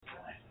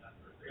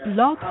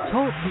Blog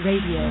Talk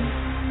Radio.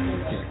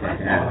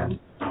 Yeah.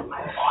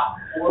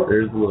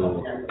 There's a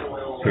little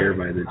hair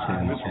by the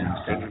chin.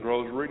 Dungeon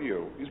Crawlers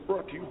Radio is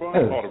brought to you by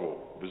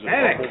Audible. Visit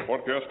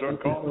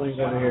audiblepodcast.com.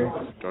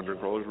 Dungeon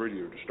Crawlers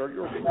Radio to start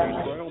your free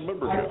trial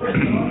membership.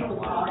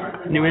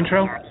 New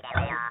intro?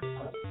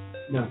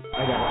 No,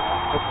 I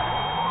got it.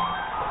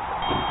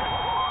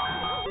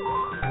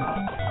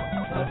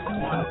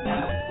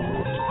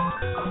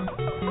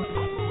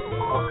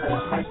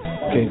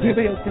 Okay, is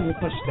anybody else going to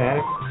push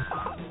static?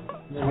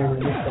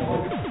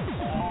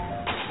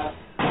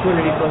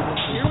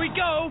 Here we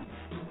go!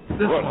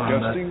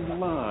 Broadcasting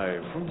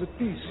live from the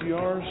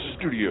DCR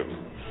studio.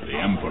 The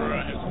Emperor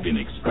has been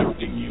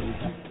expecting you.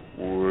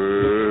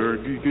 Where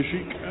Geeky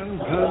Chic and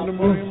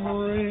Pandemonium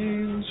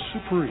reign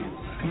supreme.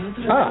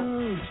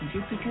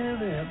 Get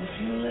together, have a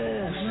few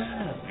laughs.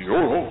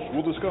 Your hosts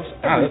will discuss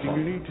everything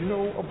you need to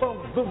know about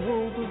the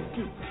world of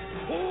geek.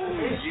 Oh,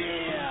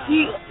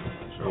 yeah!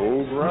 So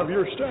grab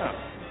your staff,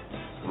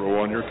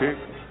 throw on your cape,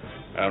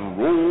 and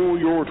roll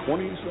your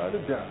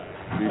 20-sided die,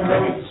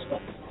 because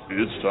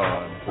it's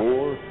time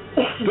for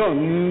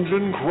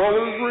Dungeon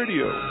Crawlers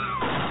Radio.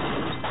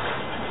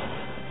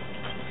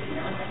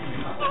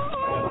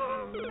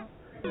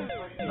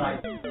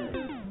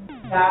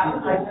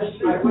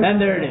 And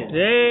there it is.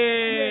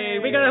 Yay!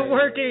 We got it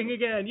working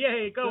again.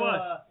 Yay, go So,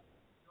 on.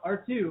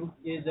 R2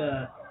 is,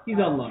 he's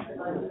on loan.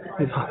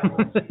 He's a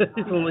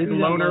He's on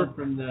loner. loan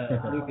from the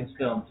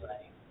Lucasfilm.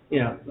 You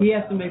know, he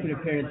has to make an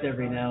appearance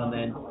every now and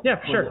then. Yeah,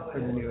 sure. For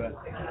the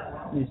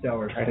new Star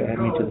Wars. Try to add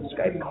me to the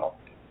Skype call.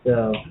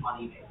 So,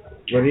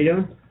 what are you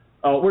doing?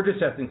 Oh, we're just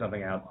testing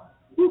something out.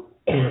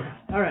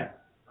 All right.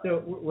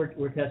 So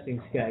we're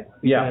testing Skype.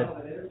 Yeah.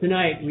 Because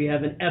tonight we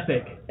have an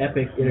epic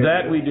interview.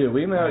 That we do.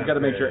 We got to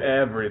make sure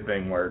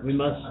everything works. We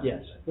must,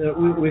 yes.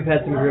 We've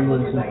had some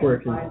gremlins and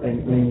quirks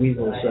and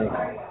weasels. So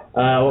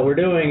what we're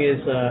doing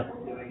is,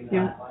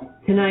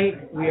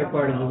 tonight we are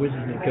part of the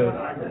Wizards of the Coast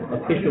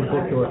official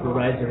book tour for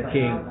Rise of the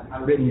King,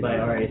 written by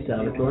R.A.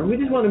 Salvatore. And we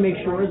just want to make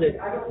sure that,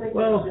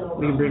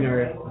 we can bring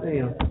our,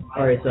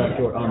 R.A.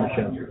 Salvatore on the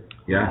show.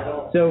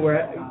 Yeah. So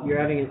you're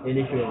having an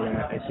issue over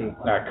there, I see.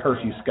 Curse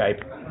you,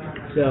 Skype.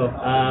 So,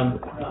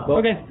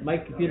 okay. My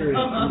computer is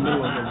in the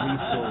middle of a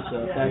restore, so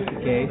if that's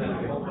the case,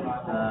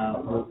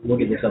 we'll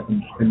get this up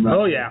and running.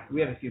 Oh, yeah. We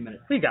have a few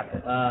minutes. We got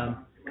this.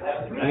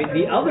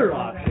 The other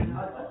option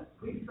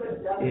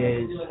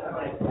is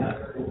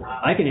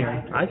I can hear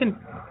you.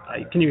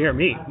 Can you hear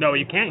me? No,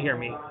 you can't hear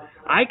me.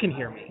 I can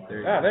hear me.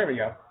 There we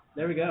go.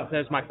 There we go.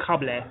 There's my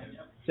cable.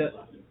 So,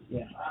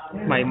 yeah.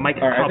 My mic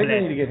All right, I cable. think we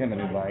need to get him a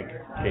new mic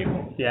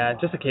cable. Yeah,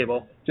 just a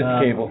cable. Just a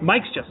cable.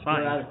 Mic's just We're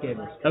fine. out of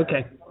cables.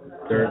 Okay.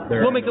 They're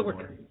We'll make it work.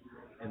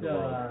 So,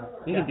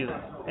 You can do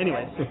this.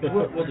 Anyways.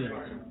 we'll do this.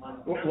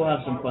 We'll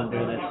have some fun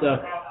doing this. So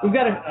we've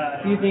got a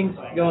few things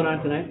going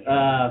on tonight.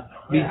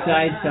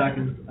 Besides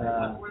talking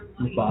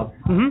with Bob,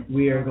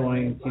 we are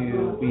going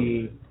to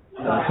be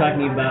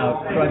talking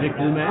about Project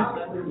Blue Mask.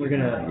 We're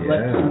going to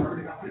let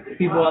some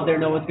people out there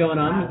know what's going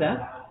on with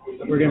that.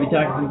 We're going to be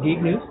talking some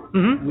geek news.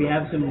 We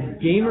have some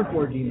Game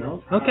Report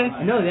emails. Okay.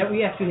 I know that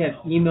we actually have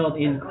emailed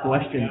in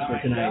questions for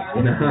tonight.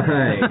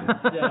 Nice.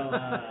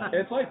 So,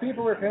 It's like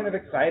people are kind of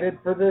excited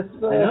for this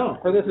know.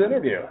 for this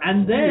interview.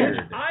 and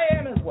then I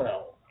am as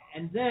well.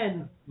 And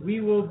then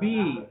we will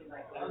be,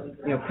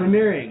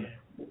 premiering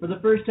for the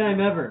first time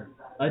ever,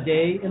 A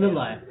Day in the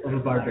Life of a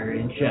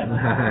Barbarian Chef.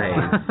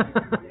 Nice.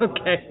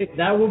 Okay.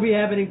 That will be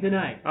happening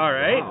tonight. All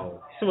right. Wow.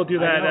 So we'll do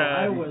that.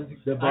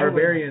 The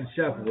barbarian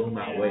chef will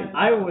not wait.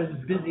 I was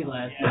busy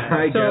last night.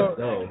 I guess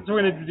so. So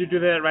we're gonna do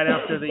that right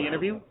after the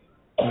interview.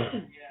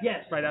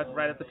 Yes. Right at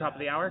the top of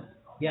the hour.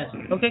 Yes.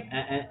 Okay.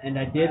 And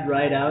I did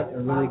write out a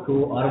really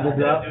cool Audible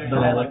drop, but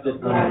I left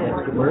it on my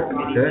desk at work.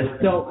 Okay.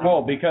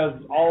 So, because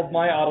all of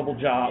my Audible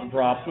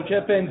drops, which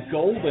have been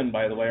golden,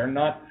 by the way,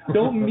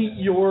 don't meet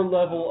your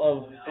level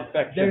of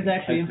perfection. there's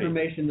actually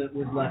information that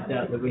was left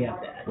out that we have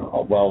to add.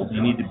 Oh, well,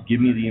 you need to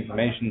give me the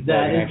information so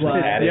I can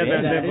actually add it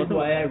in. That is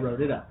why I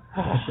wrote it up.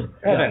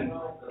 Heaven.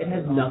 It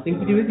has nothing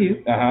to do with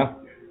you.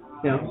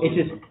 It's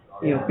just,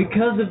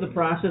 because of the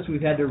process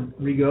we've had to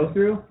re-go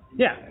through,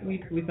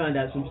 we found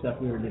out some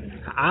stuff we were doing.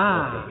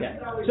 Yeah.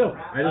 So,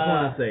 I just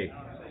want to say,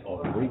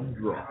 a big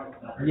drop.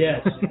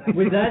 yes.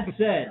 With that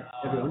said,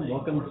 everyone,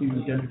 welcome to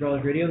Dungeon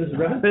Crawlers Radio. This is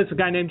Revan. It's a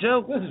guy named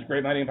Joe. This is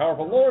great, mighty, and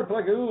powerful Lord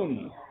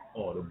Plagoon.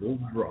 Audible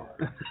drop.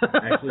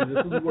 Actually,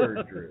 this is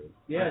Word Drew.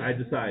 Yes. I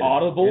decided.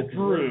 Audible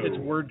Drew. It's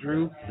Word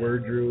Drew.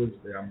 Word Drew is.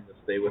 I'm going to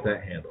stay with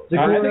that handle.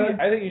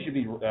 I think you should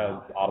be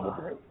Audible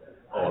Drew.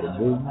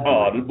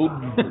 Audible.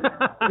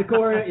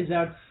 Zakora is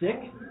out sick,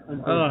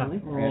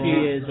 unfortunately.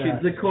 She is.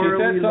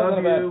 Zakora, we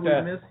love you.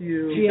 We miss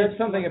you. She said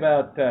something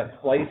about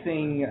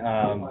splicing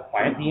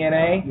plant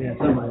DNA. Yeah,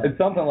 something like that. It's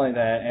something like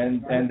that,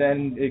 and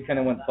then it kind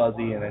of went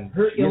fuzzy, and then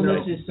Her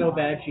illness is so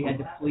bad she had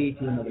to flee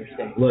to another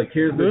state. Look,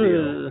 here's the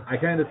deal. I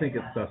kind of think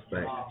it's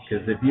suspect,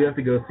 because if you have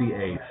to go see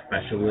a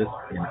specialist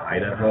in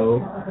Idaho,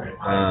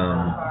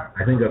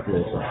 I think that's a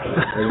little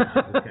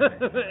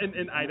suspect.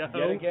 in Idaho.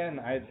 Yet again,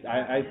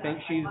 I think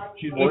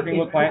She's working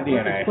with plant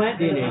DNA. It's plant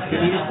DNA. She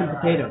needed some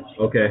potatoes.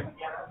 Okay.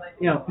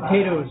 You know,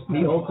 potatoes,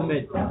 the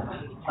ultimate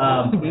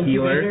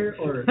incubator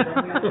or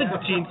something.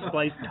 Gene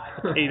spliced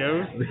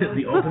potatoes.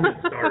 The ultimate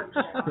starch.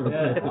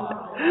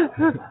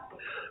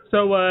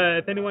 So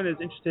if anyone is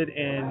interested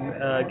in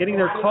getting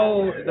their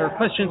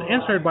questions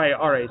answered by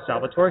R.A.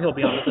 Salvatore, he'll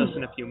be on with us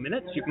in a few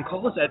minutes. You can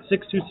call us at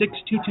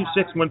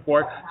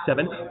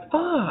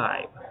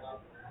 626-226-1475.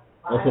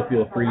 Also,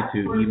 feel free to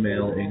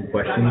email in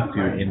questions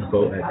to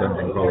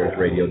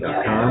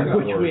info@dungeoncrawlersradio.com.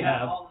 Which we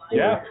have.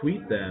 Or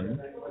tweet them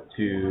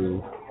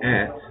to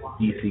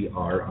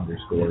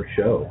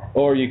 @DCR_show.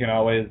 Or you can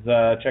always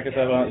check us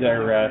out on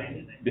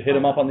hit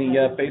them up on the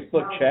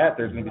Facebook chat.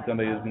 There's going to be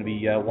somebody who's going to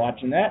be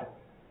watching that.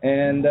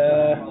 And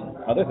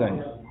other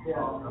things.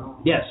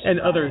 Yes. And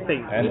other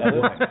things.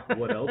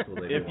 What else will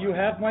they do? If you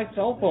have my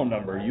cell phone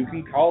number, you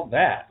can call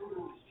that.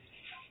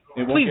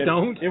 Please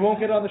don't. It won't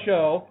get on the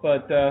show,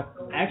 but...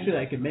 actually,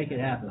 I could make it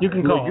happen. You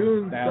can call.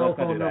 Lagoon's cell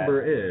phone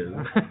number is...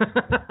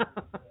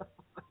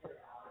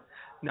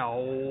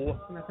 No.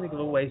 I'm not going to give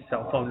away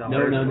cell phone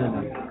numbers.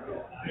 No.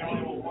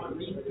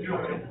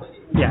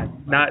 Yeah,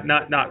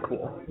 not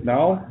cool.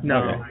 No? No.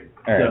 Okay.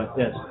 All right. So,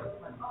 yes.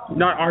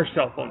 Not our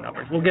cell phone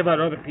numbers. We'll give out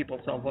other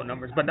people's cell phone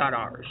numbers, but not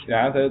ours.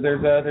 Yeah,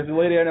 there's a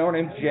lady I know. Her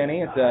name's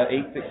Jenny. It's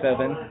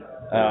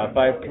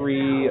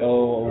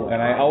 867-530,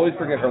 and I always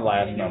forget her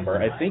last number.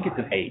 I think it's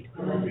an 8.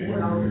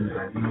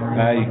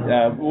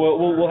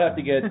 We'll have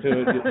to get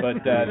to it,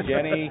 but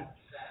Jenny.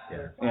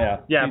 Yeah.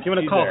 Yeah, if you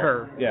want to call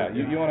her. Yeah,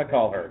 you want to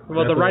call her.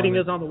 Well, the writing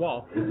is on the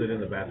wall. Is it in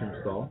the bathroom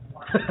stall?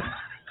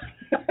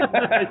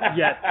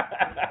 Yes,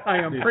 I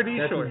am pretty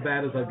That's sure. as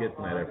bad as I'll get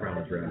tonight, I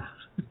promise, Ren.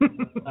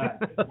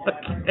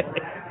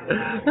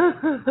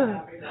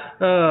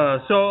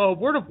 So a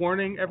word of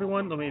warning,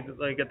 everyone. Let me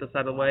get this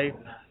out of the way.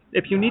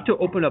 If you need to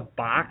open a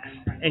box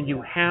and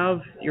you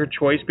have your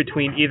choice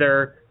between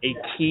either a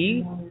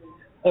key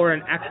or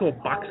an actual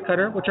box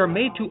cutter, which are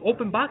made to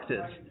open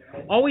boxes,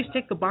 always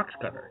take the box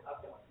cutter.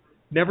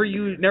 Never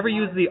use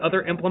the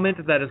other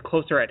implement that is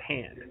closer at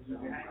hand.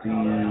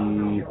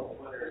 The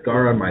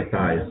scar on my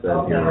thigh says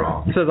you're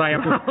wrong. Says I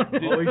am wrong.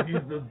 Always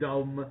use the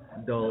dumb,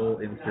 dull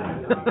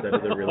instruments instead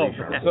of the really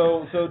sharp.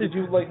 So did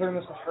you learn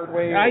this the hard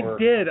way? I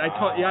did.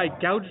 I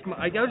gouged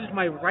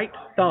my right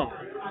thumb.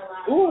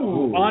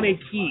 Ooh. On a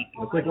key.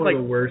 It's like one of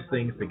the worst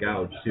things to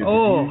gouge too.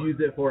 Oh. You use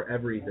it for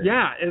everything.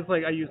 Yeah, it's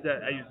like I used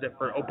it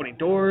for opening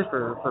doors,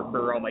 for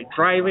all my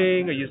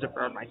driving. I used it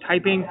for my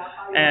typing,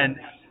 and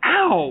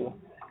ow,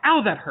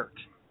 that hurt.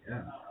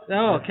 Yeah.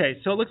 Oh, okay.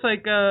 So it looks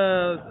like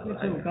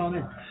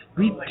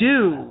we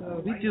do.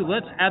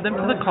 Let's add them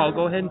to the call.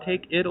 Go ahead and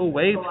take it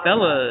away,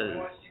 fellas.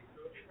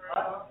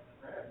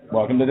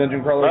 Welcome to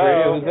Dungeon Crawler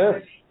Radio. Who's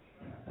this?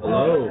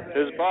 Hello.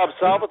 This is Bob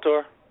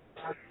Salvatore.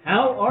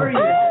 How are you?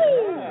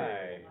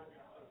 Hi.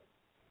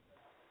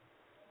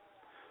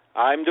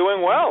 I'm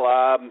doing well.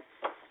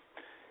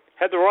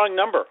 Had the wrong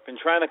number. Been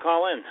trying to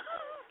call in.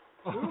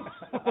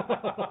 That's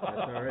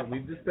all right.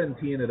 We've just been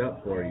teeing it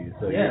up for you,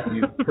 so Yeah.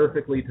 you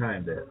perfectly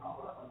timed it.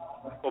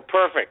 Well,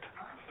 perfect.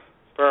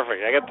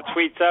 I got the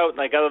tweets out, and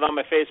I got it on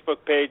my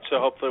Facebook page, so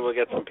hopefully we'll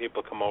get some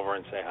people come over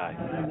and say hi.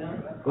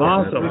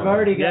 Awesome. We've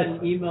already gotten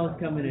emails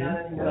coming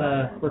in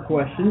for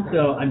questions,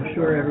 so I'm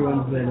sure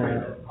everyone's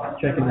been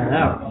checking that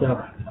out.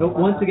 So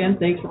once again,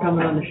 thanks for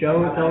coming on the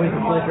show. It's always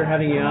a pleasure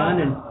having you on.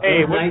 And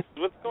Hey, nice.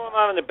 what's going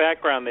on in the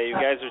background there? You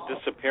guys are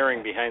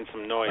disappearing behind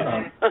some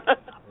noise.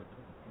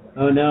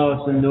 Oh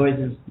no, some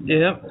noises.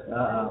 Yep.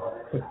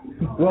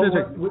 Well, this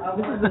is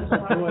the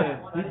joy of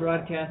we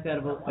broadcast out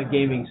of a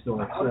gaming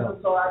store, so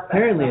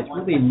apparently it's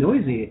really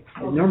noisy.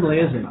 It normally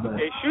isn't, but.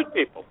 Hey, shoot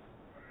people.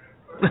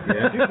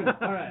 Yeah.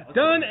 All right.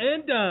 Done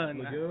and done.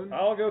 Lagoon?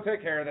 I'll go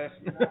take care of this.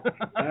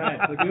 All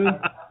right,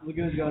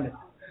 Lagoon's going to.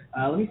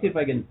 Let me see if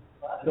I can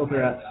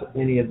filter out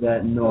any of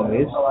that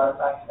noise.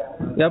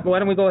 Yep. Why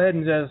don't we go ahead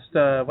and just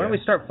why don't we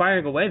start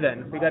firing away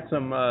then? We got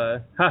some.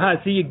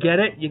 See, you get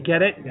it.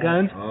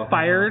 Guns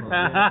fired.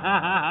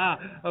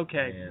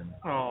 Okay. Man.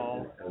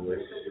 Oh. I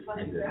wish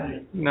I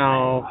did.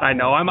 No, I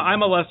know.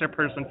 I'm a lesser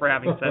person for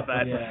having said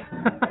that. Yeah.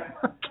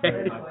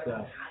 Okay.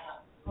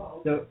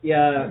 So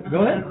yeah,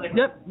 go ahead.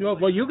 Yep.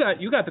 Well, you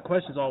got the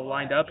questions all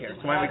lined up here.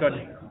 So why don't we go?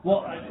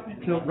 Well,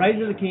 so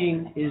Rise of the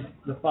King is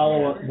the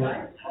follow-up book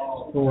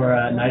for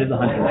Night of the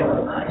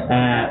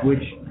Hunter,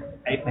 which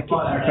if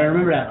I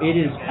remember that, it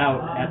is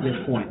out at this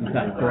point in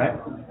time,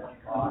 correct?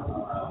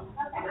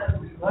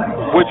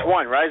 Which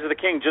one? Rise of the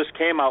King just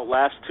came out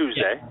last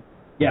Tuesday.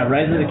 Yeah,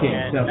 Rise of the King.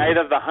 And So, Night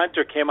of the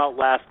Hunter came out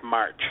last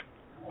March.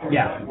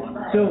 yeah.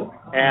 So.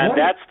 And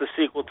that's the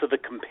sequel to The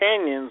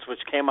Companions, which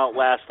came out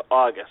last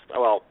August.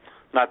 Well,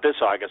 not this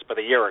August, but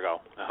a year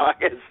ago.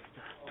 August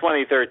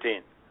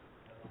 2013.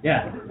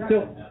 Yeah.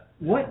 So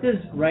what does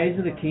Rise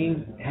of the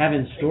King have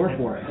in store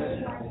for us?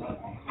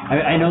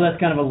 I know that's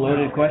kind of a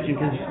loaded question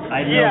because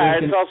I know. Yeah,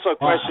 it's also a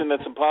question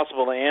that's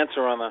impossible to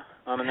answer on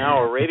an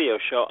hour radio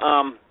show.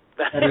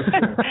 That is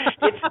true.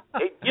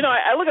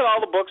 I look at all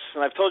the books,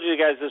 and I've told you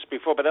guys this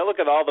before, but I look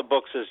at all the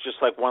books as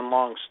just like one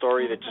long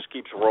story that just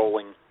keeps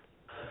rolling.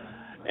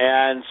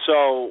 And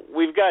so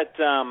we've got,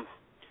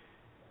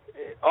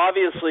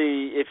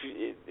 obviously,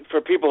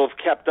 for people who've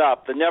kept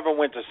up, the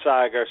Neverwinter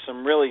Saga,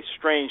 some really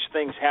strange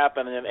things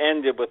happened, and it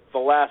ended with the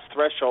last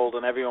threshold,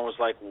 and everyone was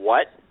like,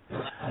 what?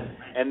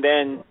 And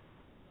then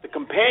the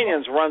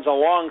Companions runs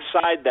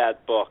alongside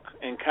that book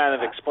and kind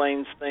of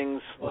explains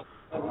things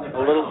a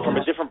little from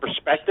a different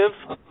perspective,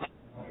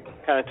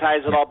 kind of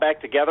ties it all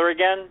back together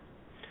again.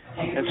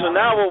 And so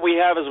now what we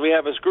have is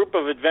this group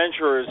of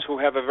adventurers who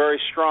have a very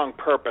strong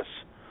purpose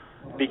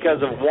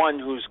because of one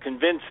who's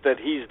convinced that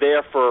he's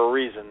there for a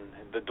reason,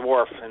 the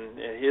dwarf, and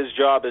his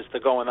job is to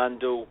go and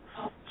undo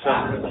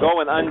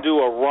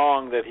a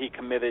wrong that he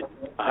committed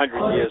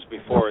 100 years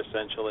before,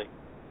 essentially.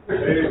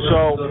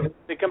 So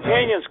the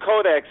Companions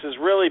Codex has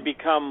really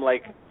become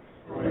like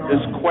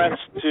this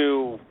quest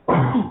to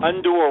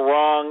undo a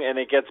wrong, and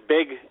it gets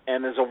big,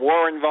 and there's a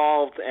war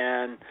involved,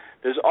 and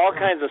there's all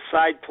kinds of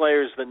side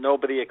players that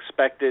nobody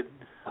expected,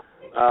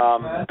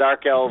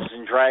 dark elves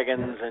and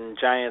dragons and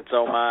giants,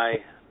 oh my,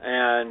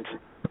 and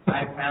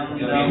I found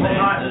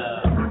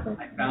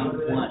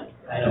one.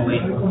 And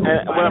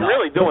what I'm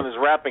really doing is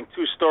wrapping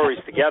two stories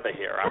together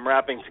here. I'm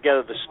wrapping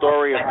together the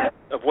story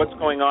of what's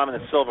going on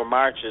in the Silver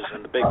Marches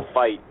and the big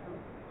fight,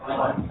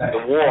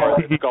 the war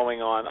that's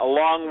going on,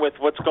 along with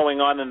what's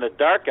going on in the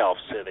Dark Elf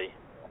City,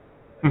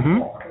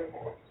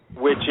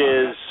 which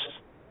is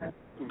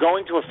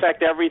going to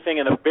affect everything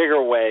in a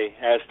bigger way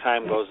as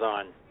time goes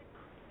on,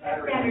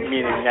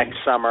 meaning next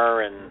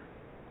summer and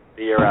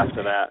the year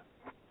after that.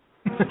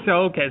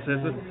 So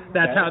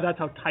that's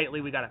how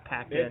tightly we got it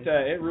packed in.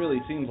 It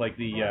really seems like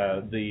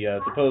the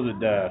supposed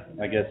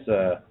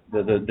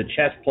the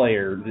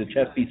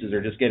chess pieces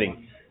are just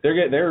they're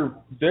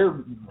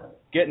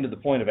getting to the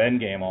point of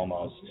endgame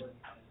almost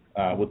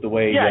with the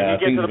way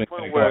things have been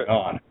going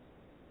on.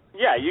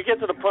 Yeah, you get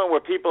to the point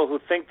where people who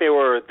think they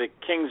were the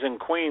kings and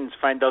queens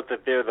find out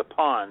that they're the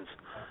pawns,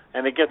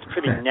 and it gets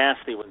pretty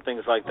nasty when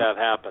things like that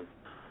happen.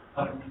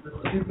 So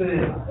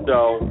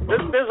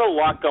there's a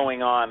lot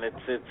going on. I'm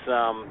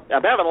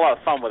having a lot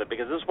of fun with it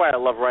because this is why I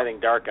love writing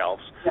Dark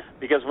Elves.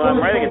 Because when I'm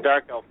writing a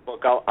Dark Elf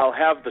book, I'll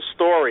have the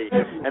story,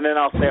 and then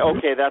I'll say,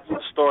 okay, that's the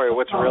story.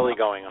 What's really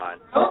going on?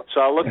 So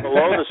I'll look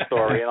below the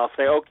story, and I'll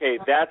say, okay,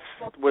 that's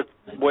what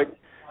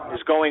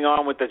is going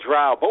on with the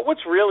Drow. But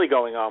what's really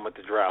going on with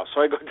the Drow?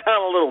 So I go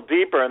down a little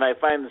deeper, and I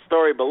find the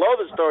story below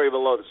the story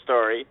below the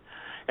story,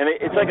 and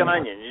it's like an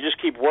onion. You just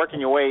keep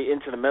working your way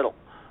into the middle,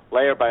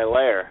 layer by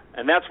layer.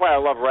 And that's why I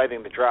love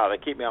writing the Drow. They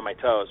keep me on my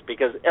toes,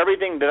 because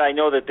everything that I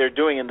know that they're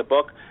doing in the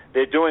book,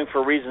 they're doing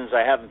for reasons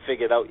I haven't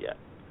figured out yet.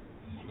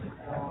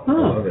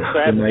 So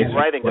I have to keep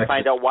writing to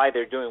find out why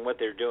they're doing what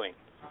they're doing.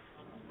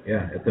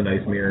 Yeah, it's a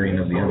nice mirroring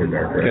of the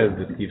Underdark, right? It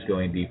just keeps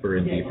going deeper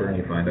and deeper, and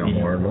you find out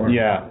more and more.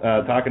 Yeah,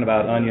 talking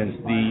about onions,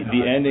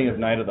 the ending of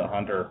Night of the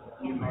Hunter,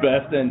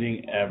 best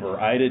ending ever.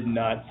 I did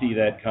not see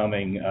that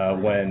coming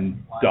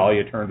when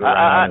Dahlia turned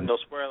around. No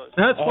spoilers.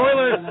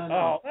 Spoilers.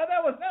 That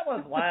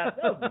was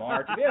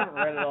March. If you haven't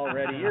read it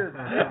already, you're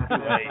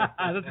too late.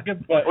 That's a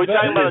good point. We're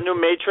talking about a new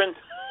matron.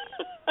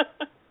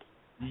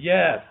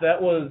 Yes, that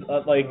was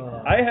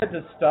I had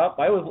to stop.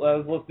 I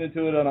was listening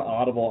to it on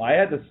Audible. I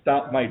had to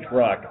stop my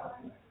truck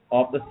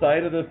off the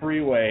side of the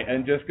freeway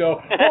and just go,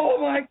 oh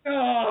my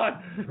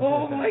God!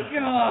 Oh my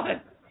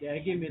God! Yeah,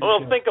 give me the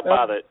Well, think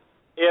about it.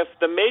 If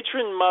the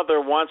matron mother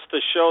wants to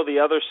show the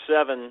other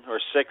 7 or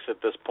 6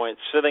 at this point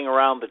sitting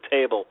around the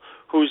table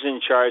who's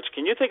in charge,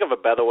 can you think of a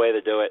better way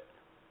to do it?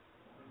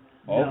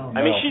 Oh,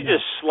 I mean, she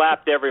just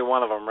slapped every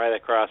one of them right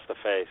across the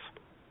face.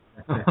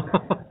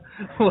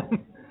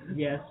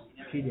 Yes,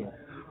 she did.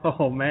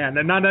 Oh man,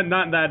 and not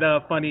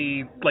that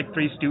funny like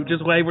Three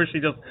Stooges way where she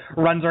just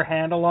runs her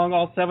hand along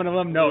all 7 of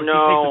them. No. She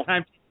takes the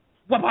time.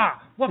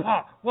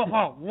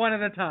 Whoop-ha, one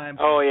at a time.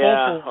 Oh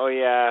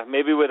yeah.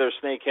 Maybe with her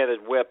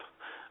snake-headed whip.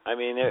 I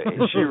mean,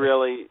 she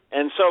really.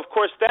 And so of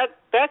course that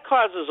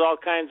causes all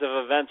kinds of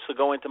events to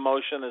go into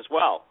motion as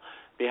well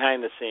behind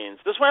the scenes.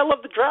 This is why I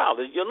love the Drow.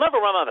 You'll never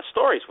run out of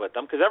stories with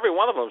them because every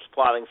one of them is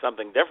plotting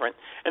something different,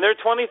 and there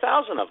are 20,000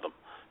 of them.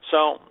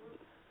 So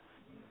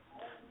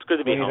it's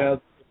good to be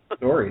home.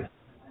 Stories.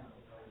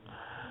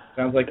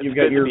 Sounds like you've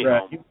got you've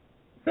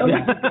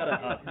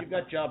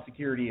got job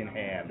security in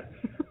hand.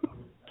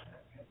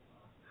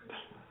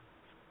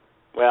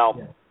 Well,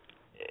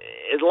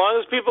 as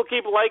long as people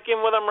keep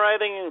liking what I'm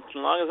writing, and as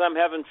long as I'm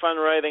having fun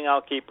writing,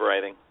 I'll keep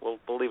writing. We'll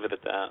leave it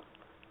at that.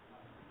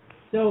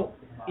 So,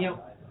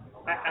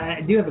 I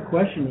do have a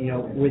question.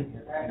 With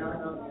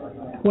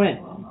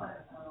Gwent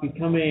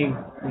becoming,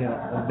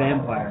 a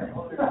vampire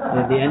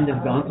at the end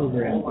of Gauntlet's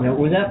Rim,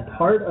 was that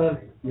part of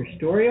your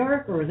story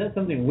arc, or was that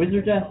something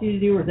Wizards asked you to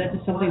do, or is that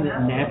just something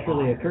that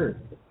naturally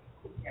occurred?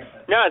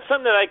 No, it's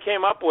something that I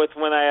came up with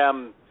when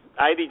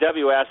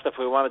IDW asked if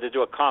we wanted to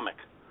do a comic.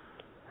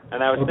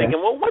 And I was thinking,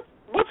 well,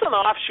 what's an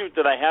offshoot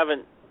that I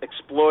haven't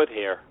explored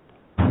here?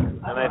 And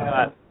I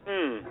thought,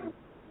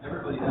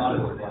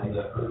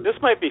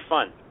 this might be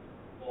fun.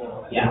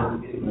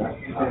 Yeah.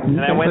 And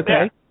I went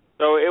there.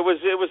 So it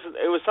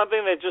was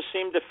something that just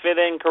seemed to fit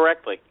in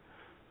correctly.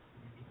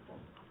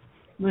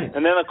 Nice.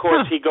 And then, of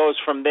course, he goes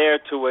from there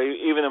to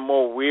even a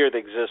more weird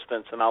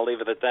existence, and I'll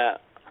leave it at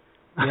that.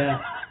 Yeah.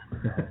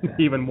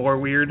 Even more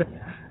weird.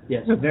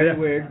 Yes, very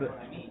weird, but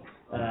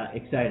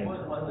exciting.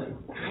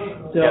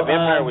 So, yeah,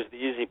 Vampire was the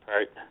easy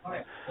part.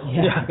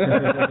 Yeah.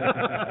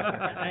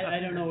 I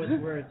don't know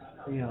where it's,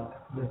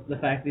 the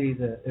fact that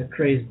he's a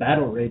crazed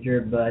battle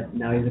rager, but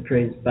now he's a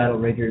crazed battle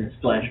rager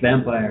 /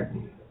 vampire.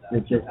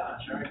 It's just,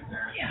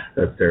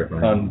 That's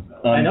terrifying.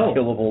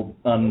 Unkillable,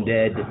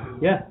 undead.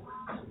 Yeah.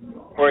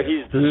 Or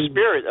he's the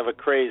spirit of a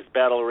crazed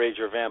battle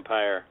rager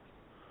vampire.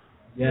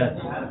 Yes.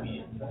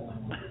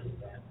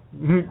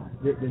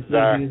 It's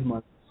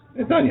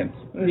onions.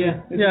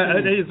 Yeah.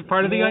 It's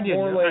part of the onion.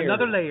 More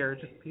Another layer,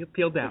 just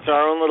peel down. It's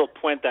our own little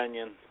point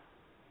onion.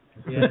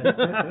 Yeah.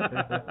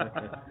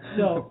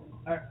 So,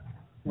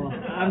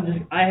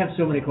 I have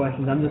so many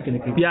questions. I'm just going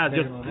to keep. Yeah,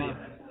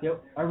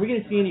 Are we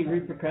going to see any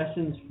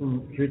repercussions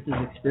from Dritz's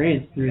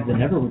experience through the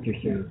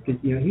Neverwinter series?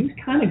 Because he was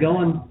kind of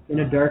going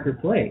in a darker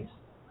place.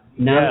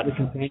 Now that the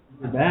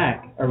companions are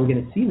back, are we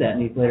going to see that in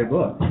these later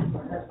books?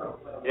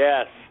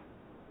 Yes.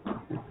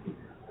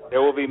 There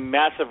will be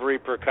massive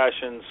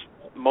repercussions.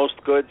 Most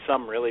good,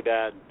 some really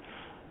bad.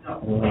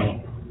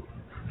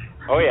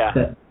 Oh yeah.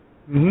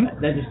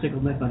 That just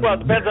tickled my funny. Well, it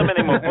depends how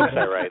many more books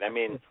I write. I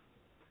mean.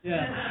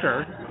 Yeah.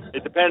 Sure.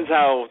 It depends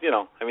how,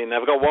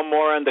 I've got one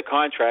more under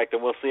contract,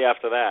 and we'll see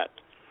after that.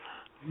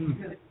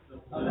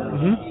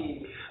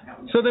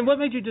 So then what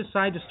made you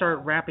decide to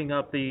start wrapping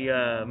up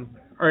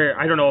or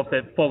I don't know if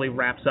it fully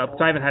wraps up,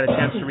 because I haven't had a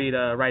chance to read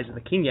Rise of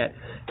the King yet,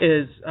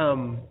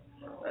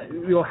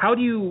 how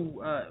do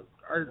you,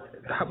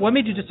 what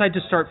made you decide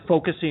to start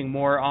focusing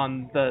more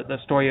on the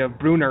story of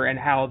Bruenor and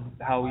how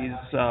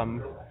he's,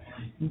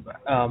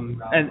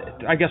 and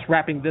I guess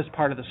wrapping this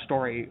part of the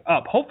story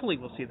up? Hopefully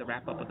we'll see the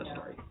wrap-up of the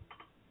story.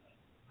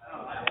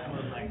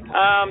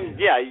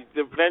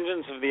 The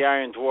Vengeance of the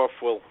Iron Dwarf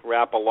will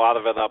wrap a lot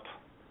of it up.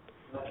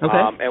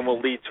 Okay. And will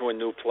lead to a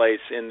new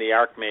place in the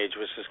Archmage,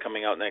 which is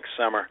coming out next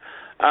summer.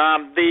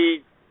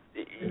 The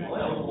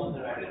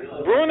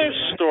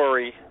Bruenor's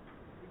story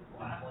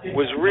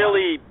was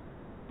really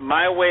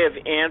my way of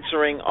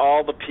answering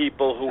all the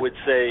people who would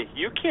say,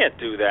 you can't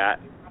do that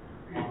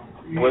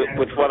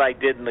with what I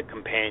did in the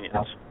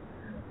Companions.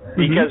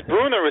 Because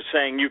Bruenor was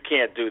saying, you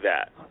can't do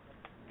that.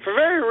 For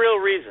very real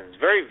reasons,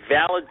 very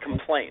valid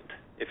complaint,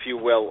 if you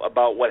will,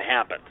 about what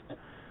happened.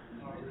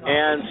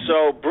 And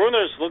so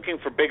Bruenor's looking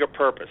for bigger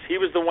purpose. He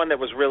was the one that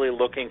was really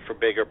looking for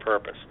bigger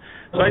purpose.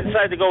 So I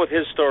decided to go with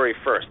his story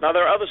first. Now,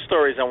 there are other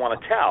stories I want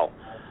to tell.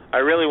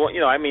 I really want,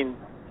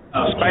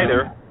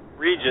 Spider,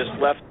 Regis,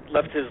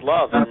 left his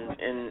love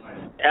in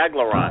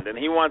Aglarond,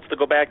 and he wants to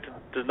go back to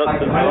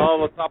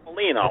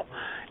Topolino.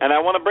 And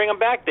I want to bring him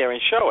back there and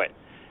show it.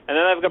 And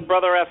then I've got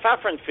Brother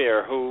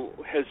Fafnir, who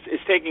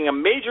is taking a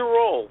major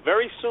role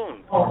very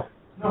soon.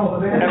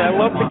 And I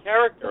love the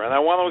character, and I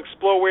want to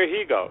explore where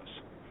he goes.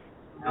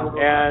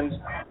 And,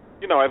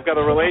 I've got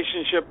a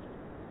relationship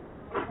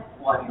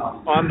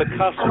on the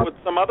cusp with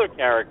some other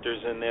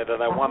characters in there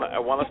that I want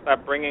to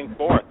start bringing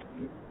forth.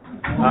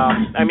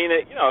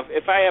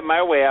 If I had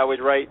my way, I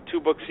would write 2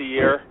 books a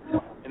year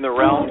in the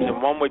Realms,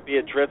 and one would be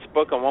a Dritz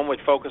book, and one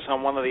would focus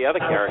on one of the other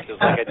characters,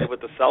 like I did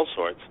with the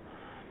Sellswords.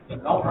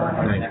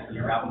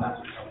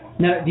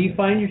 Now, do you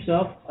find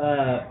yourself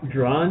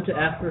drawn to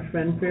After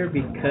Fenfair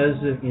because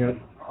of,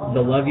 the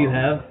love you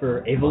have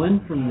for Evelyn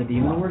from the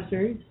Demon Wars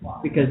series?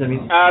 Because,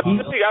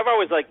 I've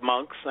always liked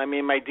monks.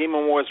 My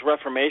Demon Wars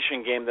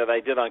Reformation game that I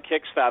did on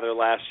Kickstarter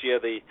last year,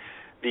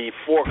 the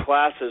 4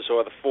 classes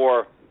or the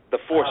four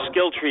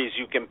skill trees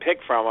you can pick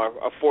from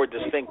are 4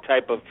 distinct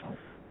type of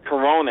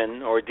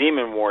Coronin or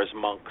Demon Wars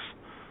monks.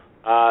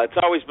 It's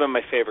always been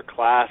my favorite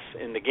class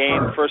in the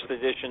game. First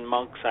edition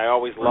monks, I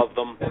always loved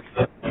them.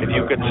 If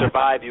you could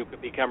survive, you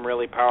could become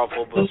really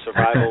powerful, but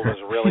survival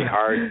was really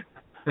hard.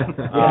 And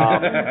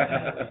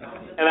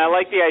I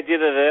like the idea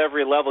that at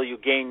every level you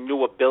gain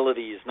new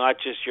abilities, not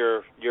just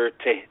your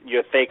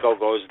Thaco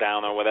goes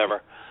down or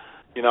whatever.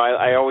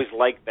 I always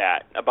liked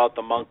that about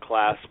the monk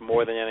class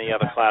more than any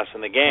other class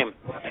in the game.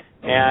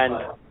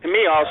 And to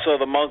me also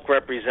the monk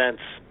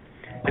represents,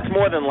 it's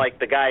more than like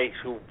the guy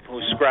who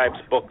scribes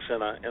books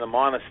in a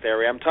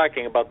monastery. I'm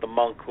talking about the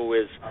monk who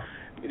is,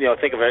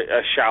 think of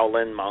a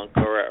Shaolin monk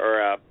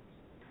or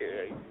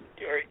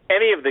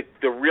any of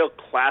the real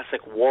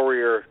classic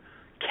warrior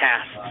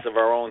casts of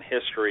our own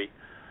history.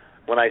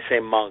 When I say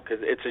monk,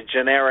 it's a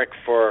generic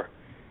for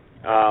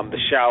the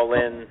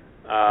Shaolin,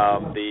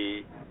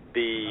 the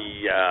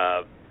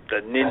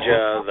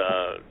ninja,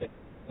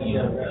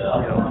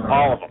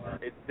 all of them.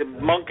 The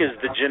monk is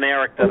the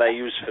generic that I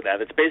use for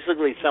that. It's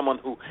basically someone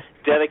who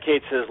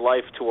dedicates his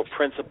life to a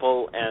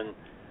principle and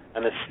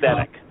an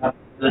aesthetic. And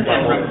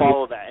will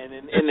follow that. And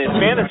in the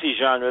fantasy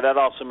genre, that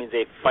also means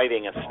a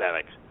fighting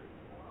aesthetic.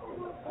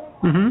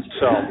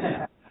 So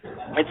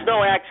it's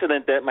no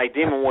accident that my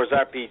Demon Wars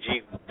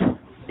RPG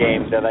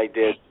game that I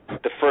did,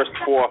 the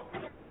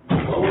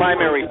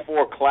primary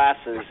 4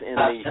 classes in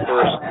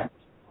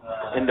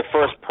the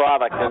first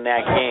product in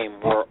that game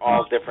were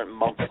all different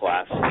monk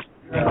classes.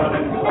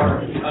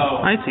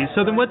 I see.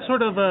 So then, what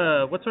sort of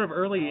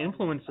early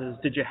influences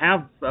did you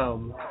have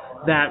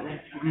that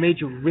made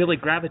you really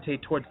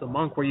gravitate towards the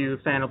monk? Were you a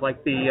fan of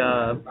like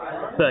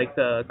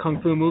the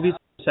kung fu movies,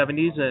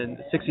 70s and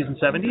 60s and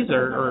 70s,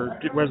 or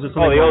was there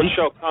something? Oh, the old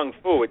show Kung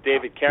Fu with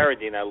David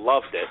Carradine. I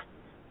loved it.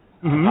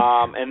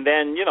 Mm-hmm. And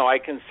then I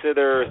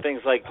consider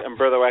things like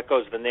Umberto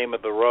Eco's The Name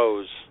of the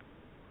Rose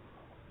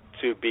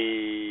to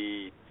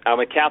be. I'm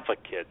a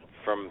Catholic kid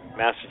from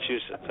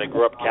Massachusetts. I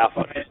grew up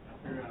Catholic,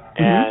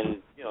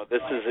 and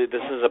this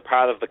is a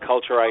part of the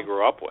culture I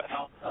grew up with.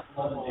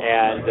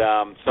 And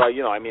so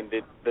I mean,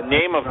 the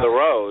Name of the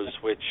Rose,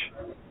 which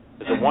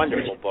is a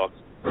wonderful book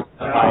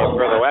by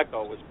Umberto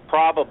Eco, was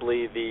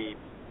probably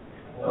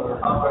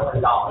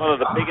one of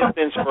the biggest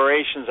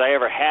inspirations I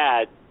ever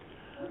had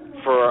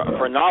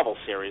for a novel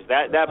series.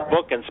 That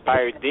book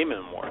inspired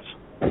Demon Wars,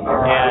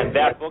 and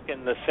that book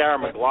and the Sarah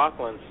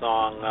McLachlan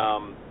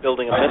song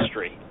Building a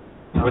Mystery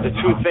were the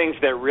two things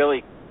that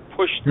really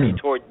pushed me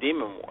toward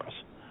Demon Wars.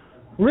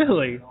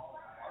 Really?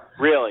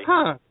 Really.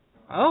 Huh.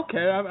 Okay,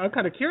 I'm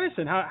kind of curious.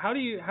 And how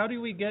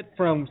do we get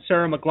from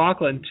Sarah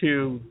McLachlan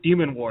to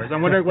Demon Wars?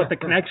 I'm wondering what the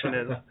connection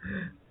is.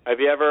 Have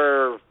you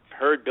ever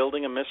heard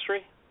Building a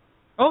Mystery?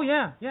 Oh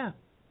yeah.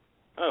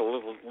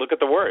 Oh, look at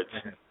the words.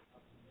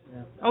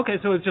 Okay,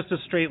 so it's just a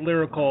straight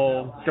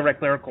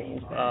direct lyrical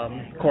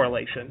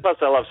correlation. Plus,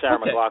 I love Sarah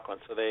McLachlan,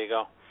 so there you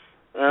go.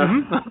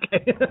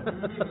 Okay.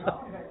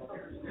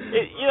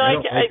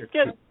 I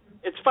get.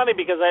 It's funny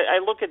because I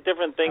look at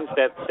different things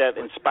that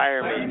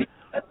inspire me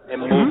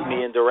and move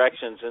me in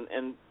directions,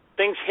 and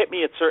things hit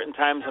me at certain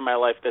times in my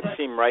life that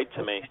seem right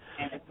to me.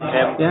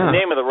 And The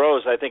Name of the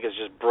Rose, I think, is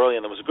just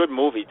brilliant. It was a good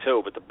movie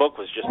too, but the book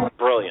was just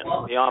brilliant,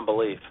 beyond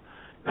belief.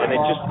 And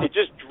it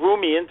just drew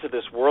me into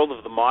this world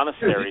of the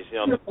monasteries.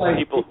 The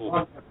people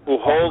who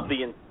hold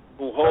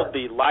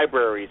the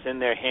libraries in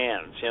their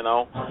hands. And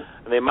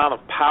the amount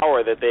of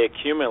power that they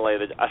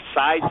accumulated,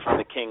 aside from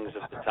the kings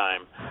of the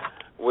time,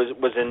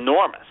 was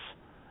enormous.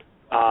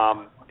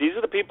 These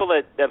are the people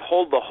that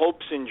hold the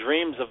hopes and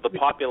dreams of the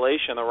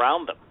population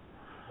around them,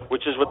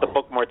 which is what the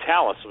book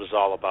Mortalis was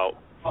all about.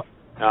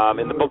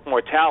 In the book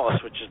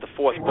Mortalis, which is the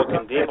fourth book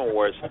in Demon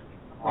Wars,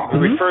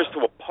 it refers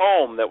to a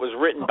poem that was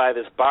written by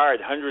this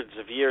bard hundreds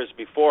of years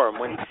before.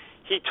 And when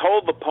he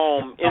told the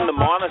poem in the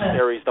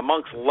monasteries, the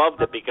monks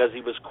loved it because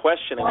he was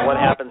questioning what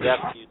happens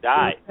after you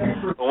die.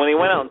 But when he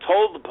went out and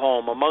told the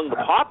poem among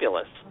the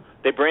populace,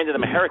 they branded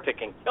him a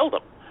heretic and killed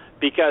him.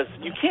 Because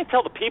you can't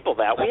tell the people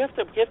that. We have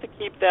to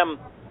keep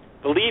them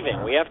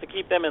believing. We have to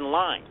keep them in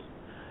line.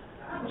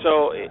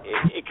 So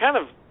it kind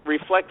of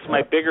reflects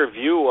my bigger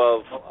view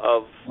of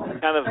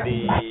kind of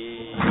the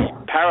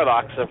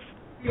paradox of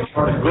the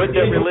good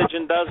that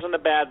religion does and the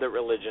bad that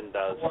religion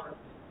does.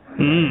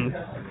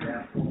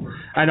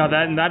 I know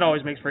that, and that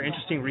always makes for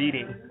interesting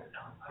reading.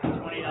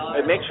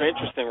 It makes for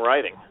interesting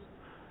writing.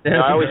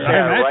 I always say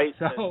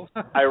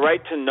I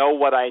write to know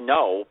what I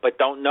know, but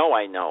don't know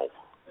I know.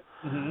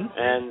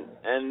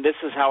 And this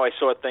is how I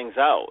sort things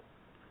out.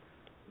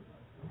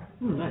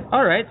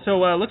 All right, so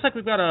looks like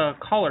we've got a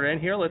caller in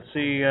here. Let's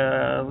see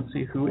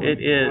who it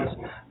is.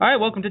 All right,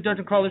 welcome to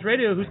Dungeon Crawlers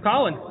Radio. Who's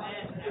calling?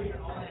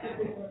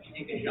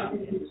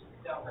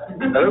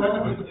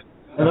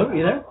 Hello,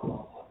 you there?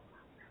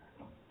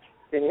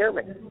 Can you hear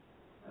me?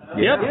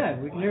 Yep. Yeah,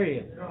 we can hear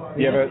you.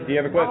 Do you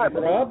have a question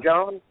for Rob?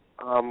 John,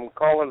 I'm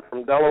calling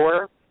from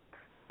Delaware,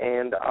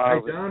 and I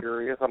was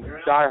curious. I'm a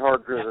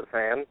diehard Drizzt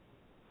fan,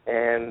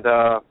 and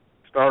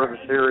started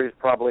the series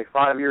probably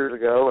 5 years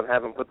ago and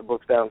haven't put the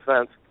books down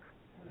since.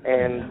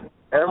 And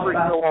every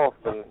so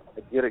often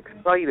I get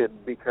excited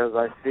because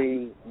I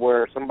see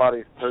where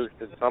somebody's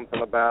posted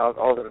something about,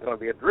 there's going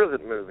to be a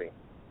Drizzt movie.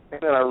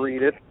 And then I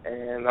read it,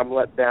 and I'm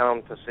let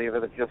down to see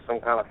that it's just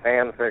some kind of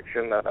fan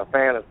fiction that a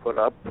fan has put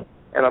up.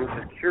 And I'm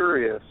just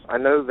curious. I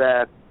know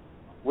that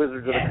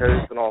Wizards of the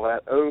Coast and all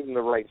that own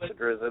the rights to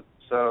Drizzt,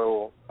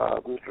 so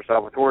Mr.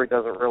 Salvatore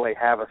doesn't really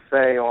have a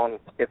say on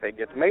if it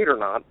gets made or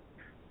not.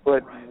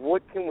 But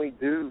what can we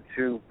do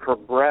to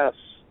progress,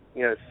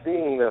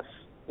 seeing this,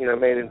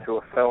 made into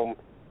a film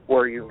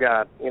where you've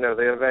got,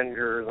 the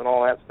Avengers and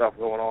all that stuff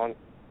going on?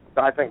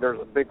 I think there's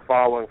a big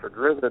following for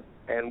Drizzt,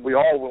 and we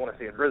all want to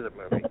see a Drizzt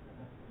movie.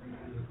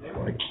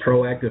 Like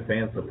proactive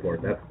fan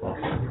support, that's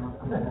awesome.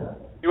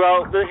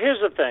 Well,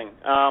 here's the thing.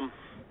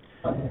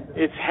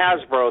 It's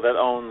Hasbro that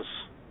owns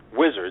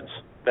Wizards,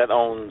 that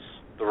owns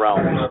the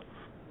Realms.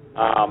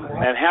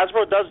 And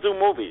Hasbro does do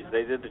movies.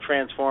 They did the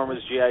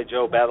Transformers, G.I.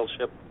 Joe,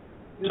 Battleship.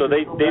 So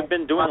they've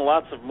been doing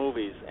lots of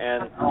movies.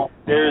 And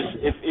there's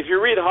if you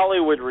read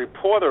Hollywood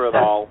Reporter at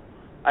all,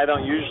 I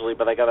don't usually,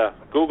 but I got a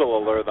Google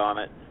alert on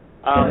it.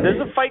 There's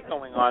a fight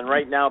going on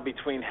right now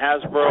between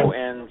Hasbro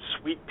and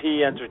Sweet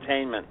Pea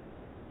Entertainment,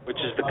 which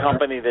is the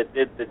company that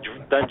did the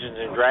Dungeons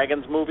and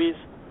Dragons movies,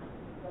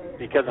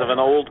 because of an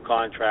old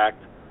contract.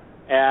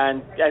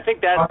 And I think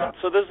that,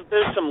 so there's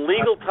some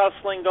legal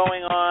tussling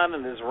going on,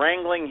 and there's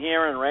wrangling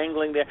here and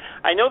wrangling there.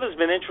 I know there's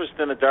been interest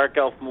in a Dark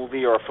Elf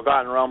movie or a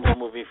Forgotten Realms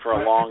movie for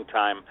a long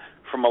time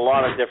from a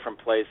lot of different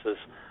places.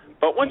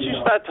 But once you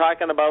start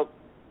talking about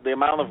the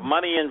amount of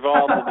money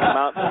involved and the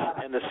amount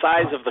and the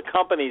size of the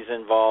companies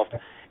involved,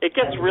 it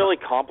gets really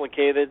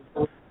complicated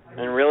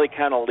and really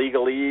kind of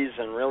legalese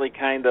and really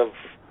kind of,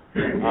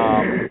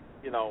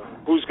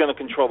 who's going to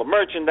control the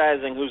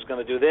merchandising, who's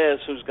going to do this,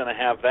 who's going to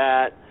have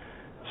that.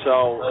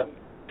 So,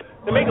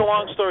 to make a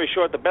long story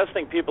short, the best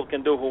thing people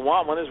can do who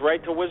want one is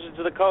write to Wizards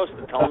of the Coast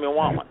and tell them you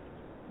want one.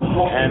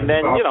 And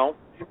then,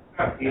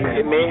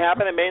 it may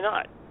happen, it may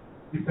not.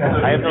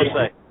 I have no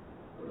say.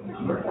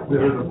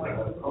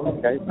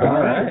 Okay.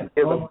 All right.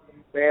 If it's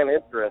fan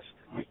interest,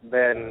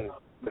 then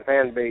the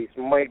fan base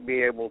might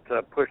be able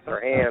to push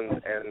their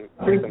hand and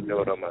take them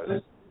to it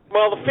almost.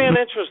 Well, the fan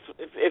interest,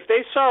 if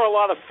they saw a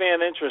lot of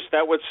fan interest,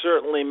 that would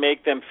certainly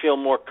make them feel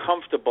more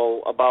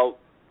comfortable about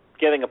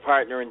getting a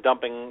partner and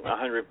dumping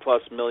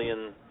 $100+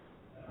 million,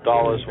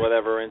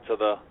 whatever, into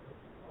a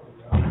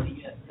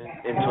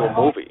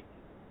movie.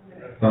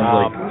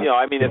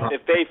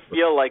 If they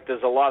feel like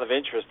there's a lot of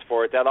interest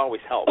for it, that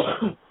always helps.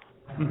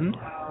 Mm-hmm.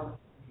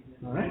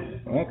 All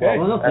right. Okay.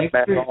 Well,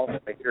 That's all I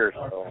hear,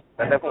 so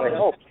that definitely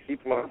helps.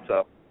 Keep them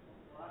up.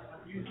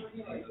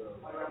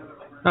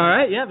 All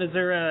right. Yeah. Is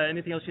there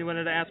anything else you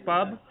wanted to ask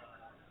Bob?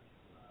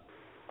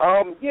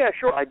 Yeah,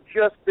 sure. I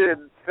just did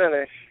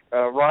finish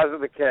Rise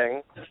of the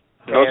King.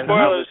 No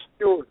spoilers.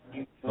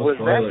 Was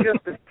that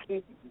just a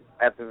tease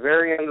at the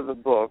very end of the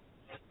book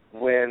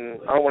when,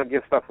 I don't want to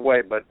give stuff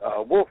away, but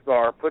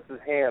Wolfgar puts his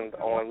hand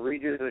on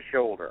Regis'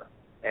 shoulder,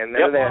 and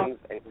then it ends,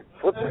 and he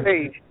flips the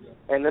page,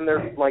 and then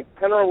there's like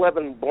 10 or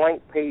 11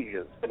 blank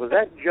pages. Was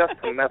that just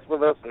to mess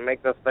with us and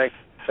make us think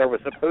there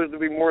was supposed to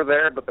be more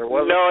there, but there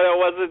wasn't? No, it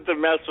wasn't to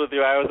mess with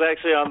you. I was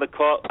actually on the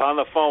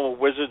phone with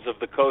Wizards of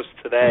the Coast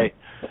today.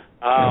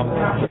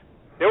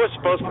 There was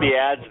supposed to be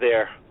ads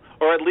there,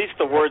 or at least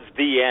the words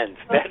 "the end."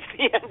 That's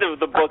the end of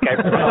the book, I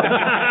promise.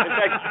 In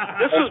fact,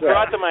 this was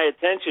brought to my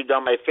attention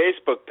on my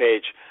Facebook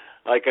page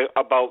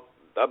about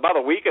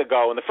a week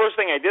ago, and the first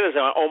thing I did is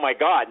I went, "Oh my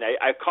God!" And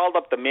I called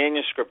up the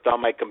manuscript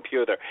on my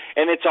computer,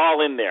 and it's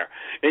all in there.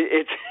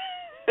 It's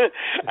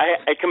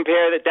I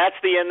compared it. That's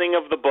the ending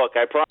of the book,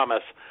 I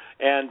promise.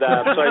 And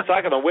so I was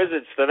talking to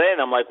Wizards today,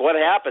 and I'm like, "What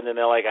happened?" And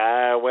they're like,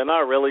 "We're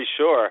not really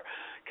sure."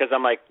 Because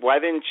I'm like, why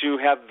didn't you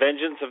have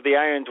Vengeance of the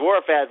Iron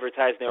Dwarf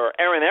advertised there, or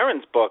Aaron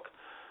Evans' book?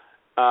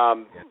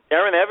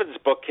 Aaron Evans'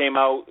 book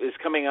is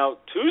coming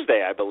out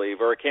Tuesday, I believe,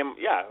 or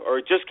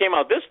it just came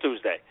out this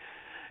Tuesday.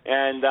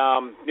 And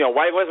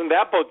why wasn't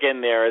that book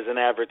in there as an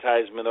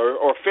advertisement,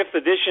 or 5th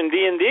edition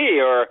D&D,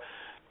 or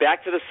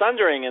Back to the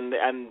Sundering? And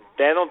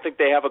I don't think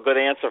they have a good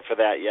answer for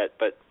that yet,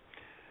 but.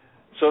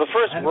 So the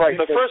first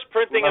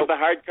printing of the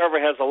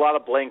hardcover has a lot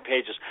of blank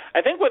pages.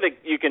 I think what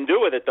you can do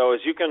with it, though,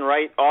 is you can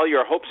write all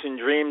your hopes and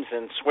dreams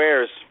and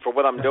swears for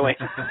what I'm doing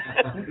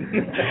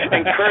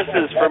and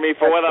curses for me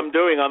for what I'm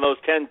doing on those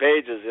 10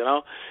 pages,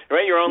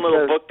 Write your own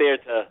little book there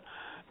to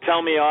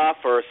tell me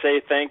off or say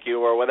thank you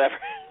or whatever.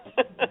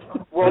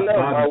 Well, no,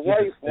 my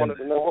wife wanted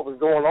to know what was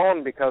going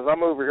on because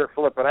I'm over here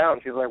flipping out,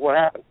 and she's like, what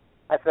happened?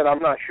 I said,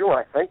 I'm not sure.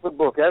 I think the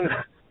book ended.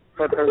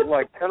 But there's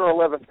like 10 or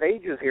 11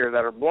 pages here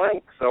that are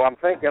blank, so I'm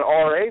thinking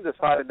RA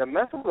decided to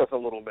mess with us a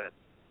little bit.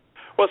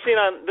 Well, see,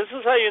 now, this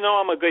is how you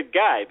know I'm a good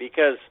guy,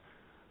 because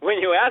when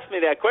you asked me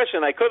that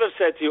question, I could have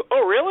said to you,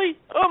 oh, really?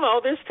 Oh, no,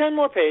 there's 10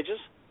 more pages.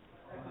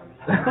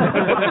 Have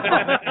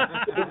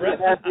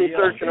me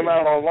searching them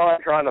out online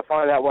trying to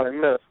find out what I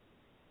missed.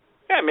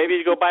 Yeah, maybe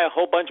you go buy a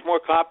whole bunch more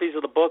copies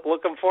of the book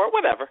looking for it,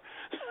 whatever.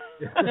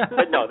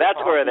 But no,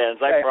 that's where it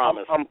ends, I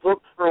promise. I'm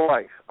hooked for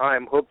life.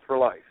 I'm hooked for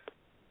life.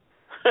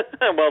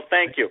 Well,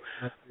 thank you.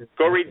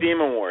 Go read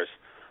Demon Wars.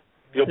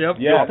 You'll thank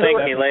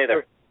me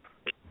later.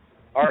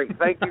 All right,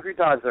 thank you for your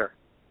time, sir.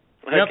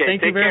 Okay,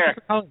 thank you very much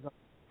for calling.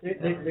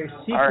 There's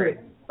secret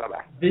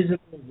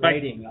visible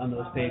writing on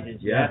those pages.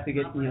 You have to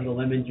get the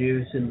lemon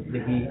juice and the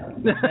heat.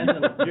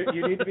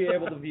 You need to be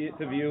able to view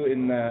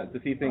to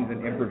see things in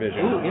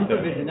Improvision. Ooh,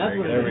 Improvision, that's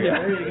what it is.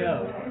 There you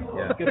go.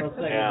 Yeah. Good old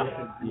second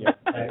edition.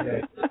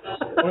 Right.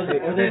 Or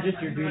they're just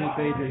your dreamy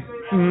pages.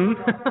 Mm-hmm.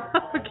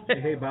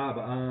 Okay. Hey, Bob.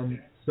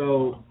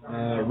 So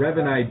Rev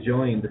and I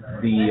joined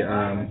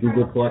the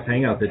Google Plus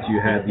Hangout that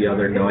you had the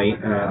other night,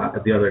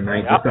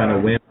 just on a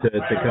whim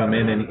to come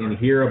in and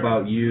hear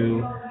about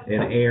you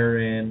and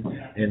Aaron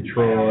and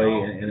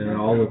Troy and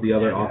all of the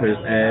other authors,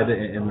 Ed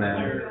and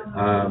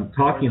them,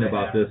 talking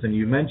about this. And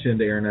you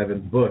mentioned Aaron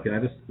Evans' book,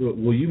 and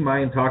will you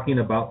mind talking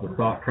about the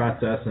thought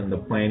process and the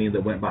planning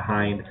that went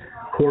behind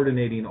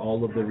coordinating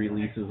all of the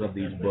releases of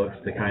these books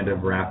to kind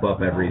of wrap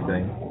up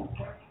everything?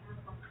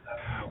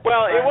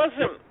 Well, it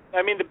wasn't.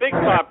 I mean, the big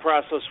thought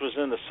process was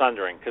in the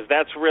Sundering, because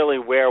that's really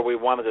where we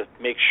wanted to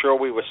make sure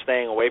we were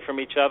staying away from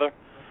each other,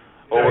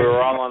 or we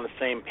were all on the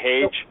same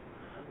page.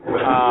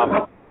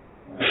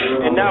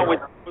 And now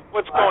with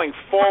what's going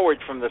forward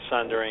from the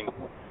Sundering,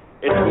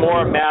 it's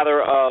more a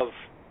matter of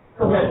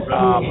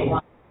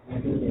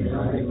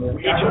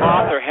each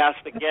author has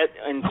to get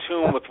in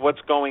tune with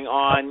what's going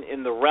on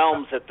in the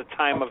realms at the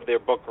time of their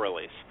book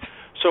release.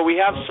 So we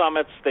have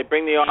summits. They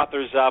bring the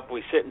authors up.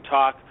 We sit and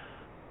talk.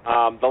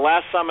 The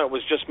last summit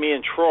was just me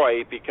and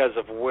Troy because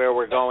of where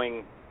we're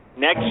going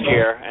next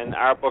year, and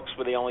our books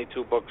were the only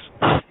 2 books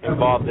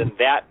involved in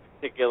that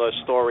particular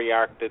story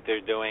arc that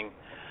they're doing.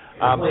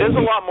 There's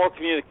a lot more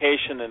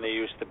communication than there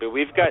used to be.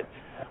 We've got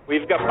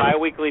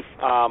biweekly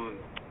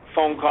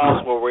phone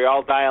calls where we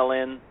all dial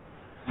in,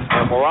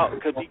 and we're all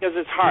because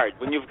it's hard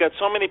when you've got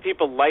so many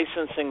people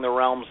licensing the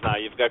realms now.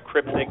 You've got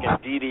Cryptic and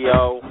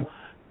DDO,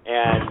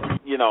 and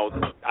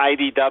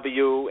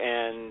IDW,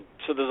 and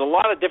so there's a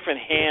lot of different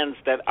hands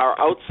that are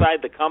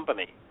outside the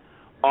company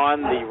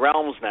on the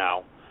realms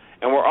now.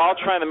 And we're all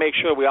trying to make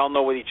sure we all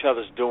know what each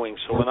other's doing,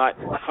 so we're not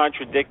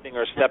contradicting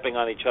or stepping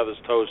on each other's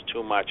toes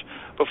too much.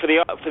 But for the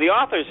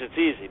authors, it's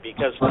easy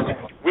because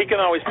we can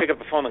always pick up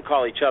the phone and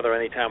call each other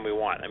anytime we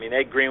want. I mean,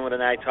 Ed Greenwood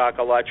and I talk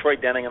a lot. Troy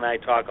Denning and I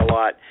talk a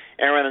lot.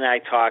 Aaron and I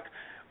talk.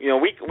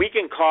 We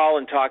can call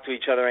and talk to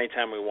each other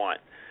anytime we want.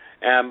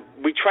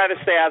 We try to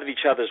stay out of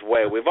each other's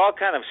way. We've all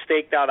kind of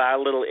staked out our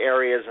little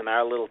areas and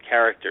our little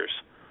characters,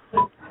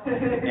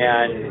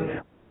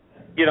 and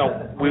we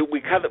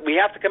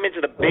have to come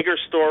into the bigger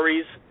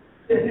stories,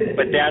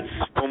 but that's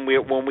when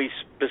we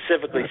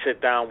specifically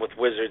sit down with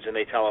Wizards and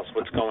they tell us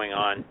what's going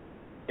on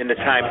in the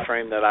time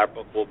frame that our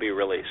book will be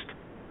released.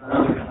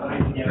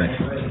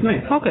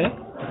 Nice. Okay.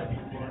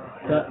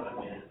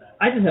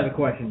 I just have a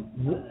question.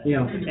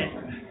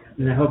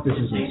 And I hope this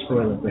isn't a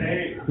spoiler, but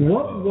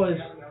what was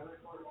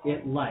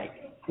it like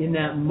in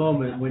that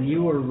moment when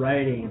you were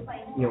writing,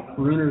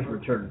 Bruenner's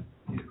Return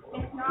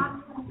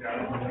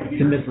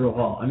to Mithril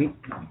Hall? I mean,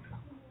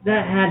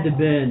 that had to have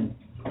been,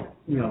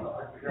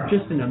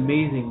 just an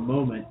amazing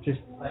moment, just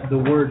the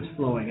words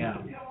flowing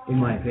out, in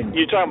my opinion.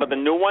 You talking about the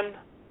new one?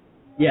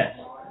 Yes.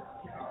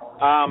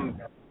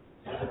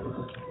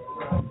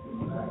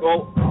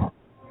 Well,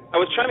 I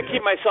was trying to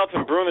keep myself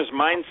in Bruenner's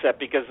mindset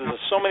because there's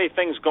so many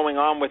things going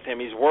on with him.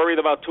 He's worried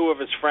about 2 of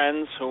his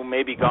friends who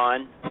may be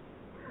gone.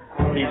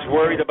 He's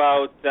worried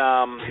about... he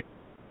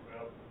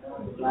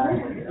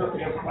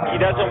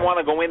doesn't want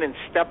to go in and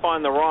step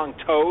on the wrong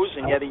toes,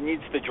 and yet he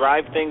needs to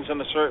drive things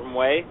in a certain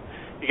way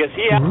because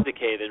he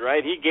abdicated,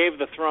 right? He gave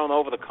the throne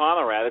over to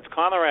Conrad. It's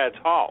Conrad's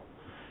hall,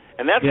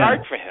 and that's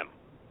hard for him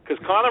because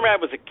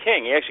Conrad was a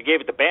king. He actually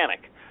gave it to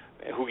Bannock,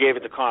 who gave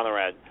it to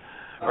Conrad,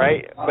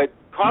 right? But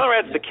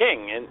Conrad's the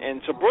king,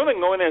 and so Bruenner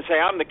can go in there and say,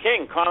 I'm the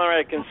king.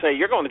 Conrad can say,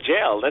 you're going to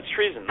jail. That's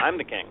treason. I'm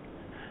the king.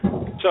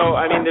 So,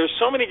 I mean, there's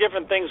so many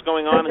different things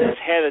going on in his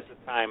head at the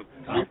time.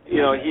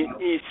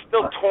 He's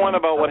still torn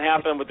about what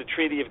happened with the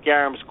Treaty of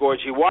Garam's Gorge.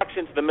 He walks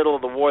into the middle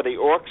of the war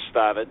the Orcs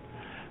started,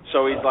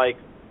 so he's like,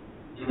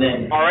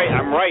 all right,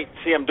 I'm right.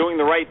 See, I'm doing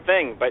the right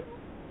thing, but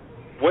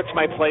what's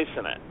my place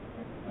in it?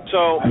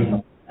 So,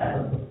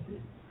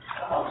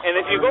 and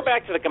if you go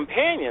back to the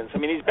companions,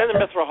 I mean, he's been in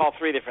Mithril Hall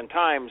 3 different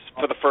times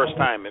for the first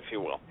time, if you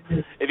will.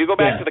 If you go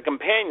back to the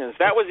companions,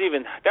 that was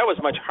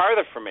much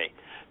harder for me.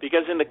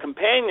 Because in the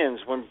companions,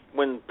 when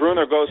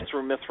Bruenner goes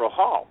through Mithril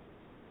Hall,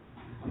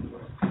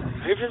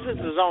 he visits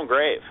his own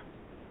grave.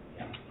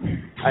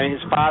 I mean,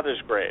 his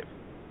father's grave.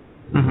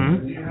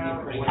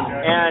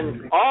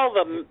 And all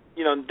this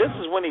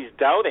is when he's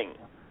doubting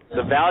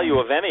the value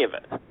of any of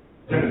it.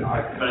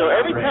 So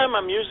every time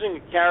I'm using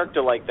a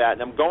character like that,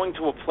 and I'm going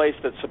to a place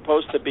that's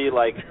supposed to be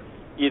like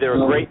either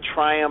a great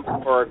triumph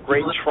or a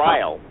great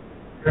trial,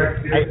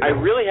 I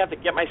really have to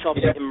get myself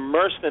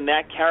immersed in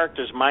that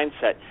character's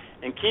mindset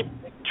and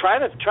try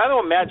to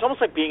imagine. It's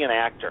almost like being an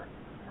actor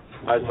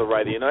as the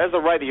writer. As a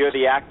writer, you're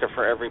the actor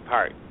for every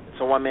part. It's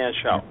a one-man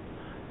show.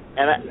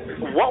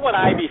 And what would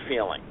I be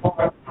feeling if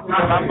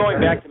I'm going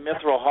back to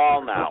Mithril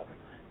Hall now?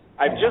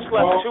 I've just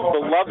left 2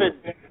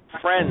 beloved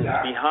friends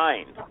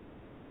behind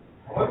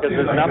because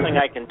there's nothing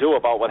I can do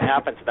about what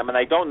happened to them, and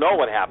I don't know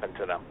what happened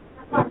to them.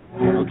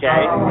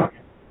 Okay?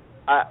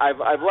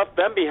 I've left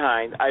them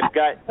behind. I've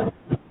got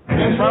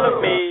in front of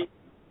me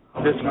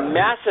this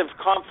massive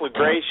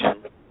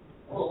conflagration,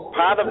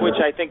 part of which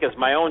I think is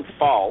my own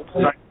fault.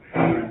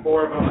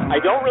 I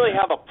don't really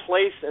have a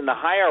place in the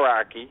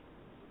hierarchy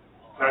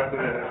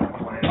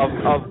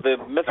of the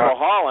Mithril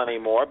Hall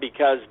anymore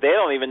because they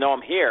don't even know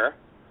I'm here.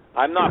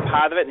 I'm not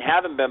part of it and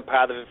haven't been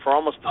part of it for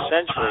almost a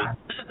century.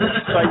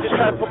 So I just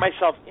try to put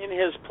myself in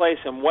his place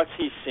and what's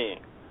he seeing.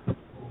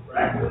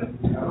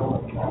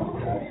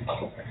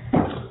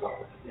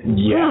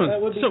 Yeah,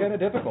 that would be kind of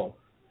difficult.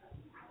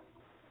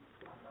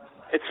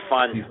 It's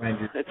fun.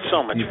 It's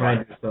so much fun. Do you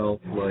find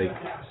yourself like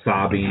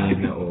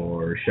sobbing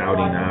or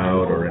shouting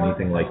out or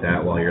anything like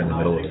that while you're in the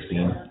middle of a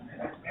scene?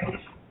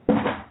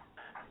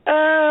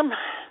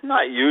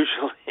 Not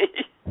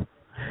usually.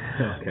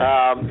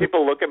 Okay.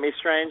 People look at me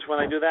strange when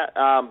I do that.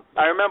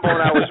 I remember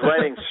when I was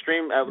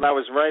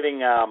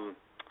writing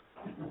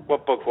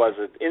what book was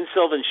it? In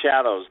Sylvan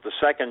Shadows, the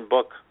second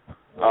book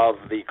of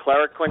the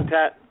Cleric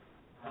Quintet.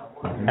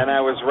 And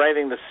I was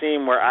writing the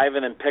scene where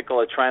Ivan and Pickle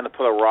are trying to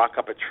put a rock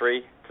up a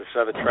tree to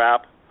set a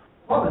trap.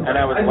 And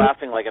I was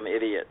laughing like an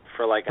idiot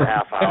for like a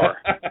half hour.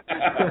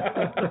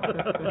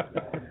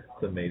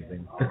 It's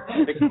amazing.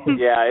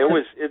 Yeah,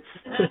 it's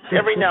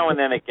every now and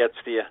then it gets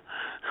to you.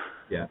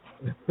 Yeah.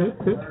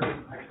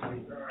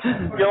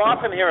 You'll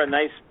often hear a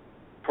nice,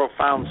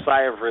 profound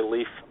sigh of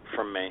relief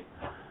from me.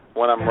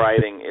 when I'm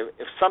writing.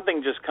 If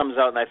something just comes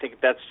out and I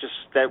think that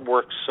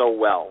works so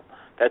well,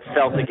 that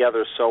fell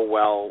together so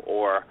well,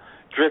 or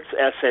Dritt's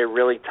essay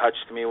really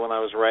touched me when I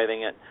was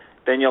writing it,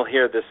 then you'll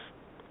hear this.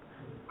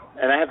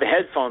 And I have the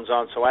headphones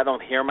on, so I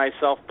don't hear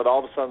myself, but all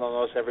of a sudden I'll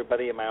notice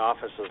everybody in my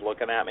office is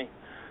looking at me,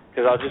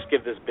 because I'll just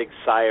give this big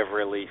sigh of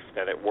relief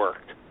that it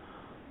worked.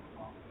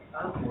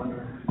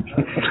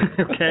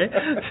 Okay.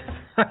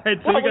 Right,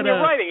 so when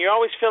you're writing, you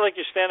always feel like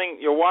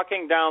you're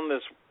walking down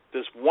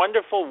this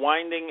wonderful,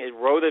 winding,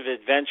 eroded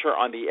adventure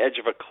on the edge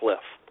of a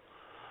cliff.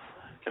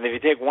 And if you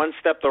take one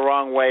step the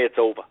wrong way, it's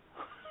over.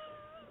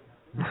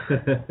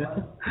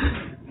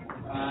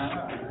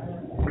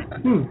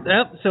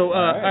 Yep. So,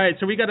 all right.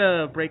 So we got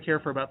a break here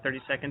for about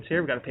 30 seconds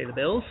here. We've got to pay the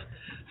bills.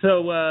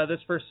 So the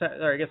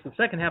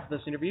second half of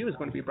this interview is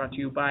going to be brought to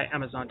you by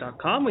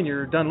Amazon.com. When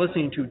you're done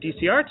listening to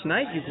DCR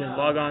tonight, you can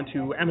log on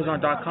to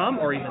Amazon.com,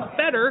 or even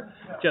better,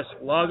 just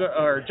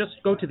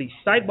go to the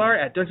sidebar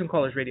at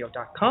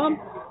DungeonCrawlersRadio.com,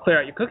 clear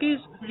out your cookies,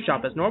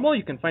 shop as normal.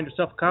 You can find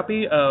yourself a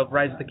copy of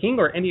Rise of the King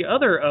or any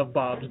other of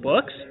Bob's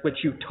books,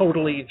 which you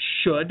totally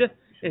should.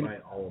 And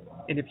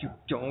if you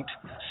don't,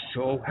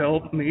 so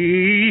help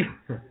me.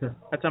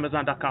 That's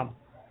Amazon.com.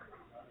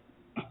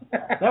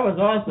 That was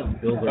awesome.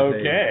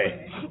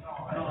 Okay.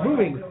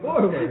 Moving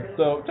forward.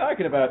 So,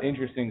 talking about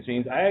interesting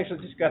scenes, I actually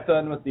just got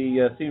done with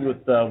the scene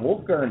with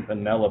Wolfgar and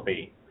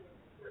Penelope.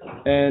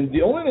 And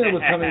the only thing that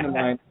was coming to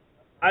mind,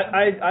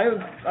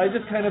 I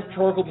just kind of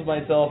chortled to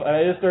myself, and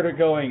I just started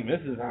going,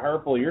 Mrs.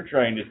 Harple, you're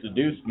trying to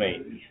seduce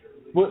me.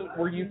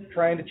 Were you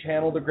trying to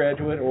channel The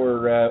Graduate,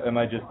 or am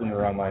I just in the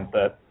wrong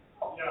mindset?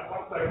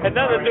 Had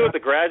nothing to do with The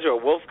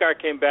Graduate. Wolfgar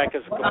came back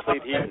as a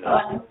complete hedonist.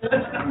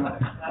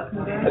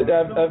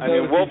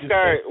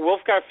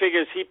 Wolfgar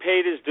figures he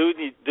paid his dues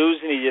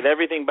and he did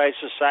everything by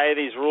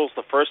society's rules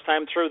the first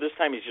time through. This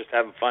time he's just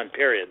having fun,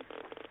 period.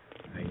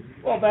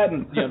 Well, that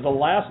and the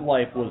last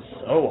life was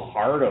so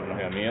hard on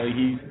him.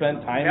 He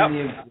spent time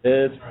in the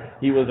Exist.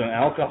 He was an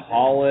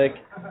alcoholic.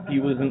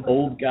 He was an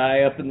old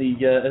guy up in the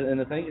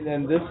thing.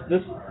 And this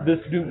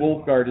new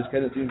Wolfgar just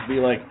kind of seems to be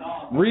like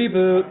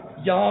reboot,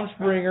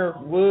 Springer,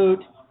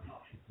 woot.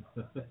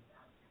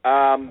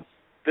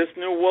 This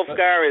new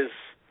Wolfgar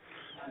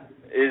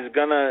is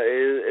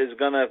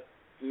gonna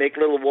make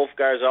little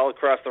Wolfgars all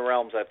across the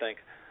realms, I think.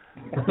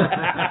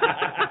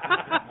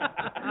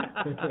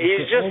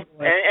 He's just,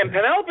 and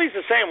Penelope's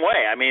the same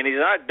way. I mean, he's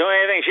not doing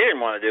anything she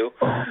didn't want to do.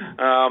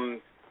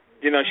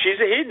 She's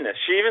a hedonist.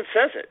 She even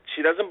says it.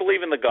 She doesn't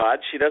believe in the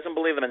gods. She doesn't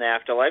believe in an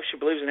afterlife. She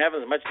believes in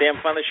having as much damn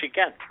fun as she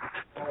can.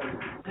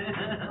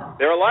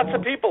 There are lots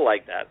of people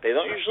like that. They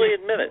don't usually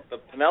admit it,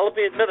 but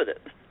Penelope admitted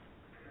it.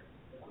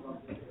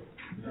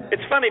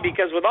 It's funny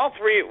because with all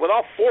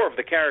four of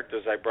the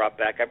characters I brought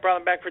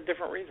them back for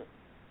different reasons.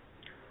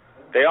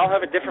 They all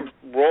have a different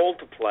role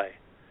to play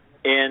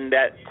in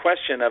that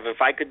question of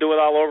if I could do it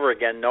all over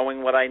again,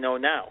 knowing what I know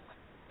now.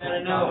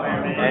 And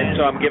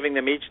so I'm giving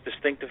them each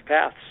distinctive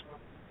paths.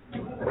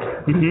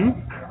 Mm-hmm.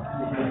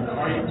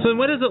 So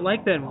what is it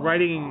like then,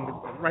 writing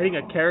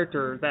a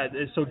character that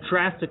is so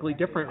drastically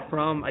different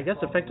from, I guess,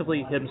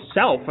 effectively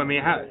himself? I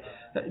mean,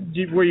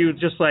 were you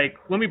just like,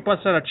 let me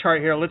bust out a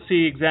chart here, let's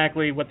see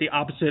exactly what the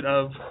opposite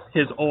of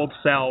his old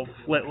self,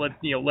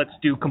 let's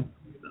do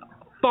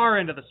far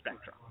into the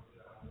spectrum.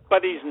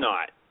 But he's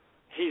not.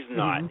 He's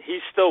not. Mm-hmm.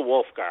 He's still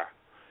Wolfgar.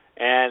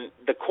 And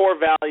the core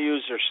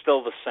values are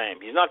still the same.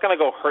 He's not going to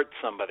go hurt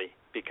somebody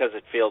because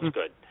it feels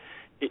good,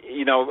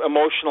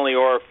 emotionally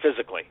or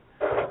physically.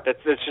 That's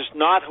just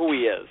not who he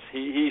is.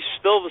 He's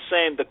still the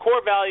same. The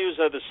core values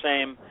are the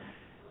same.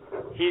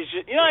 He's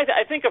just,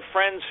 I think of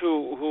friends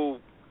who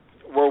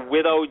were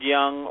widowed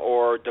young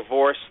or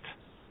divorced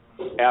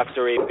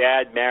after a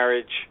bad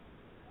marriage,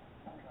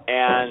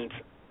 and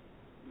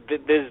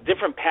there's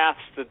different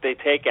paths that they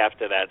take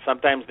after that.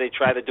 Sometimes they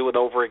try to do it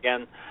over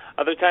again.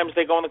 Other times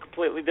they go in a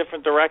completely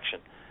different direction.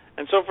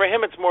 And so for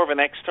him, it's more of an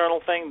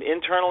external thing.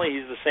 Internally,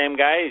 he's the same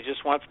guy. He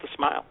just wants to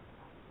smile.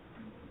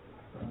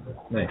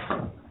 Nice.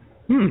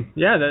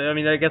 Yeah,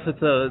 I guess it's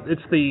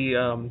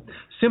the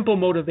simple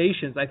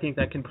motivations, I think,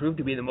 that can prove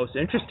to be the most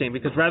interesting,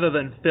 because rather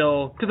than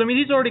Phil, because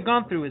he's already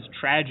gone through his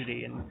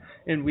tragedy,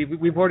 and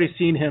we've already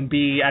seen him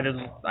be at his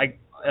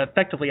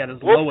effectively at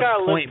his lowest point.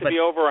 Wolfgar lived to be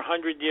over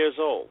 100 years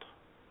old.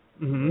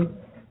 Mm-hmm.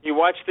 He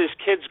watched his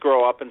kids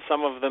grow up, and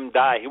some of them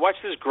die. He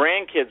watched his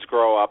grandkids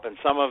grow up, and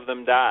some of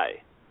them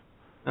die.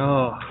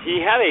 Oh.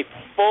 He had a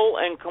full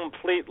and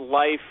complete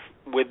life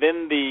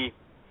within the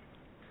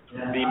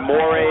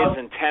mores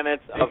and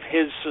tenets of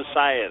his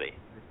society.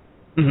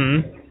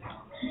 Mm-hmm.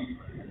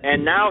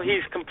 And now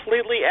he's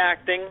completely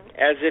acting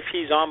as if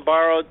he's on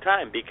borrowed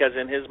time, because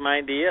in his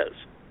mind he is.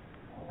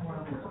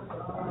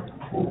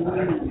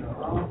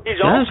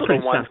 He's also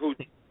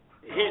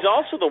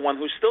the one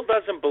who still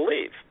doesn't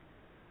believe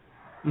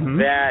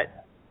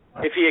that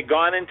if he had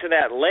gone into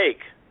that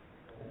lake,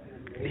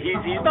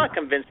 he's not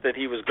convinced that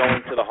he was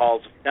going to the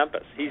halls of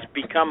Tempest. He's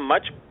become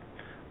much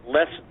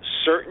less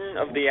certain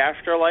of the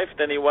afterlife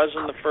than he was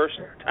in the first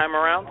time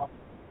around,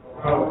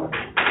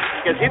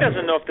 because he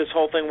doesn't know if this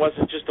whole thing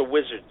wasn't just a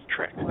wizard's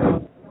trick.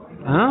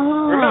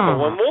 Remember,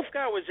 when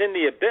Wolfgar was in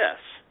the Abyss,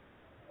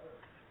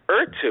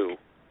 Urtu,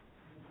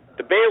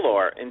 the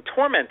Baelor, in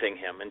tormenting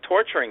him and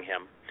torturing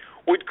him,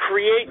 would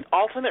create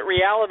alternate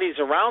realities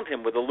around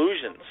him with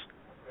illusions.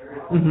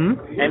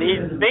 And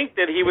he'd think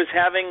that he was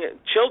having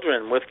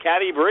children with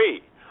Catti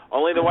Bree,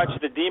 only to watch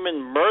the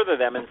demon murder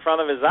them in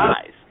front of his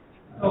eyes.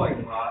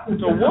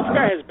 So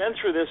Wolfgar has been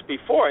through this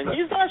before, and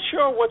he's not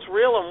sure what's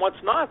real and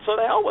what's not, so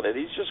to hell with it.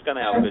 He's just going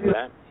to have a good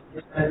time.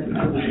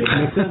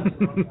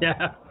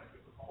 Yeah.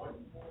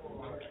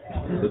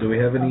 So do we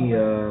have any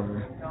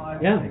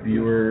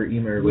viewer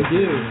email? We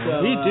do.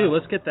 So, we do.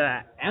 Let's get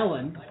that.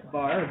 Alan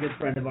Barr, a good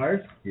friend of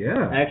ours,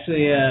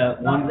 actually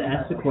wanted to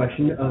ask the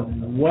question of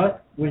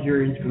what was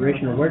your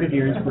inspiration, or where did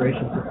your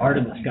inspiration for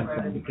Artemis come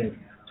from? Because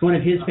it's one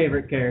of his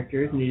favorite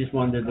characters, and he just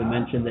wanted to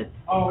mention that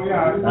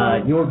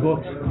your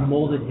books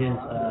molded his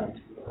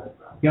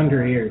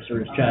younger years or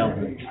his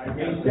childhood.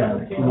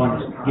 So he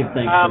wanted to give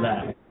thanks for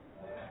that.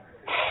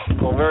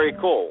 Well, very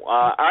cool.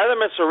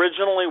 Artemis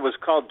originally was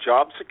called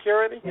Job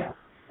Security.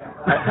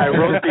 I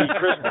wrote the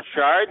Crystal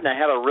Shard, and I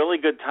had a really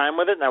good time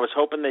with it, and I was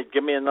hoping they'd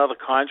give me another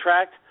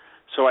contract.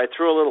 So I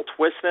threw a little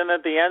twist in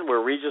at the end where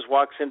Regis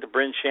walks into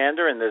Bryn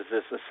Shander, and there's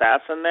this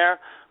assassin there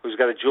who's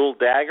got a jeweled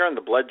dagger, and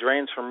the blood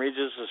drains from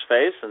Regis's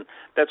face. And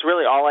that's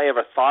really all I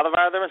ever thought of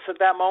Artemis at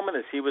that moment,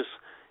 is he was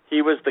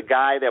the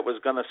guy that was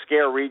going to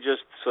scare Regis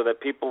so that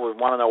people would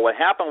want to know what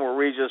happened with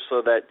Regis,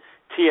 so that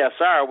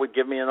TSR would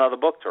give me another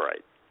book to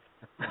write.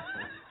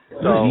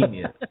 So,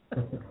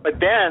 but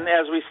then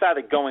as we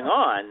started going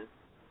on,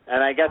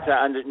 and I got to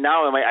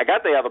I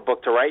got the other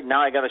book to write.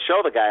 Now I got to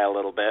show the guy a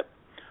little bit.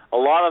 A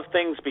lot of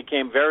things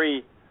became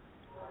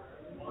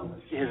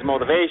his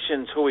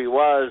motivations, who he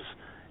was,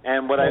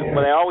 and what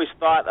I always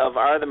thought of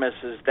Artemis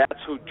is that's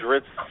who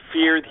Drizzt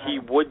feared he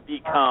would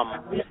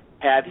become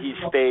had he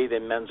stayed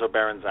in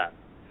Menzoberranzan,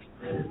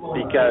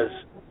 because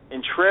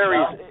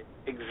Entreri's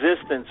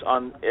existence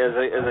as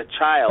a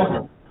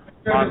child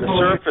on the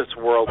surface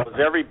world was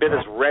every bit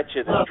as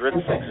wretched as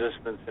Drizzt's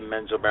existence in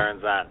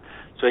Menzoberranzan.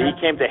 So he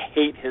came to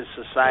hate his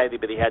society,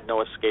 but he had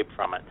no escape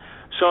from it.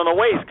 So in a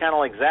way, he's kind of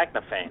like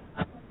Zaknafein,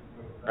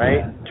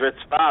 right?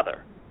 Drizzt's father,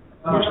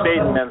 who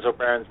stayed in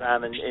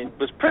Menzoberranzan and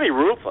was pretty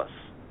ruthless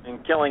in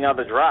killing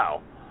other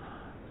Drow.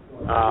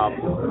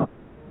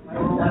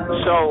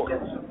 So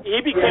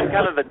he became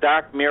kind of the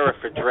dark mirror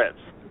for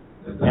Drizzt.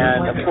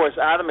 And, of course,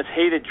 Artemis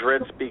hated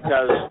Drizzt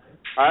because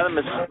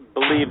Artemis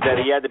believed that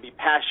he had to be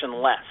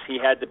passionless. He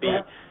had to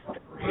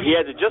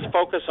just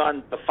focus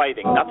on the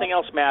fighting. Nothing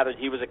else mattered.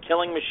 He was a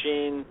killing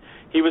machine.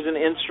 He was an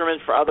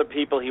instrument for other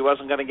people. He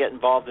wasn't going to get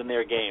involved in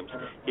their games.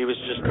 He was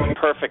just a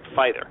perfect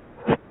fighter.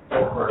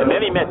 And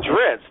then he met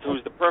Drizzt,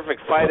 who's the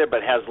perfect fighter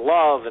but has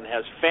love and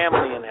has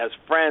family and has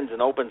friends and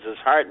opens his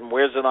heart and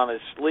wears it on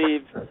his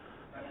sleeve.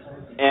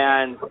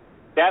 And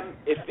that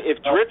if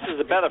Drizzt is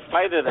a better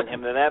fighter than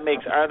him, then that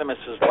makes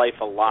Artemis's life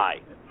a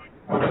lie.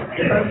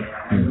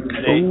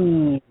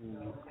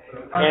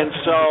 And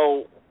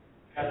so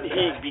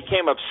he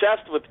became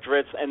obsessed with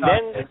Drizzt, and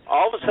then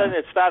all of a sudden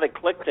it started to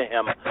click to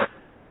him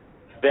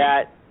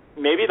that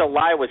maybe the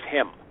lie was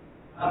him,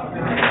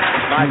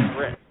 not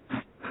Drizzt.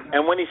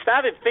 And when he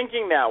started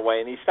thinking that way,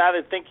 and he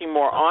started thinking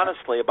more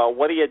honestly about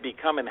what he had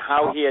become and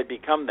how he had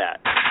become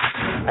that,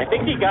 I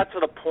think he got to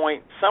the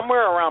point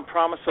somewhere around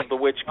Promise of the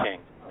Witch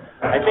King.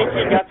 I think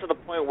he got to the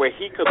point where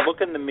he could look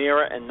in the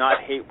mirror and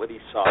not hate what he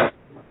saw.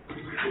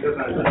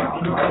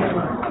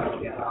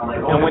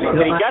 And when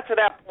he got to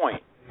that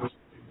point,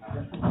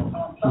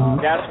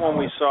 that's when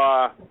we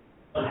saw,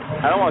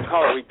 I don't want to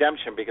call it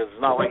redemption because it's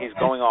not like he's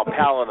going all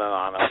paladin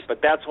on us, but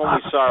that's when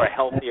we saw a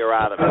healthier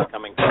Artemis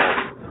coming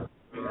forward.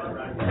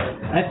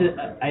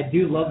 I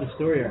do love the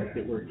story arc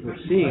that we're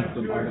seeing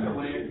from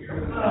Artemis.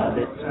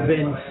 That's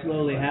been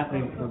slowly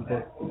happening from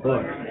book to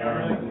book.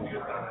 And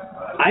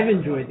I've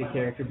enjoyed the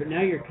character, but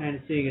now you're kind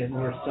of seeing a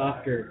more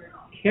softer,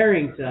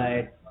 caring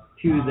side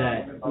to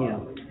that,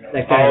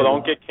 that guy. Oh,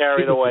 don't get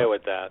carried away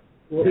with that.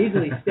 Will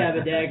easily stab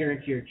a dagger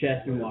into your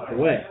chest and walk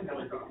away.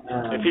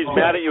 If he's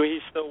mad at you, he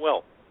still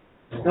will.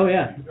 Oh,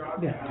 yeah.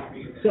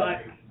 So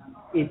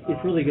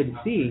it's really good to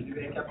see,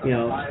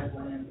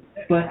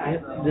 but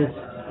the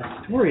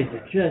stories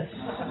are just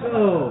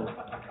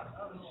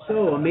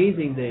so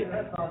amazing that,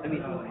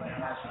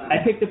 I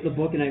picked up the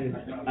book and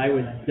I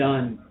was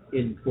done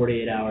in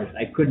 48 hours.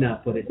 I could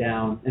not put it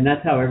down, and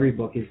that's how every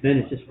book has been.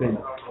 It's just been,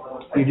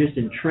 you're just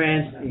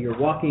entranced, and you're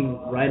walking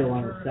right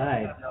along the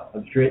side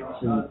of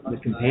Drizzt and the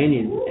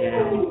companions,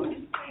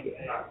 and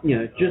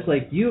just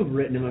like you've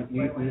written them,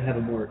 you have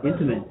a more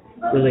intimate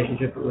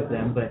relationship with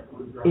them, but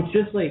it's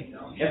just like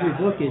every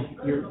book is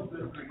you're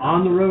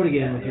on the road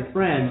again with your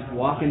friends,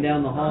 walking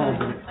down the halls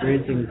and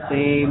experiencing the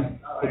same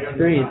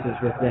experiences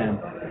with them,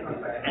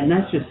 and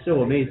that's just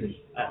so amazing.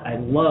 I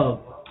love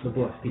the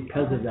book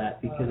because of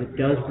that, because it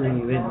does bring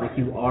you in like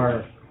you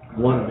are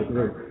one of the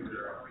group.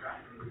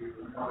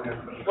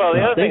 Well,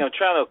 the other thing I'm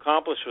trying to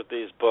accomplish with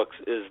these books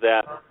is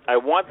that I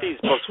want these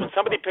books, when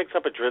somebody picks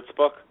up a Drizzt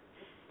book,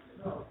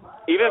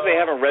 even if they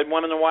haven't read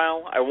one in a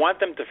while, I want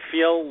them to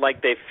feel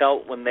like they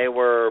felt when they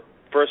were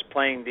first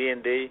playing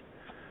D&D,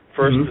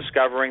 first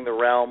discovering the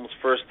realms,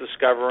 first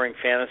discovering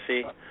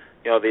fantasy,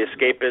 the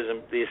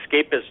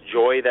escapist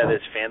joy that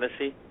is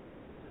fantasy.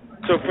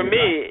 So for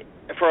me,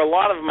 for a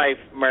lot of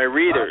my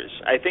readers,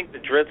 I think the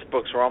Drizzt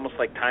books are almost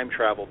like time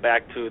travel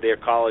back to their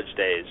college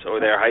days or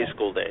their high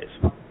school days.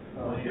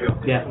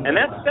 Yeah. And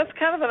that's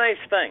kind of a nice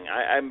thing.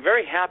 I'm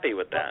very happy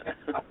with that.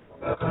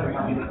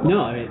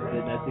 No, I mean,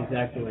 that's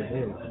exactly what it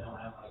is.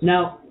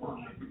 Now,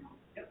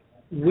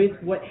 with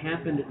what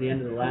happened at the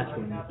end of the last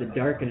one, with the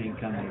darkening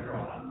coming,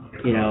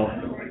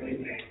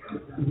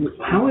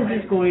 how is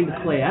this going to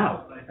play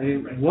out? I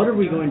mean, what are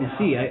we going to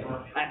see?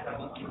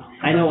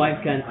 I know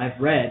I've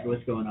read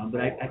what's going on,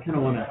 but I kind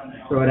of want to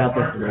throw it out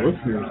there for the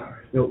listeners.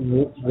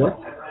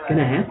 What's going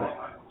to happen?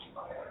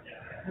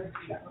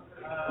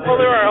 Well,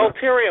 there are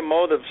ulterior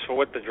motives for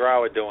what the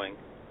Drow are doing.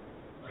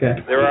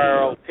 Okay. There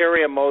are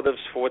ulterior motives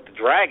for what the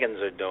dragons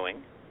are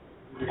doing,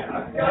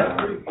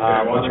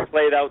 which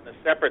played out in a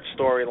separate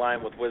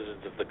storyline with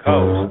Wizards of the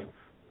Coast,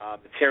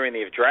 the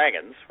Tyranny of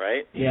Dragons,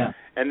 right? Yeah.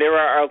 And there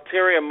are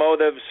ulterior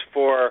motives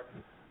for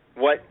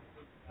what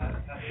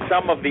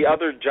some of the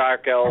other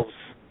Dark Elves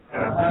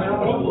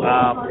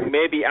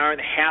maybe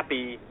aren't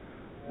happy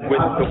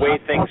with the way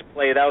things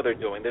played out are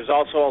doing. There's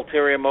also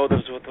ulterior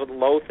motives with what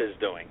Loth is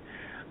doing.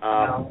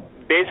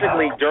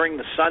 Basically, during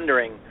the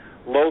Sundering,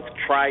 Loth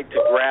tried to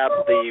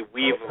grab the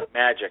Weave of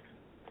Magic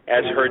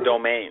as her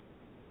domain.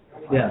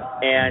 Yeah.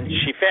 And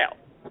she failed.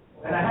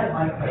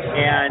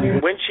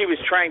 And when she was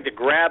trying to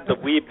grab the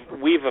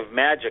Weave of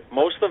Magic,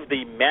 most of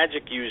the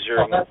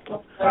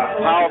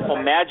powerful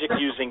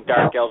magic-using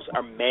Dark Elves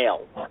are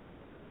male.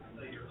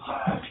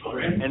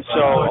 And so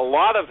a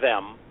lot of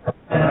them,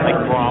 like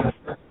Gromp,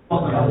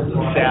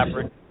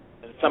 Fabric,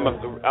 and some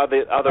of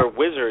the other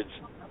wizards,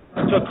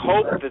 took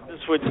hope that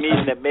this would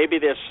mean that maybe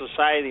their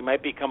society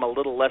might become a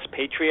little less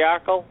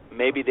patriarchal.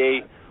 Maybe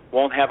they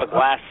won't have a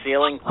glass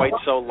ceiling quite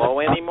so low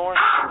anymore.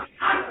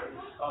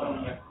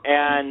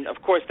 And,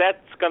 of course,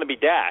 that's going to be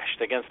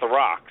dashed against the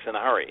rocks in a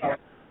hurry. Yeah.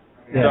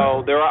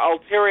 So there are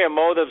ulterior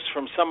motives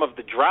from some of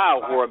the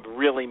Drow who are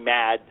really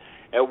mad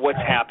at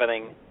what's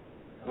happening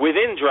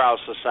within Drow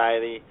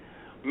society.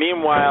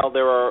 Meanwhile,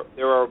 there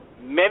are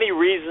many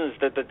reasons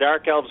that the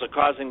Dark Elves are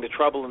causing the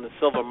trouble in the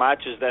Silver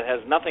Marches that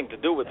has nothing to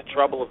do with the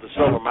trouble of the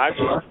Silver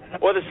Marches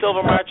or the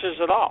Silver Marches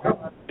at all.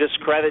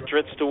 Discredit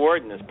Drizzt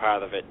Do'Urden is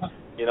part of it.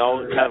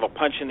 Kind of a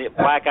punch in the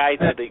black eye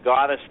to the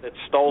goddess that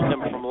stole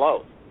him from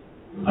Loth.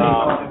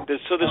 There's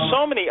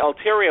so many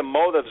ulterior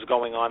motives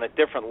going on at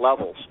different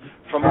levels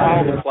from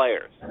all the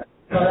players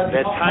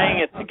that tying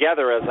it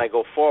together as I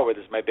go forward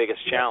is my biggest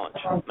challenge.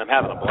 And I'm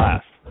having a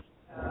blast.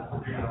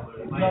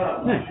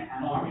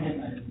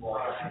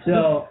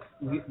 So,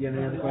 you have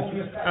any other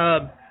questions?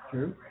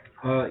 True.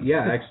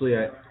 Yeah, actually,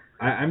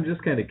 I'm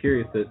just kind of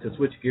curious to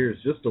switch gears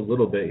just a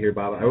little bit here,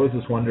 Bob. I was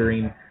just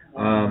wondering,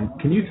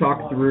 can you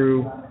talk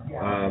through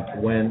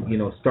when,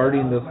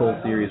 starting this whole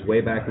series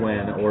way back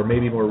when, or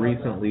maybe more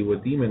recently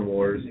with Demon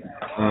Wars,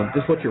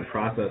 just what your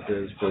process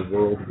is for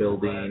world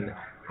building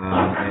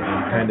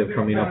and kind of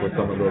coming up with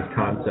some of those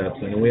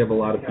concepts? And we have a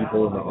lot of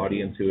people in the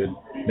audience who would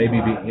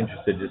maybe be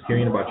interested just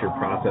hearing about your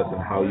process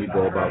and how you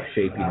go about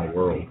shaping a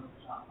world.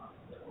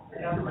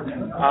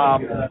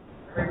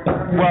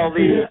 Well,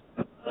 the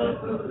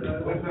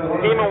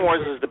Demon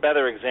Wars is the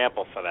better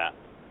example for that.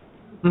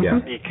 Yeah.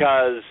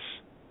 Because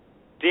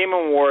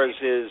Demon Wars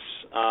is,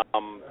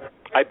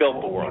 I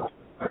built the world.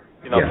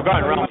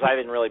 Forgotten Realms, I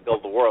didn't really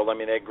build the world. I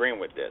mean, Ed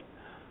Greenwood did.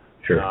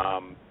 Sure.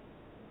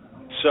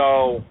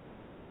 So,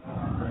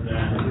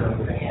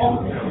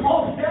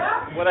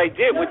 what I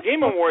did with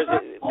Demon Wars,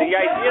 the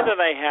idea that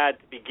I had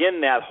to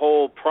begin that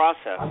whole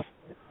process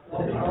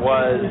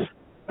was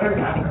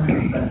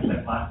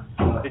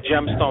the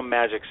gemstone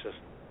magic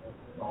system.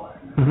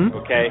 Mm-hmm.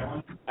 Okay?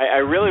 I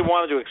really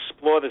wanted to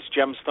explore this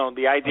gemstone,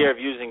 the idea of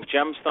using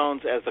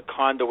gemstones as the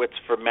conduits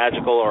for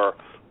magical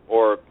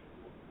or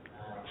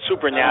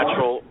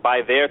supernatural,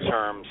 by their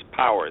terms,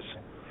 powers.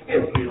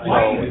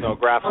 So,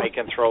 graphite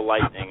can throw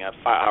lightning,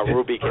 a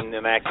ruby can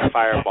enact a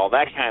fireball,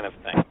 that kind of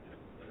thing.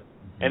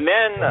 And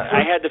then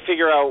I had to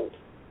figure out,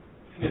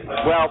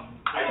 well,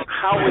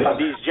 how would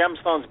these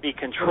gemstones be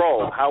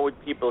controlled? How would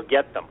people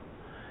get them?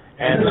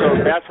 And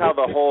so that's how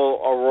the whole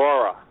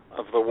aurora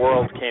of the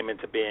world came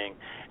into being,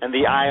 and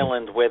the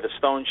island where the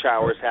stone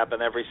showers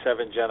happen every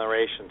 7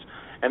 generations.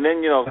 And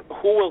then,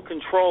 who will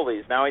control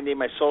these? Now I need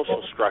my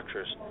social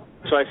structures.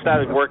 So I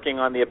started working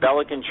on the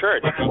Abelican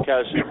Church,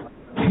 because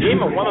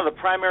one of the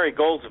primary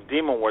goals of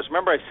Demon Wars,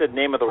 remember I said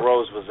Name of the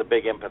Rose was a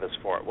big impetus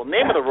for it. Well,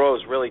 Name of the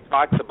Rose really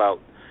talks about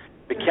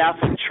the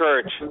Catholic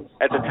Church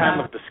at the time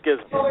of the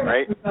schism,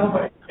 right?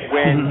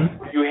 When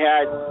you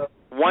had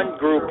one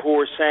group who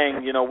were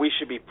saying, we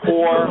should be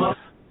poor,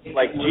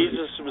 like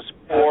Jesus was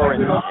poor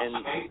and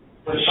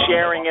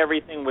sharing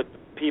everything with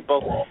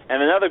people,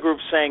 and another group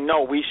saying,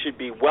 no, we should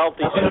be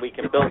wealthy so we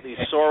can build these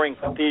soaring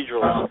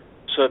cathedrals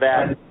so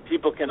that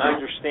people can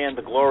understand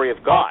the glory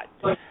of God.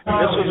 And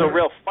this was a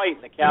real fight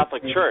in the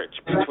Catholic Church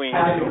between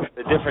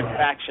the different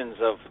factions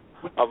of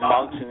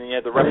monks, and then you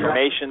had the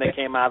Reformation that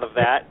came out of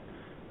that,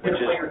 which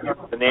is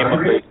the name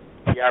of the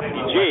the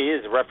RPG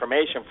is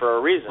Reformation for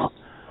a reason.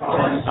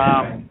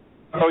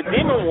 So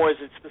Demon Wars,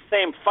 it's the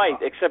same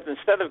fight, except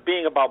instead of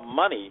being about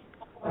money,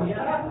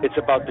 it's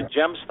about the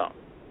gemstone,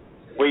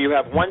 where you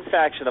have one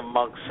faction of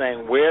monks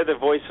saying, we're the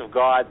voice of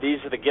God,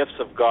 these are the gifts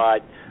of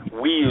God,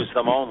 we use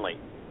them only.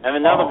 And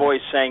another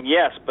voice saying,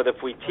 yes, but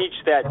if we teach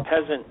that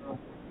peasant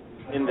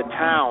in the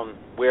town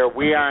where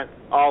we aren't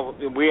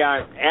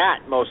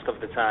at most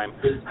of the time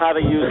how to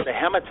use the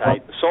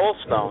hematite, the soul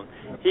stone,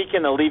 he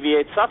can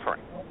alleviate suffering.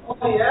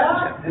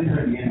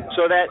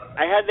 So that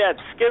I had that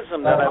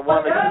schism that I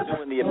wanted to do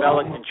in the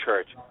Abelican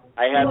Church.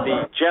 I had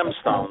the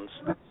gemstones.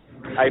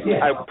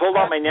 I pulled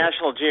out my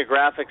National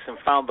Geographics and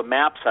found the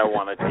maps I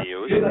wanted to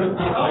use.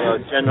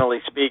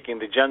 Generally speaking,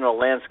 the general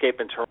landscape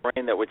and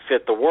terrain that would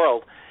fit the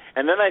world.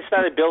 And then I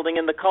started building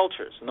in the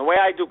cultures. And the way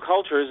I do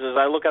cultures is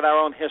I look at our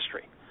own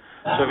history.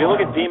 So if you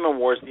look at Demon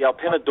Wars, the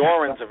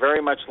Alpinodorans are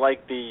very much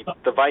like the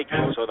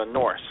Vikings or the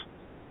Norse.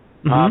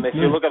 If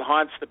you look at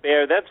Hans the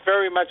Bear, that's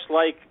very much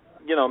like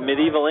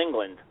medieval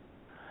England.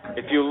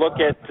 If you look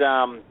at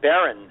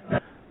Baron,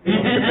 the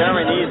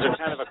Baronese are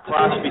kind of a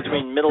cross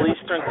between Middle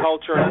Eastern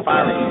culture and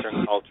Far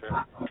Eastern culture.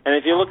 And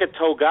if you look at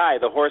Togai,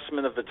 the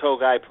horsemen of the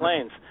Togai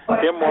Plains,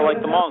 they're more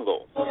like the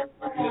Mongols. And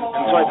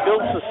so I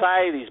built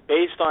societies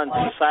based on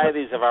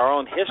societies of our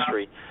own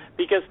history,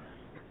 because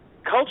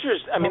cultures,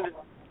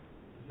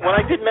 when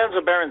I did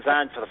Menzo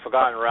Berenzan for the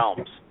Forgotten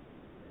Realms,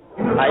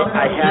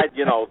 I had,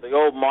 the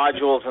old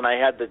modules, and I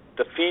had the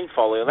Fiend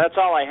Folio. That's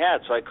all I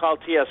had. So I called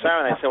TSR,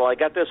 and I said, well, I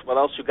got this. What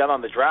else you got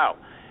on the Drow?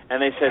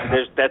 And they said,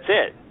 that's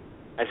it.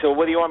 I said, well,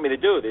 what do you want me to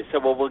do? They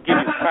said, well, we'll give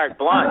you carte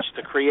blanche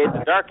to create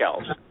the Dark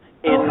Elves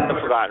in the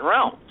Forgotten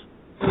Realms.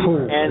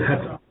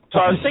 And so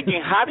I was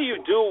thinking, how do you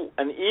do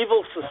an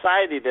evil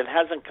society that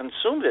hasn't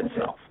consumed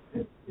itself?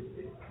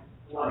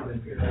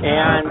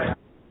 And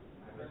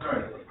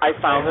I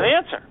found an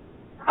answer.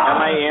 And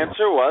my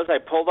answer was, I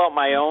pulled out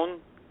my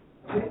old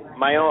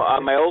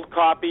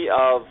copy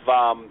of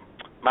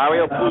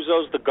Mario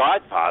Puzo's The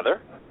Godfather,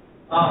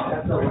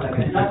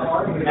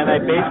 and I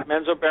based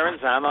Menzo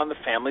Berenzan on the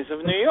families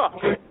of New York,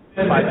 5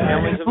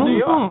 families of New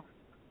York.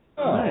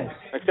 Nice.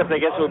 Except I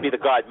guess it would be the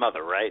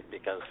Godmother, right?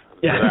 Because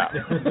of the drought.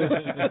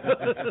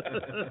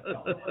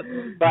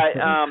 But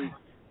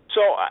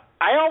so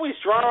I always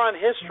draw on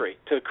history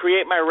to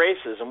create my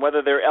races, and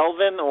whether they're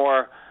elven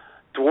or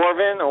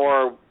dwarven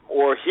or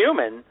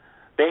human,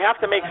 they have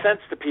to make sense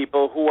to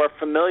people who are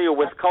familiar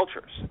with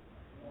cultures.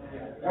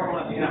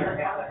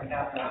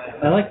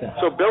 I like that.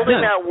 So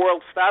building that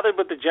world started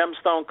with the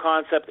gemstone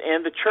concept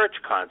and the church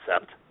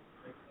concept,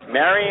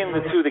 marrying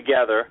the two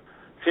together,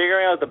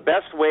 figuring out the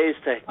best ways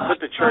to put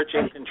the church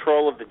in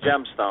control of the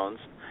gemstones,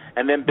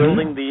 and then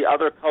building the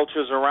other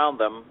cultures around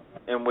them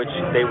in which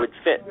they would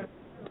fit.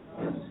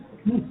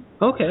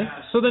 Okay,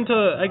 so then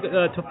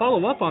to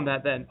follow up on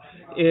that, then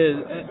is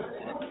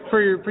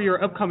for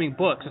your upcoming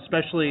books,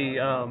 especially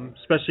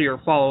your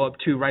follow up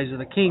to Rise of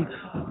the King.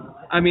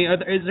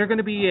 Is there going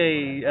to be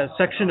a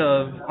section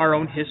of our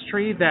own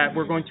history that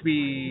we're going to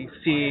be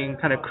seeing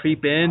kind of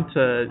creep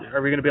into?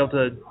 Are we going to be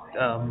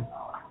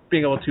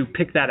able to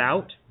pick that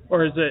out,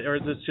 or is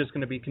this just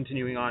going to be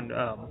continuing on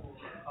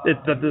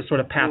the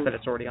sort of path that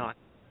it's already on?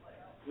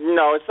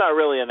 No, it's not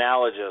really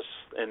analogous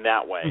in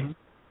that way.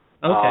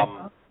 Mm-hmm. Okay.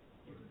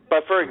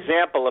 But for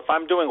example, if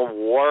I'm doing a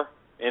war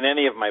in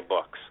any of my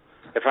books,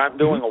 if I'm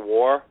doing a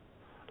war,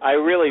 I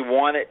really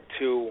want it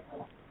to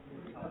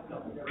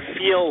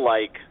feel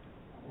like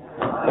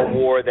a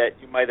war that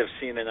you might have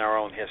seen in our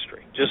own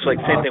history. Just like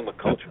same thing with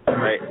culture,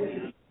 right?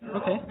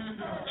 Okay.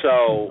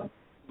 So,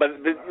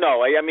 but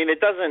no, it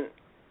doesn't.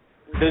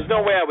 There's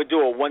no way I would do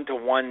a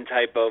one-to-one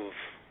type of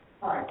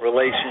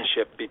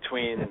relationship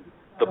between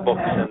the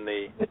books and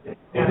the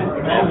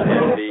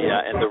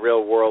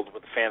real world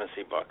with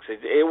fantasy books.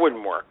 It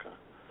wouldn't work.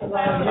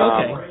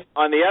 Okay.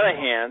 On the other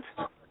hand,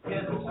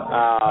 if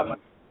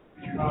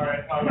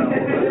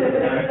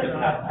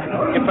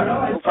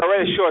I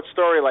read a short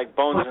story like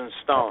Bones and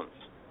Stones,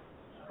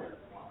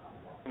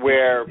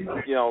 where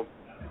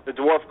the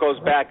dwarf goes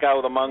back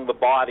out among the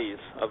bodies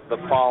of the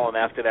fallen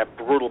after that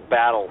brutal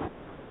battle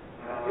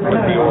with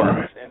the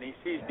orcs, and he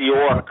sees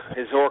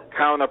his orc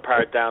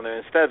counterpart down there.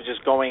 Instead of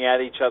just going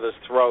at each other's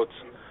throats,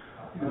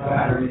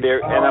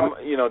 they're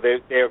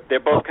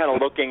both kind of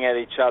looking at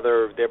each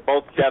other. They're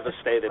both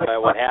devastated by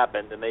what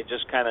happened, and they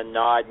just kind of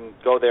nod and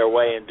go their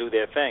way and do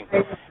their thing.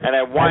 And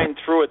I wind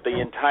through it the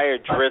entire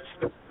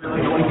Drizzt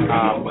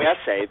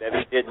essay that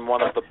he did in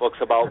one of the books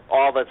about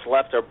all that's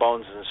left are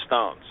bones and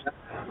stones.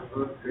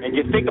 And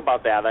you think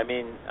about that. I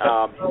don't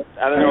know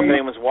if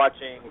anyone's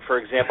watching, for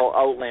example,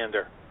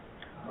 Outlander,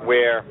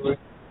 where it's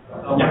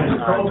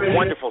a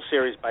wonderful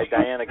series by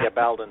Diana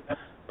Gabaldon,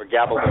 or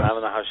Gabaldon, I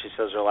don't know how she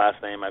says her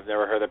last name, I've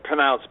never heard it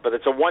pronounced, but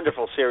it's a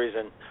wonderful series,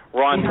 and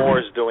Ron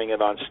Moore's doing it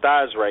on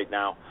Starz right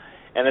now.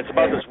 And it's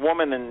about this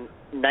woman in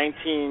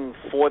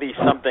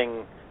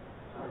 1940-something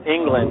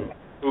England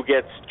who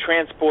gets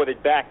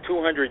transported back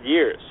 200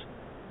 years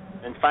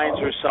and finds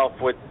herself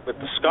with the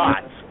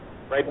Scots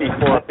right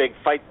before a big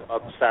fight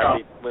about to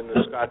start when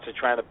the Scots are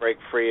trying to break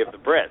free of the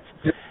Brits.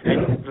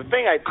 And the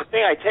thing I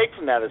take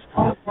from that is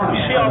you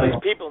see all these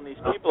people, and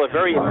these people are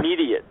very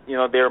immediate. You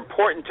know, they're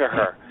important to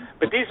her.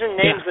 But these are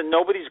names that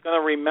nobody's going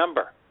to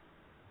remember.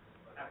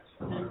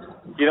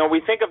 You know,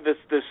 we think of this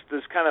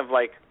kind of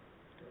like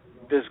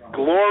this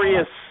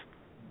glorious,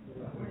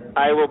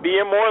 I will be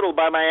immortal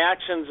by my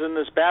actions in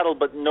this battle,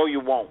 but no,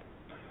 you won't.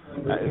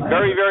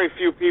 Very, very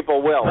few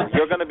people will.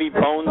 You're going to be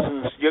bones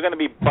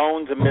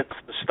amidst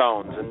the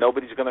stones, and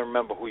nobody's going to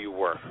remember who you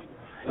were.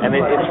 And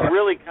it's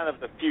really kind of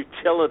the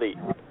futility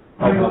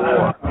of the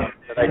war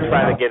that I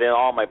try to get in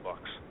all my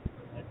books.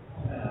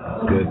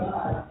 Good.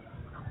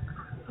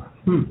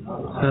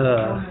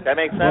 That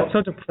makes sense?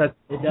 So depressing.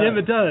 Yeah,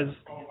 it does.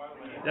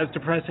 As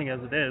depressing as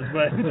it is,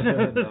 but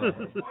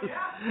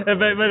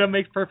but it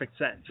makes perfect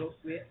sense. So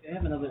we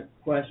have another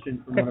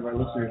question from one of our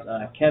listeners.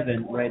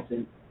 Kevin writes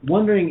in,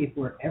 wondering if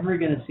we're ever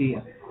going to see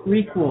a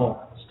prequel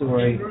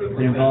story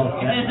that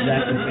involves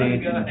Zack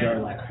and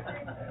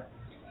Jarlaxle.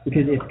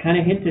 Because it's kind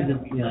of hinted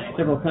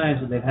several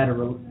times that they've had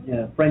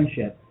a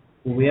friendship.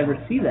 Will we ever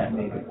see that,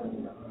 maybe?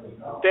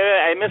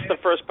 I missed the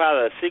first part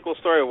of the sequel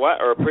story,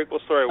 what? Or a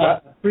prequel story,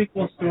 what? A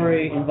prequel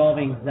story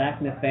involving Zack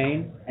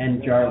Nafane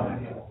and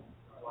Jarlaxle.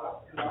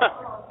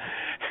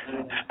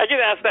 I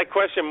get asked that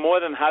question more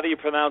than how do you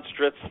pronounce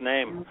Dritz's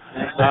name.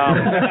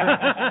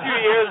 A few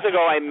years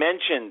ago, I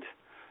mentioned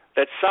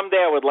that someday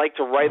I would like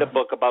to write a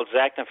book about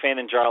Zack Nafane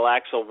and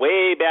Jarlaxle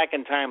way back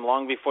in time,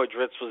 long before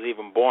Dritz was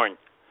even born,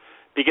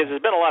 because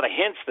there's been a lot of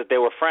hints that they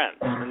were friends,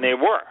 and they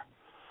were.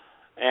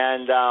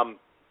 And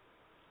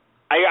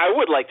I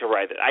would like to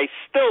write it. I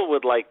still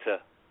would like to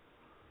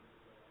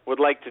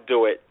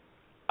do it.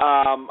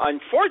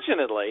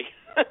 Unfortunately.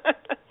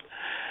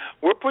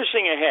 We're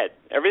pushing ahead.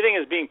 Everything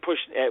is being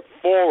pushed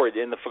forward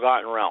in the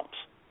Forgotten Realms.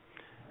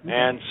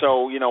 And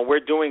so, we're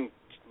doing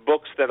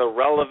books that are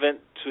relevant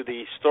to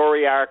the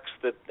story arcs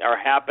that are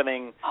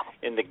happening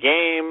in the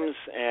games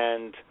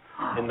and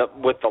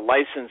with the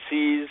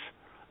licensees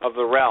of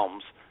the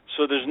realms.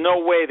 So there's no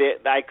way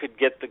that I could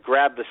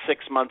grab the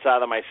 6 months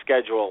out of my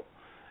schedule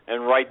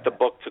and write the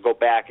book to go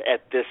back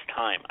at this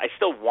time. I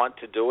still want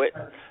to do it.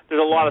 There's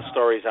a lot of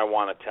stories I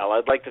want to tell.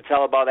 I'd like to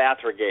tell about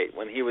Athergate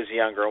when he was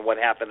younger and what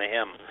happened to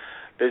him.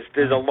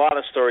 There's a lot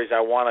of stories I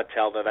want to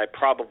tell that I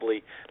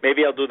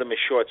maybe I'll do them as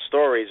short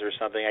stories or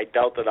something. I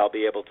doubt that I'll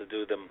be able to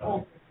do them.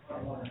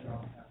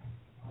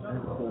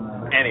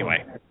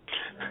 Anyway.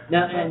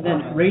 Now, and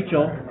then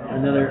Rachel,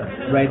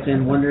 another, writes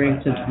in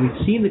wondering, since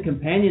we've seen the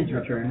companions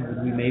return,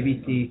 would we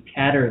maybe see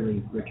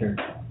Catterley return?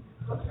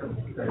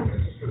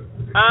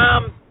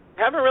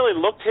 Haven't really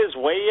looked his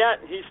way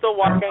yet. He's still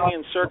walking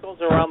in circles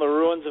around the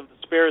ruins of the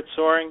Spirit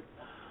Soaring.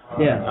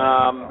 Yeah.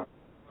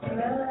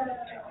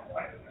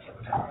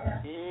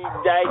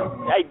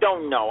 I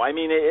don't know. I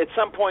mean, at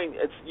some point,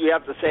 you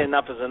have to say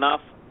enough is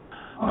enough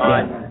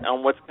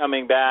on what's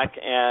coming back.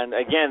 And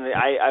again,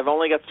 I've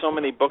only got so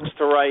many books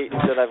to write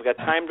that I've got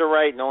time to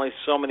write, and only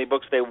so many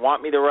books they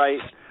want me to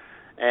write.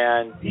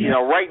 And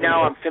right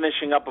now I'm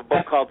finishing up a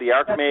book called The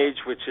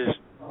Archmage, which is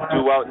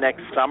due out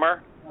next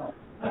summer.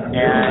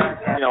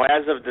 And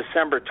as of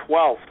December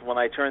 12th, when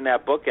I turn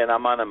that book in,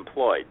 I'm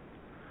unemployed.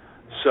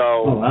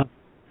 So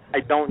I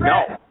don't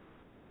know.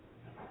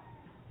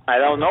 I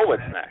don't know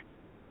what's next.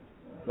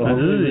 Well,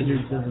 hopefully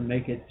Wizards doesn't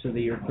make it so that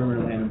you're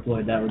permanently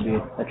unemployed. That would be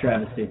a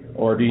travesty.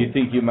 Or do you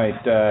think you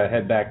might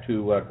head back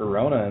to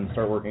Corona and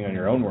start working on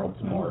your own world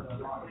some more?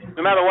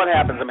 No matter what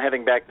happens, I'm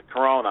heading back to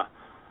Corona.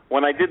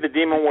 When I did the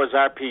Demon Wars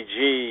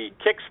RPG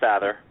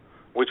Kickstarter,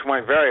 which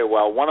went very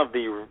well, one of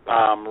the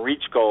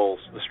reach goals,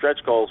 the stretch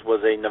goals,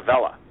 was a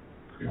novella.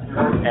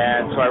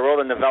 And so I wrote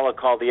a novella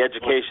called The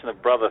Education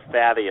of Brother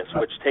Thaddeus,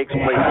 which takes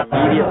place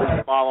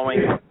immediately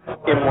following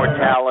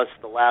Immortalis,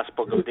 the last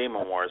book of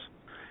Demon Wars.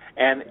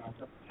 And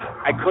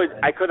I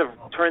could have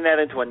turned that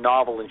into a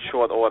novel in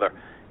short order.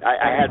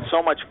 I had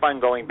so much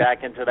fun going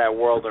back into that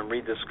world and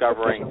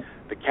rediscovering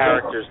the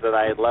characters that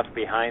I had left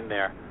behind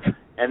there.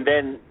 And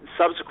then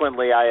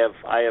subsequently I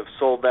have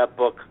sold that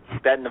book,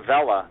 that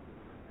novella,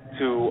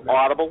 to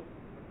Audible.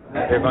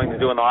 They're going to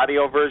do an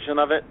audio version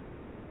of it.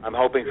 I'm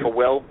hoping for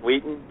Will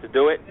Wheaton to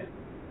do it.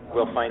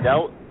 We'll find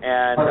out.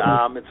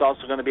 And it's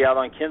also going to be out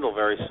on Kindle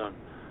very soon.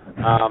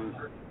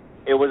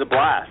 It was a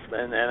blast,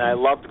 and I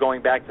loved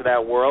going back to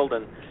that world.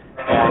 And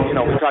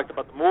we talked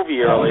about the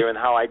movie earlier and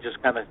how I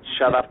just kind of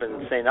shut up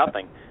and say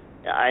nothing.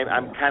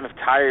 I'm kind of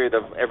tired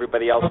of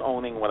everybody else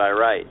owning what I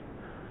write.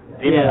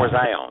 Demon Wars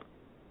I own.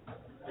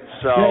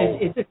 So,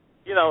 it's a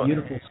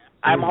beautiful story.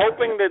 I'm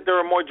hoping that there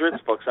are more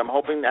Dritz books. I'm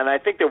hoping, and I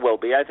think there will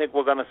be. I think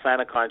we're going to sign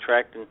a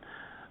contract, and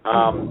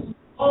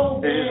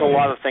there's just a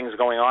lot of things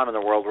going on in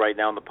the world right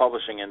now in the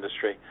publishing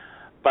industry.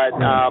 But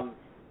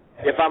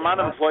if I'm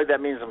unemployed, that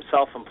means I'm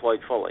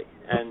self-employed fully.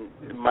 And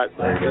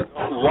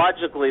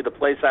logically, the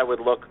place I would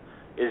look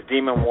is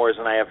Demon Wars,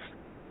 and I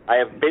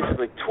have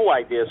basically two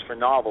ideas for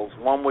novels.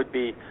 One would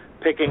be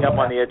picking up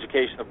on the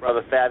education of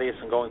Brother Thaddeus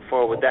and going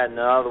forward with that, and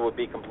another would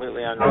be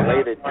completely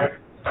unrelated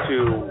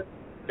to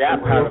that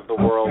part of the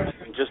world,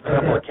 and just a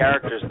couple of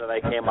characters that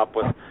I came up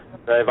with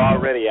that I've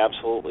already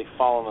absolutely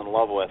fallen in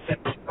love with.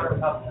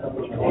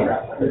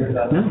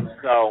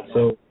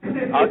 So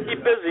I'll keep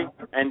busy,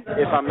 and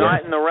if I'm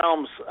not in the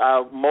realms,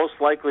 most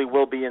likely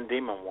will be in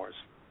Demon Wars.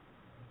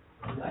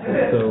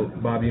 So,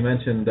 Bob, you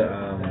mentioned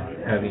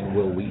having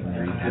Will Wheaton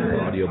read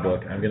your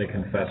audiobook. I'm going to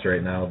confess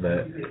right now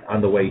that on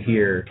the way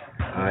here,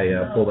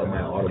 I pulled up my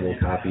Audible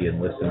copy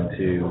and listened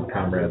to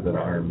Comrades at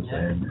Arms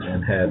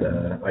and had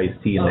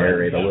Ice-T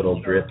narrate a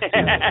little drift to it.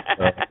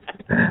 So,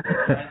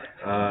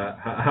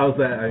 how's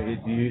that? I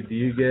mean, do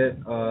you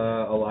get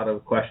a lot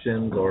of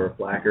questions or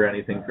flack or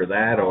anything for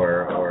that,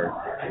 or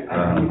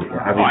I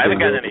haven't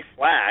gotten any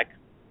flack.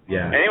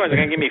 Yeah. Anyone's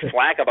gonna give me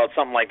flack about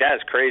something like that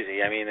is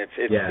crazy. I mean, it's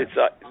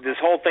this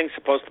whole thing's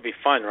supposed to be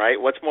fun,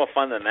 right? What's more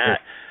fun than that?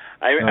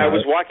 I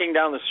was walking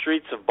down the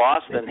streets of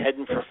Boston,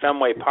 heading for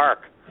Fenway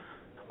Park,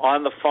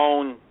 on the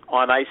phone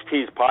on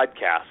Ice-T's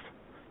podcast.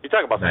 You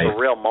talk about a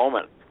real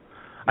moment.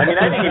 I mean,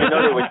 I didn't even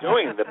know they were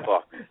doing the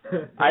book.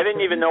 I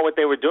didn't even know what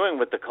they were doing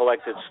with the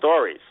collected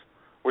stories.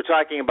 We're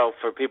talking about,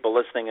 for people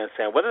listening and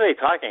saying, what are they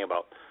talking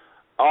about?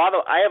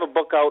 I have a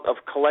book out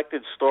of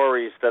collected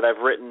stories that I've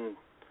written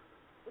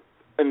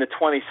in the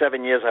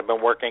 27 years I've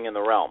been working in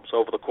the realms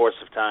over the course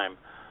of time.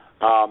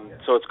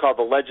 So it's called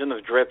The Legend of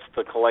Drizzt,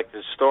 The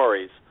Collected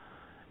Stories.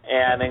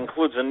 And it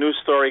includes a new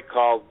story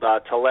called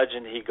To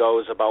Legend He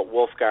Goes about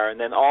Wulfgar, and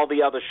then all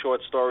the other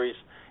short stories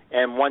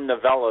and one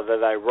novella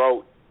that I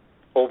wrote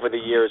over the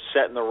years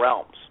set in the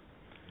realms.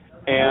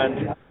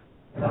 And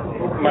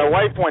my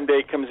wife one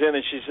day comes in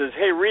and she says,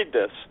 hey, read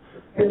this.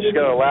 And she's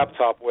got her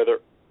laptop with her.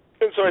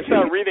 And so I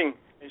started reading,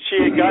 and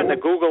she had gotten a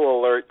Google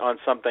alert on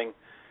something,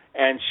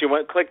 and she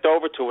clicked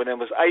over to it, and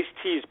it was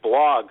Ice-T's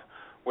blog,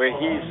 where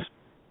he's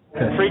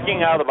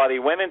freaking out about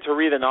it. He went in to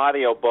read an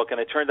audio book, and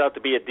it turned out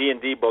to be a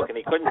D&D book, and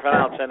he couldn't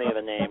pronounce any of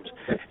the names,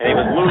 and he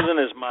was losing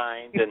his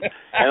mind, and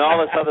all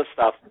this other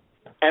stuff.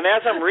 And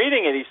as I'm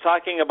reading it, he's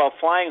talking about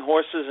flying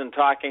horses and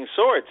talking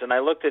swords, and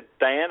I looked at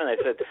Diane, and I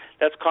said,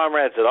 that's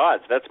Comrades at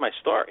Odds. That's my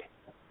story.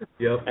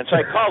 Yep. And so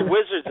I called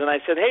Wizards, and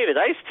I said, hey, did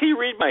Ice-T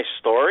read my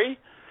story?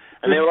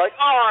 And they were like,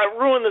 oh, I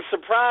ruined the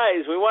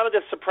surprise. We wanted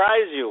to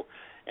surprise you.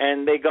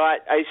 And they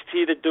got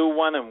Ice-T to do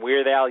one, and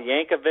Weird Al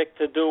Yankovic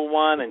to do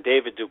one, and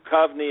David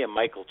Duchovny, and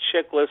Michael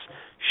Chiklis,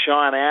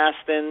 Sean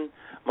Astin,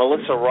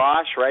 Melissa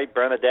Roche, right,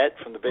 Bernadette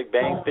from The Big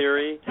Bang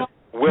Theory.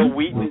 Will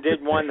Wheaton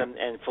did one,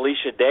 and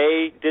Felicia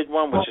Day did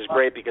one, which is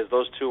great because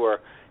those two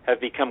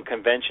have become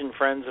convention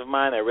friends of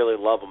mine. I really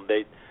love them.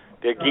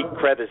 Their geek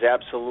cred is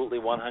absolutely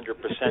 100%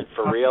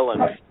 for real,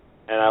 and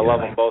I love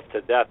them both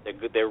to death. They're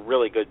good. They're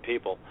really good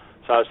people.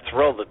 So I was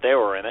thrilled that they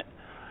were in it,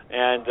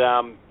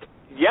 and.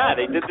 Yeah,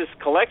 they did this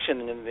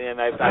collection, and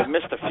I've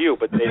missed a few,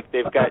 but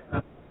they've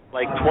got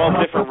like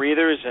 12 different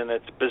readers, and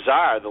it's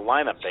bizarre, the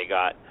lineup they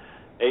got.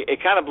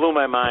 It kind of blew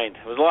my mind.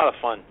 It was a lot of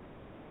fun.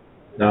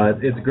 No,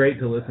 it's great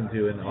to listen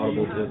to, and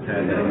Audible just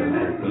had that as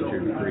their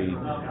featured free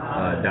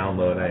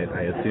download,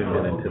 I assume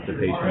in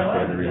anticipation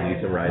for the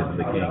release of Rise of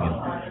the King,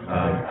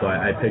 and so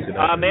I picked it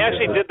up. They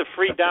actually did the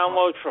free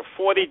download for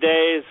 40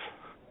 days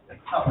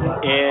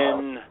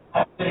in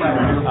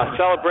a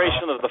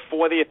celebration of the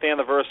 40th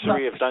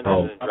anniversary of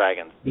Dungeons and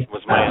Dragons.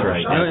 Was my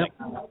understanding.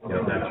 Yeah,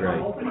 that's right.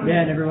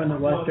 Yeah, and everyone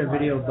that watched our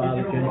video of Bob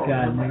at Gen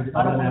Con,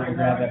 run out and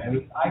grab it.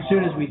 As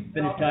soon as we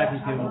finished talking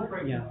to him,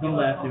 he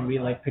left, and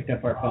we picked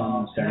up our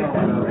phone and started.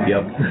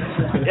 Yep.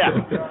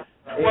 Yeah.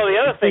 Well,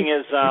 the other thing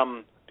is,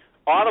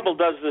 Audible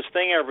does this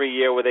thing every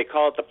year where they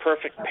call it the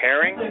perfect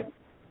pairing,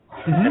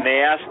 and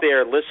they ask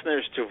their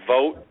listeners to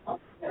vote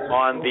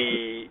on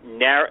the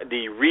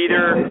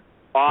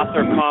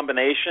reader-author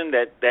combination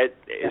that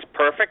is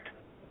perfect.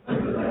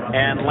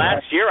 And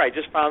last year I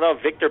just found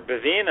out Victor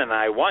Bevine and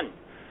I won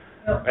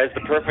as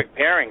the perfect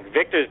pairing.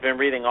 Victor's been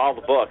reading all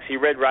the books. He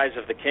read Rise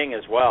of the King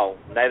as well,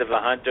 Night of the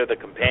Hunter, The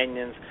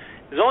Companions.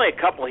 There's only a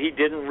couple he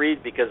didn't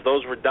read because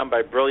those were done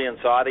by Brilliance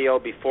Audio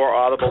before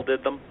Audible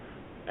did them.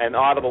 And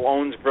Audible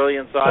owns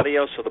Brilliance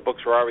Audio, so the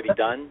books were already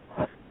done.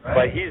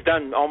 But he's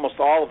done almost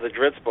all of the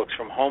Drizzt books,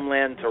 from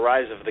Homeland to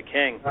Rise of the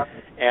King,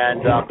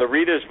 and the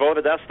readers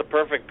voted us the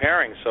perfect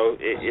pairing. So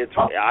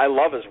I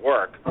love his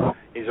work.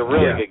 He's a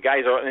really good guy.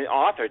 He's an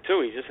author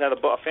too. He just had a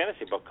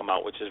fantasy book come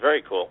out, which is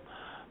very cool.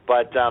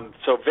 But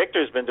so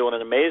Victor's been doing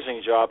an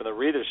amazing job, and the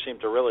readers seem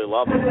to really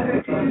love him.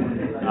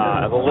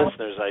 The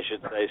listeners, I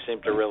should say,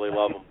 seem to really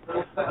love him.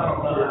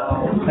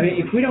 I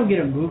mean, if we don't get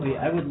a movie,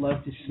 I would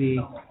love to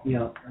see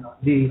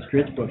these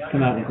Drizzt books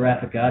come out in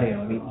graphic audio.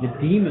 I mean, the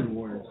Demon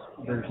Wars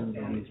versions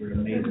of these are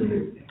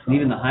amazing, and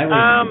even the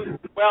Highway.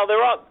 Well,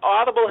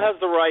 Audible has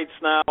the rights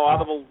now.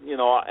 Audible,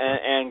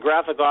 and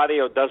graphic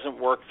audio doesn't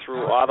work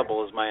through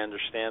Audible, is my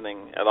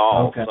understanding at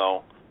all. Okay.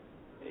 So.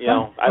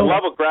 I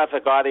love what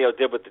graphic audio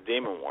did with the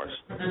Demon Wars.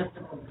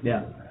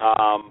 Yeah.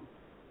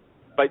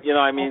 But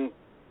I mean,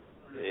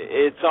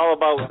 it's all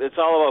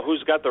about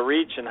who's got the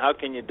reach and how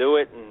can you do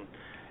it, and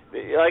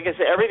like I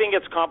said, everything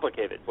gets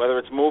complicated. Whether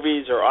it's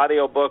movies or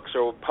audio books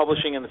or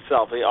publishing in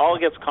itself, it all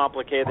gets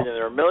complicated, and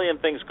there are a million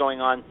things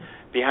going on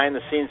behind the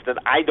scenes that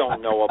I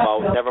don't know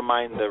about. Never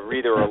mind the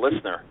reader or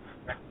listener.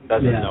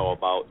 doesn't know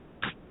about.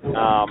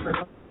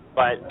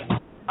 But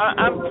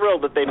I'm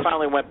thrilled that they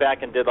finally went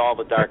back and did all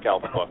the Dark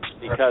Elf books,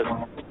 because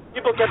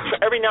people kept,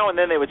 every now and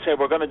then they would say,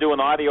 we're going to do an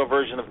audio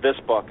version of this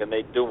book, and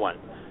they'd do one.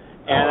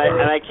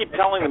 And I keep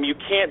telling them, you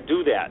can't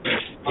do that.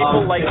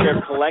 People like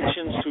their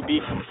collections to be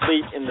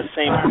complete in the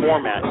same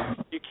format.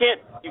 You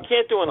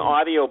can't do an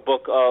audio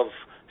book of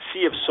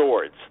Sea of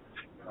Swords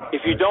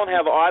if you don't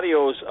have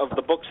audios of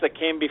the books that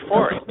came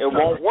before it. It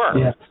won't work.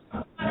 Yeah.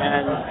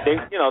 And they,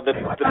 the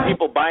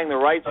people buying the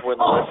rights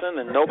wouldn't listen,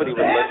 and nobody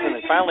would listen.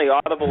 And finally,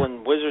 Audible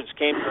and Wizards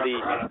came to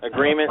the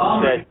agreement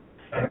and said,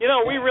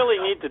 we really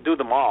need to do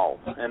them all.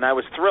 And I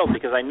was thrilled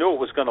because I knew it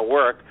was going to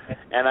work.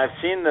 And I've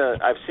seen the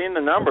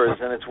numbers,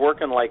 and it's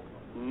working like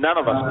none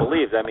of us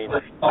believed. I mean,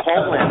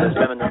 Homeland has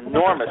been an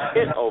enormous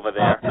hit over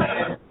there.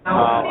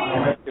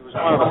 It was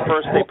one of the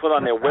first they put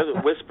on their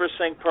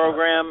WhisperSync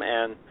program,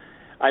 and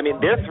I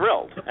mean, they're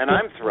thrilled, and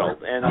I'm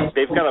thrilled. And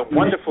they've got a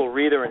wonderful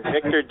reader in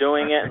Victor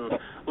doing it. And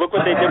look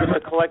what they did with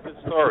the collected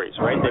stories,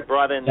 right? They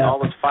brought in all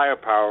this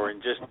firepower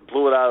and just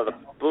blew it out of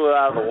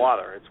the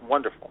water. It's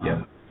wonderful.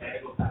 Yeah.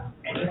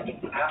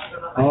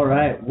 All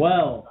right.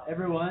 Well,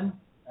 everyone,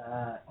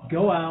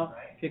 go out,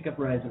 pick up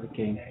Rise of the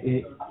King.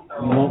 You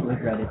won't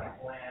regret it.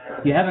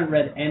 If you haven't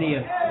read any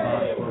of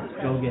Bob's books,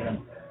 go get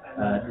them.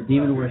 The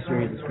Demon War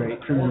series is great.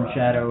 Crimson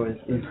Shadow is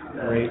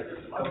great.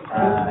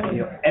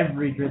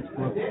 Every Drizzt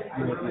book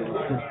you'll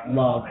just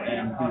love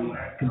and be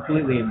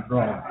completely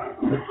enthralled.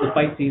 The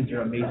fight scenes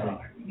are amazing.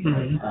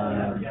 Mm-hmm.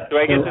 Do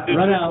I get to do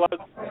two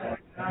plugs?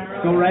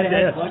 Go right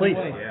ahead. Yes, please.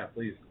 Yeah,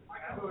 please.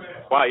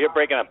 Wow, you're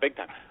breaking up big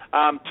time.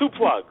 Two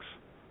plugs.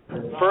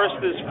 First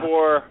is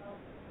for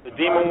the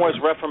Demon Wars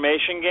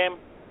Reformation game.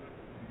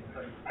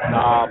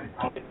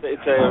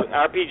 It's a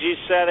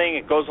RPG setting.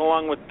 It goes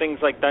along with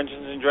things like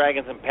Dungeons and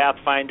Dragons and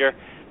Pathfinder.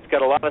 It's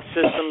got a lot of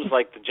systems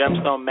like the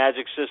Gemstone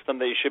Magic system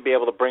that you should be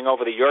able to bring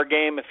over to your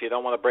game if you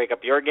don't want to break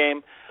up your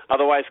game.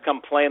 Otherwise,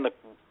 come play in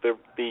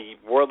the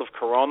world of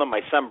Corona.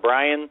 My son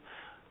Brian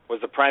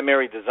was the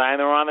primary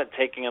designer on it,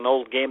 taking an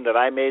old game that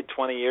I made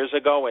 20 years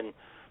ago and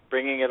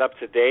bringing it up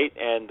to date.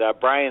 And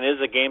Brian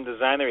is a game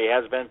designer. He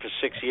has been for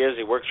 6 years.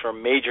 He works for a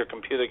major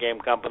computer game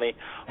company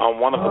on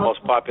one of the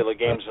most popular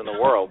games in the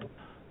world.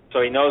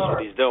 So he knows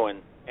what he's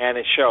doing, and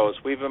it shows.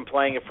 We've been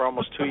playing it for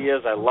almost 2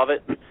 years. I love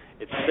it.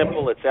 It's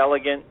simple, it's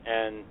elegant,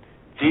 and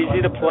it's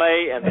easy to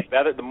play, and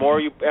the more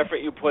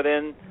effort you put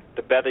in,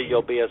 the better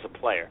you'll be as a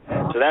player.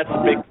 So that's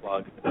a big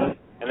plug.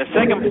 And the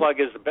second plug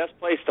is the best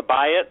place to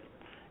buy it,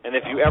 and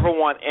if you ever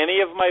want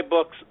any of my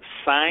books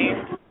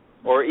signed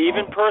or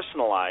even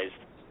personalized,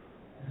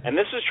 and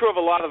this is true of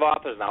a lot of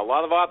authors now. A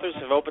lot of authors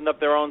have opened up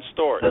their own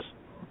stores.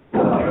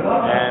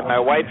 And my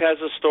wife has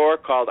a store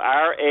called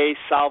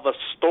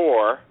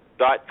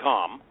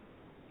rasalvastore.com.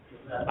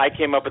 I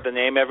came up with the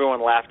name.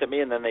 Everyone laughed at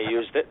me, and then they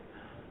used it.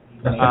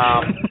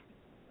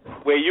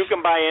 Where you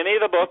can buy any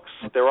of the books.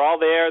 They're all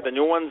there. The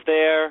new one's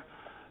there.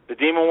 The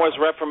Demon Wars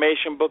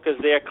Reformation book is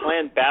there.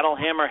 Clan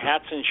Battlehammer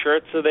hats and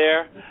shirts are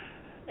there.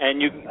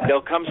 And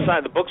they'll come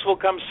signed. The books will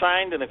come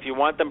signed, and if you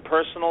want them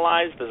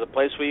personalized, there's a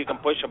place where you can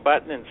push a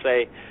button and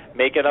say,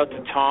 make it out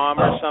to Tom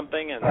or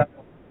something, and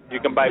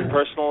you can buy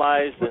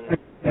personalized and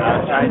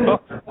signed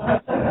books.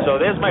 So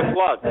there's my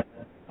plug.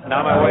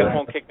 Now my wife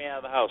won't kick me out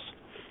of the house.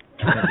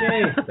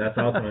 That's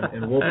awesome.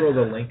 And we'll throw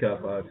the link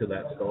up to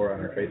that store on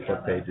our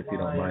Facebook page if you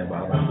don't mind,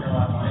 Bob.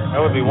 That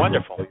would be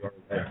wonderful.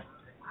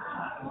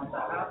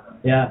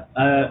 Yeah,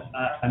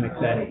 I'm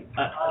excited.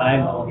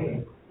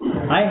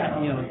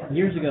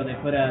 Years ago they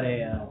put out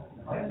a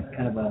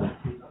kind of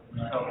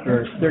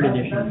for third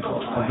edition,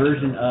 a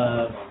version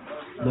of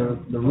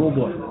the rule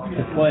book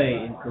to play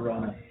in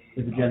Corona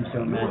with the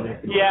Gemstone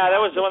Magic. Yeah, that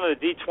was one of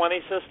the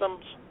D20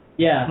 systems.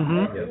 Yeah,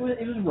 mm-hmm. It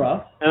was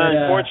rough. And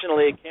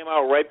unfortunately, it came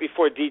out right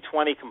before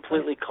D20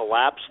 completely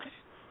collapsed.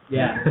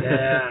 Yeah.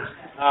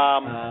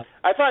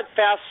 I thought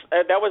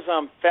that was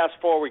Fast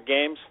Forward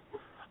Games.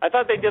 I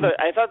thought they did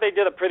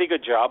a pretty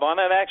good job on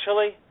it,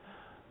 actually.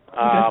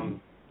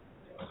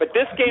 But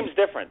this game's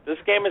different. This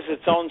game is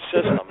its own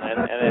system,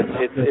 and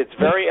it's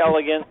very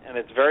elegant and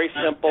it's very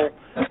simple,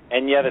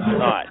 and yet it's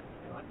not.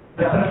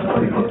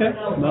 Okay.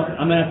 Well,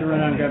 I'm gonna have to run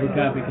out and grab a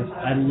copy because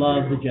I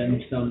love the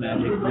Gemstone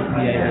Magic. The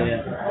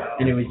idea,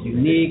 and it was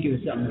unique. It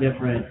was something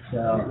different. So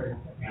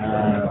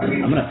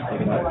I'm gonna have to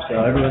pick it up.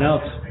 So everyone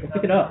else,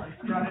 pick it up.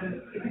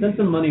 Send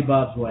some money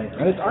Bob's way.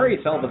 And it's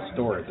RASalva's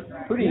store. It's a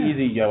pretty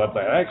easy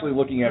website. I'm actually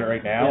looking at it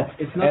right now.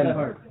 Yeah, it's not that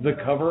hard. The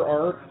cover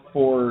art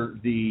for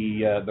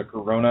the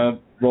Corona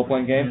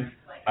role-playing game,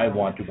 I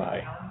want to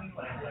buy.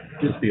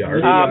 Just the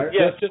art?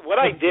 Just what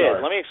I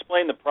did, let me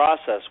explain the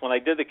process. When I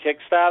did the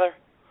Kickstarter,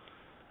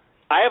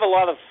 I have a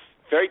lot of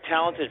very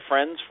talented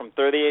friends from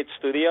 38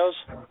 Studios,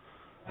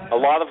 a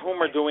lot of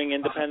whom are doing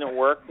independent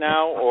work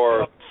now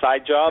or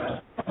side jobs.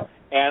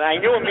 And I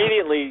knew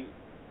immediately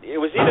it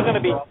was either going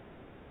to be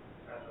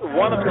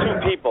one of two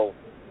people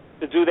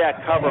to do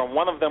that cover, and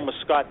one of them was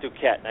Scott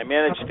Duquette, and I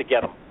managed to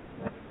get him.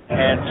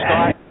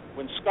 And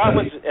when Scott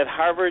was at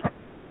Harvard,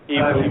 He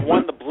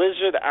won the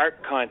Blizzard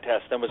Art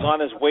Contest and was on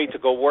his way to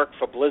go work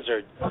for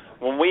Blizzard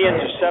when we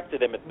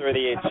intercepted him at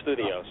 38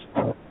 Studios.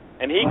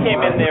 And he came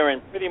in there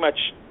and pretty much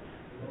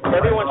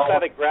everyone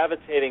started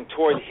gravitating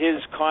toward his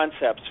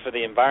concepts for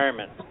the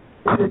environment.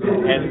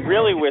 And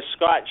really where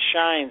Scott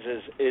shines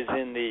is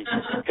in the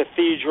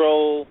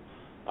cathedral,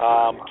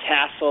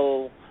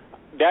 castle.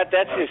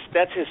 That's his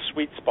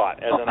sweet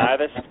spot as an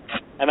artist.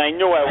 And I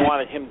knew I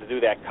wanted him to do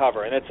that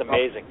cover, and it's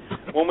amazing.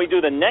 When we do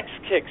the next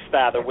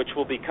Kickstarter, which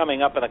will be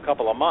coming up in a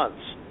couple of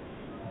months,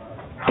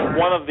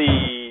 one of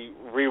the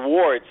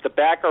rewards, the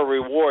backer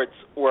rewards,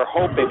 we're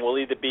hoping will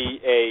either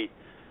be a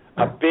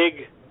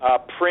big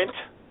print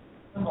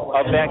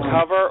of that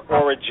cover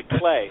or a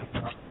giclée,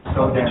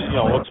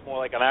 which looks more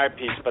like an art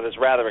piece but is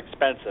rather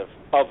expensive,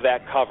 of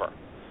that cover.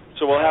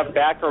 So we'll have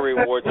backer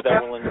rewards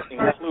that will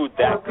include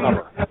that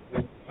cover.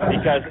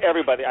 Because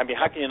everybody, I mean,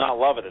 how can you not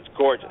love it? It's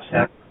gorgeous.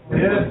 Yeah,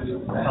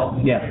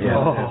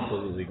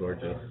 absolutely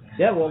gorgeous.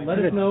 Yeah, well, let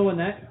us know when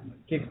that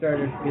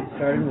Kickstarter gets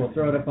started. We'll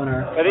throw it up on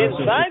our. But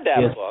inside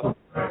that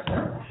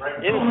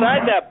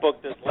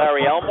book, there's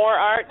Larry Elmore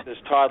art,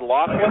 there's Todd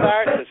Lockwood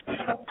art, there's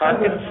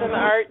Parkinson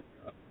art,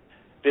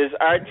 there's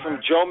art from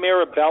Joe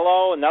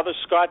Mirabello, another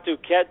Scott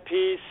Duquette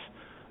piece.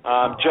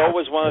 Joe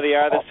was one of the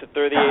artists at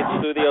 38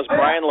 Studios.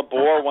 Brian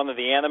Labor, one of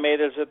the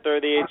animators at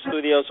 38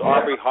 Studios.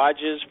 Aubrey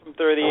Hodges from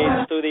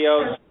 38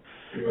 Studios.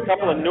 A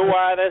couple of new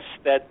artists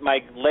that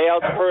my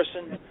layout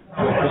person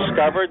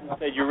discovered and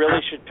said you really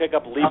should pick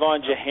up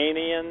Levon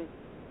Jahanian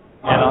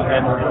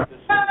and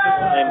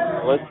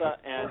Melissa.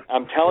 And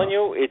I'm telling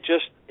you, it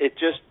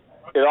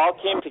all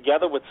came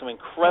together with some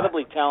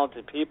incredibly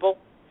talented people.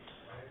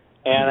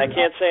 And I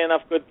can't say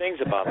enough good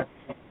things about them.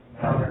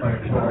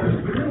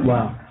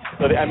 Wow.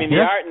 So, the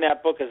art in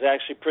that book is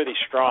actually pretty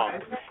strong.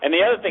 And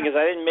the other thing is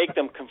I didn't make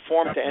them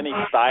conform to any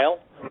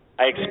style.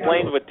 I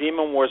explained what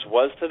Demon Wars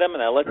was to them,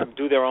 and I let them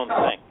do their own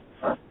thing.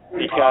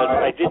 Because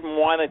I didn't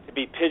want it to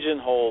be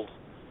pigeonholed.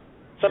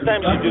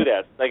 Sometimes you do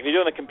that. Like if you're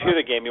doing a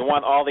computer game, you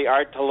want all the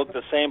art to look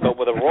the same, but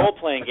with a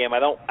role-playing game,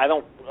 I don't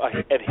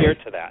adhere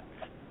to that.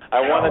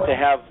 I wanted to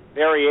have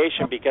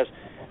variation because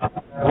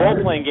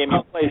role-playing game,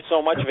 you play so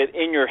much of it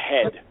in your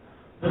head.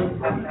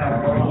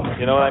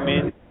 You know what I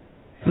mean?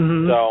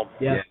 Mm-hmm. So,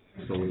 yeah.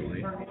 Absolutely.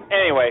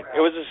 Anyway,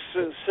 it was a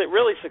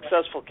really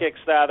successful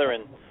Kickstarter,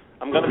 and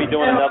I'm going to be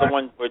doing another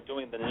one. We're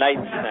doing the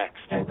Knights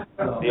next,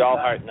 the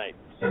All Heart Knights.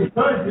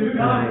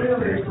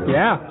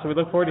 Yeah, so we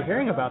look forward to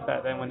hearing about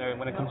that then when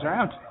it comes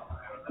around.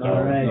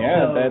 All right.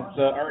 Yeah, that's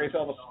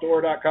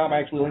rasalvastore.com. I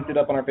actually linked it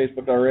up on our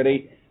Facebook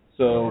already,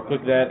 so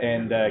click that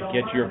and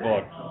get your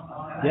book.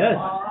 Yes.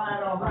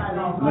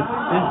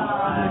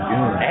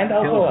 And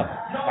also a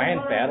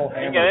Giant Battle Hammer.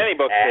 You can get any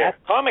books there.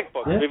 Comic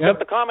books. We've got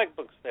the comic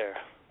books there.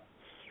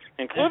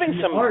 Including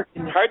some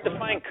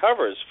hard-to-find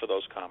covers for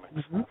those comics.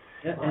 Mm-hmm.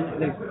 Yeah,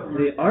 and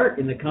the art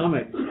in the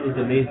comics is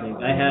amazing.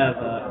 I have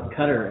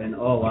Cutter, and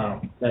oh wow,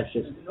 that's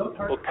just.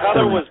 Well,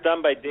 Cutter was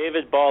done by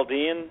David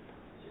Baldin,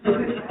 who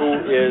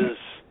is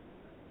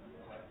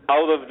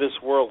out of this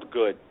world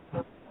good.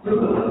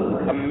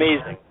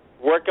 Amazing.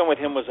 Working with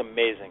him was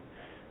amazing.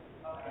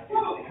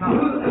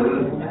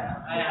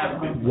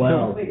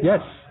 Well.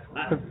 Yes.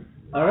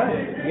 All right.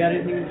 You got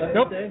anything left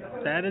to say?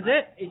 That is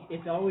it.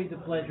 It's always a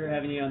pleasure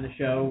having you on the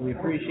show. We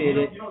appreciate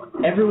it.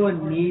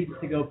 Everyone needs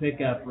to go pick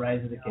up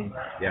Rise of the King.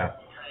 Yeah.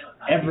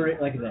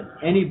 Like I said,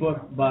 any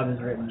book Bob has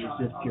written is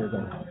just pure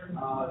gold.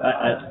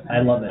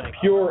 I love it.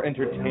 Pure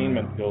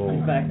entertainment gold.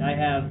 In fact, I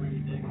have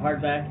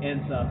hardback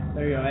and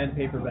and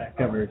paperback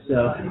covers.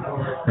 So,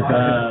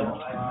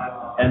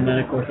 and then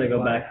of course I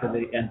go back to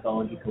the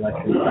anthology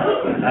collection.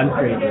 I'm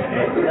crazy,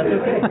 but that's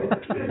okay.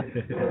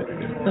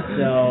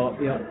 So,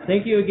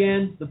 thank you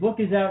again. The book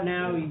is out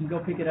now. You can go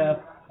pick it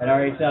up at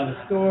R.A. Salvage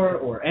Store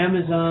or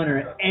Amazon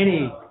or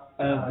any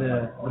of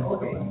the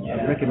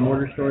brick and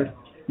mortar stores.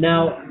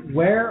 Now,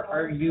 where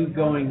are you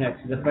going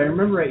next? If I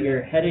remember right,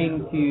 you're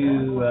heading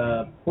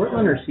to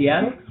Portland or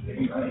Seattle?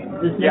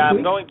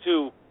 I'm going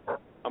to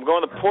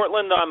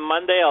Portland on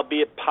Monday. I'll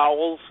be at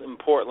Powell's in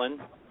Portland,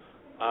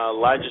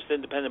 largest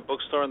independent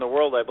bookstore in the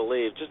world, I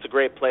believe. Just a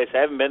great place. I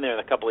haven't been there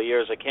in a couple of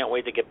years. I can't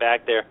wait to get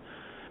back there.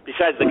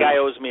 Besides, the guy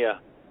owes me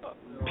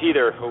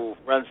Peter, who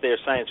runs their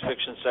science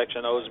fiction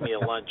section, owes me a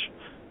lunch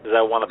because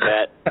I won a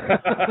bet.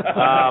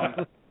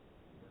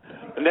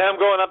 And then I'm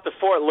going up to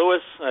Fort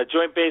Lewis,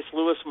 Joint Base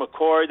Lewis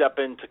McChord up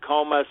in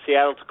Tacoma,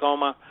 Seattle,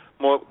 Tacoma,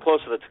 more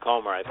closer to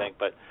Tacoma, I think.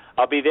 But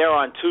I'll be there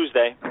on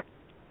Tuesday.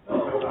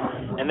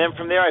 And then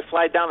from there I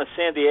fly down to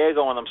San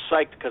Diego, and I'm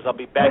psyched because I'll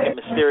be back at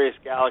Mysterious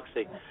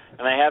Galaxy.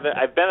 And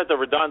I've been at the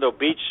Redondo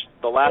Beach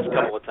the last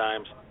couple of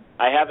times.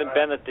 I haven't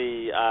been at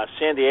the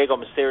San Diego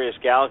Mysterious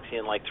Galaxy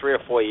in like 3 or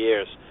 4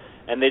 years.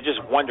 And they're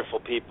just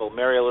wonderful people.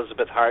 Mary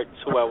Elizabeth Hart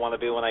is who I want to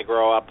be when I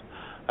grow up.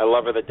 I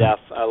love her to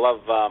death. I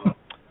love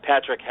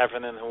Patrick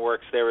Heffernan, who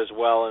works there as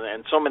well,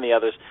 and so many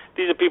others.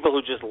 These are people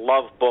who just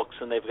love books,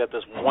 and they've got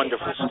this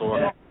wonderful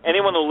store.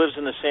 Anyone who lives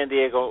in the San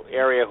Diego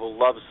area who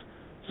loves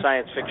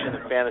science fiction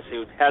and fantasy,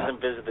 who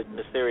hasn't visited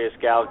Mysterious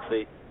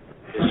Galaxy,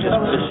 is just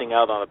missing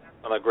out on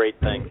a great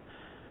thing.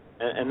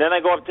 And then I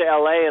go up to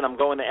L.A. and I'm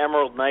going to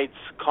Emerald Knights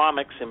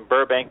Comics in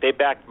Burbank. They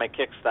backed my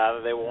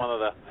Kickstarter. They were one of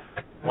the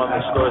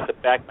stores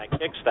that backed my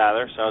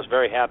Kickstarter, so I was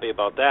very happy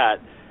about that.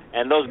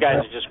 And those guys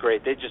are just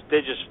great. They're just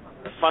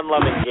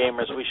fun-loving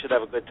gamers. We should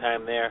have a good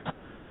time there.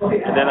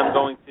 And then I'm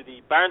going to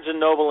the Barnes &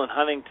 Noble in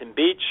Huntington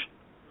Beach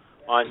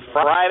on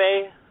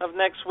Friday of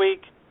next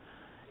week.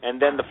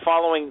 And then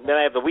then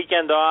I have the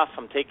weekend off.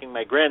 I'm taking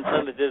my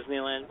grandson to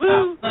Disneyland.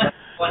 Woo!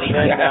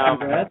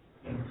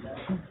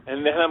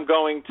 And then I'm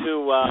going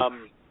to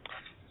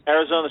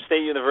Arizona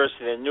State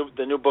University,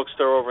 the new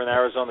bookstore over in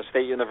Arizona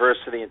State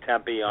University in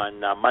Tempe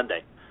on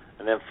Monday.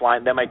 And then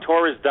flying. Then my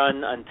tour is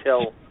done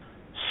until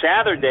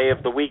Saturday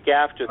of the week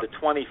after, the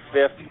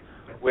 25th,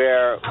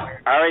 where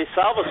R.A.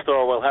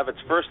 Salvastor will have its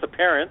first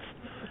appearance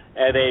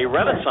at a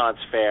Renaissance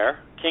fair,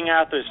 King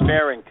Arthur's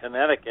Fair in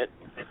Connecticut.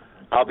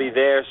 I'll be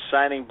there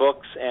signing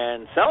books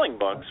and selling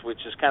books, which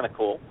is kind of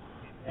cool,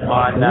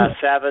 on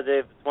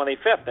Saturday the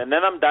 25th. And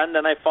then I'm done.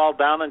 Then I fall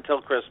down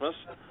until Christmas.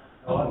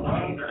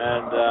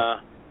 And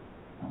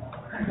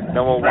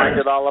then we'll wind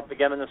it all up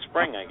again in the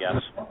spring, I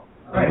guess.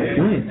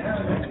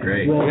 That's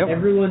great. Well,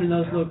 everyone in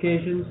those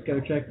locations, go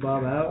check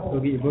Bob out. Go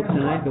get your book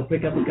signed. Go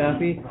pick up a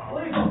copy.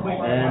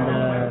 And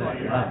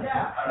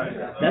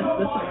that's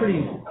a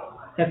pretty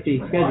hefty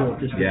schedule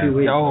just for 2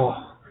 weeks.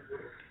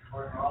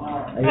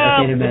 I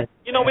can't imagine.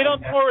 We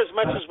don't tour as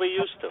much as we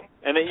used to.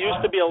 And it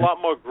used to be a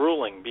lot more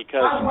grueling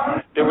because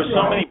there were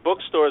so many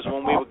bookstores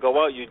when we would go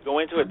out. You'd go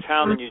into a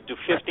town and you'd do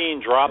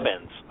 15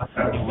 drop-ins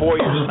before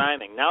your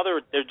signing. Now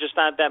there just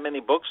aren't that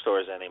many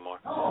bookstores anymore.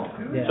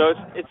 Yeah. So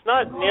it's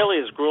not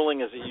nearly as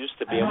grueling as it used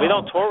to be. And we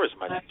don't tour as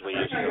much as we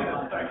used to.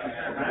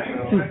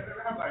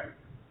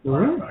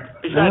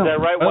 Besides, I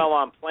write well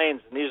on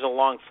planes, and these are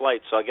long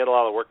flights, so I get a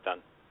lot of work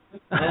done.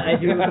 I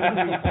do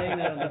remember you saying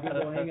that on the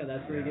Google Hangout.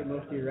 That's where you get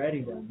most of your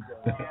writing done.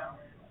 So.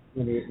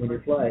 When you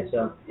fly,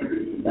 so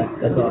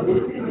that's awesome.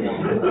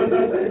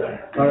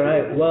 All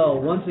right,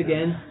 well, once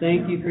again,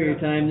 thank you for your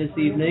time this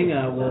evening.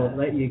 We'll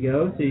let you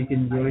go so you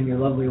can join your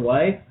lovely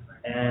wife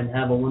and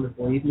have a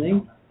wonderful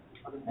evening.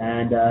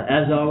 And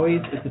as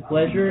always, it's a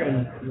pleasure,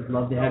 and we'd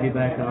love to have you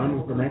back on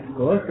with the next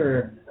book,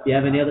 or if you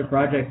have any other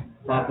projects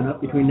popping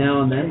up between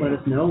now and then, let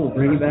us know. We'll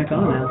bring you back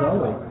on, as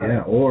always.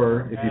 Yeah,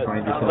 or if you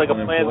find yourself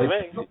unemployed.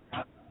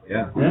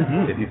 Yeah.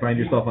 Mm-hmm. If you find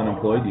yourself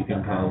unemployed, you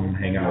can come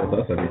hang out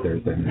with us every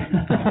Thursday.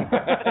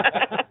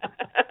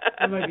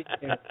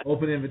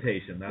 Open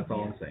invitation. That's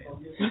all I'm saying.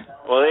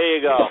 Well, there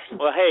you go.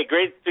 Well, hey,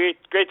 great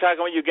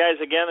talking with you guys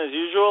again as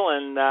usual,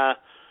 and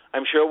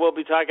I'm sure we'll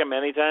be talking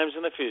many times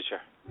in the future.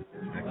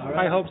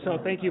 Right. I hope so.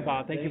 Thank you,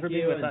 Bob. Thank you for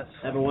being with us.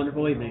 Have a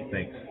wonderful evening.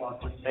 Thanks.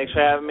 Thanks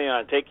for having me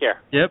on. Take care.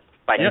 Yep.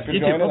 Bye. Yep. You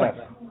too.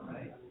 Bye.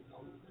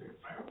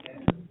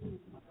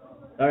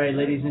 All right,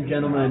 ladies and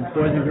gentlemen,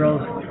 boys and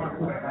girls,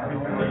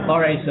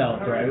 R.A.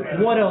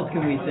 Salvatore. What else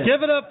can we say?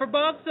 Give it up for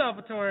Bob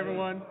Salvatore,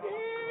 everyone.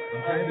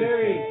 A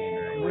very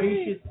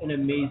gracious and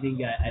amazing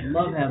guy. I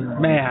love having him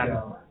on the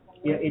show.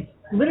 Yeah, it's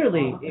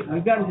literally,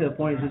 we've gotten to the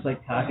point it's just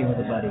like talking with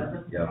a buddy.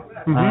 Yeah.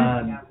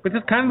 Mm-hmm. Which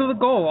is kind of the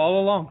goal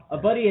all along. A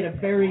buddy at a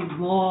very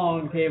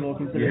long table,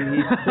 considering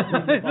he's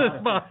the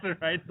sponsor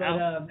right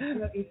now.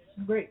 But it's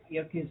great,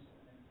 because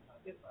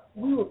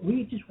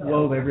we just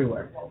wove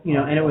everywhere,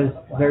 and it was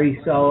very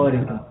solid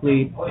and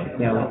complete.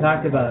 We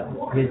talked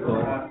about his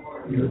book,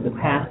 the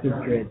past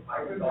of Grid.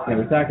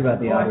 We talked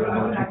about the audio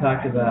books. We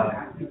talked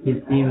about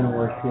his Demon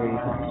War series.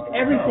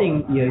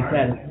 Everything, he's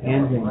had his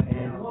hands in.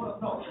 And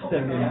just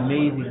an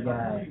amazing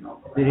guy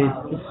that is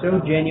just so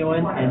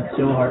genuine and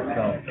so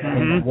heartfelt.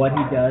 And what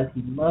he does,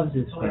 he loves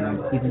his fans.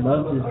 He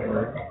loves his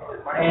work.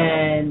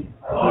 And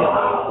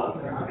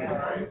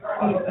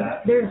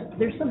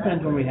there's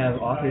sometimes when we have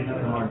authors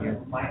that come on here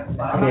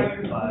that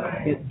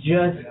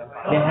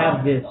they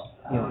have this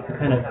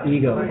kind of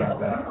ego about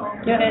that.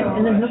 Yeah,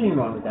 and there's nothing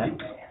wrong with that.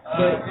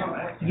 But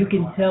you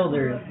can tell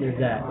there's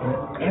that.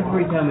 And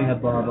every time we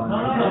have Bob on,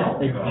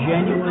 there's a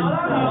genuine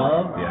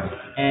love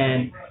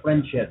and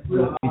friendship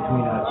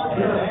between us.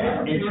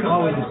 And it's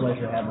always a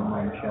pleasure having him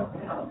on the show.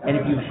 And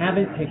if you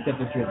haven't picked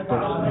up a Drift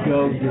book,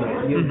 go do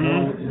it. You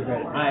won't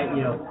regret it.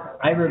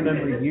 I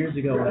remember years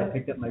ago when I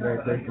picked up my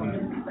very first one.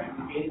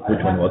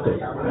 Which one was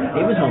it?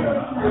 It was Home Run.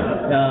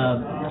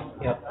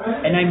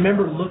 And I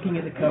remember looking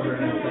at the cover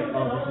and I was like,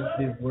 oh, this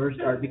is the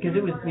worst art, because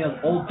it was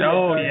old.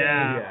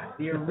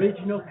 The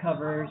original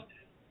covers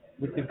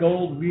with the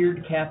gold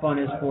weird cap on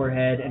his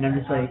forehead, and I'm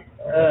just like,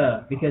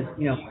 because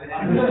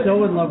I was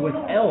so in love with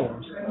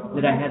elves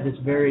that I had this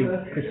very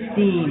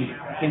pristine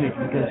image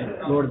because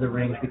of Lord of the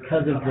Rings,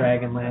 because of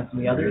Dragonlance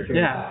and the other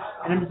series. Yeah.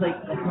 And I'm just like,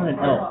 that's not an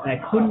elf. And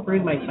I couldn't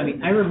bring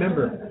I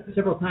remember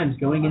several times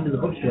going into the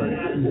bookstore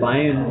and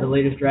buying the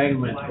latest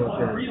Dragonlance book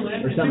or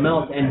something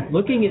else and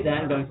looking at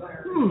that and going,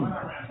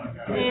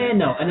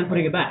 no, and then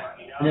putting it back.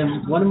 And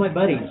then one of my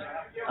buddies,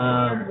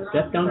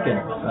 Seth Duncan,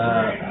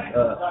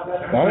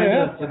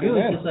 he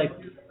was just like,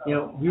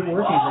 we were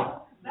working,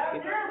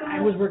 I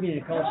was working at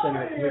a call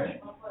center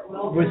which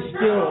was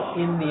still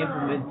in the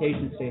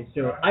implementation stage,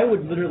 so I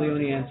would literally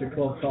only answer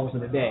 12 calls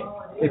in a day.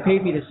 they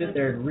paid me to sit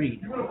there and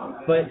read.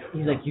 But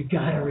he's like, you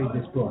gotta read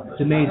this book.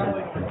 It's amazing.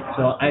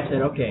 So I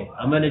said, okay,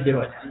 I'm gonna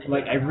do it.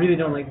 Like, I really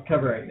don't like the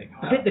cover. I think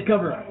hit the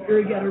cover up.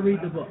 You gotta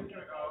read the book.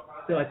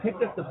 So I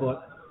picked up the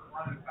book.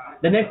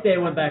 The next day I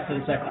went back to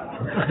the second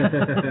one.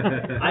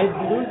 I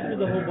blew through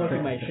the whole book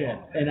in my shed,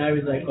 and I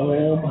was like,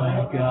 oh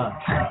my god.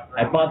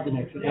 I bought the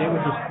next one, and it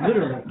was just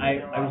literally, I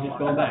was just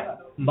going back,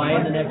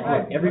 buying the next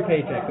book, every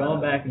paycheck,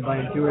 going back and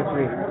buying 2 or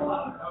 3.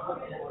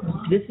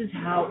 This is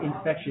how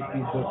infectious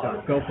these books are.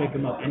 Go pick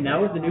them up. And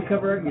now with the new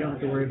cover art, you don't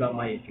have to worry about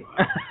my issue.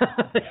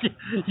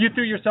 You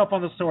threw yourself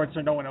on the sword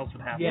so no one else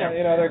would have it. Yeah,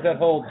 you know, there's that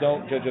whole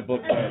don't judge a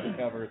book by the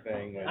cover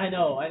thing. Which, I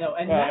know. And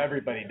well,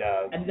 everybody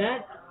does. And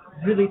that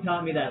really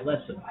taught me that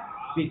lesson,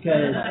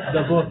 because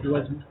the book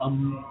was a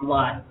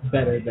lot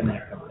better than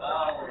that cover.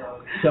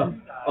 So,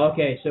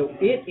 okay, so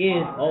it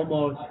is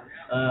almost...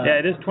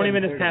 it is 20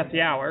 minutes past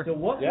the hour. So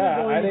what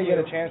I didn't get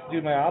a chance to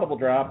do my Audible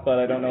drop, but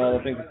I don't know all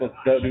the things I'm supposed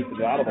to do for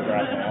the Audible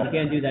drop now. We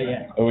can't do that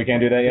yet. Oh, we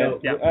can't do that yet? No,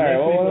 yeah. All right,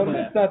 well,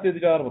 let's not do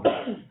the Audible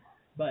drop.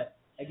 But,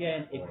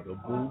 again, if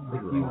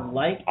you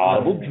like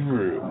Audible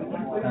Drew,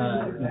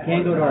 you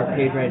can go to our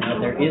page right now.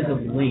 There is a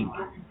link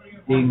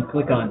that you can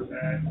click on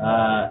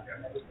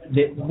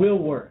that will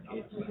work.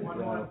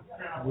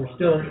 We're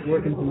still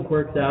working some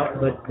quirks out,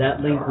 but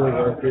that link will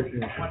work.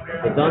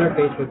 It's on our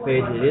Facebook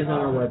page. It is on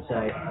our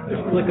website.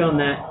 Just click on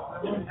that.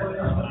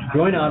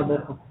 Join Audible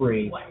for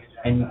free,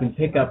 and you can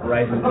pick up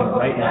Rising King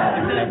right now.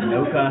 It has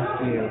no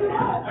cost to you.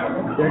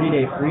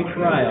 30-day free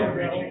trial,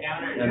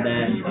 and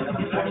then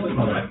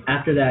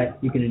after that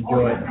you can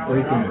enjoy it, or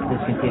you can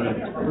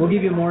discontinue. We'll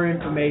give you more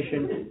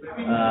information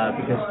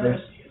because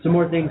there's some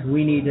more things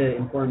we need to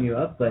inform you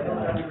of, but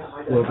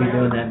we'll be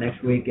doing that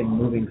next week and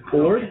moving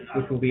forward,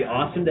 which will be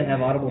awesome to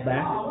have Audible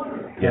back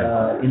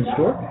in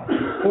store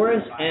for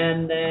us.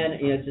 And then,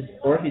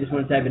 or if you just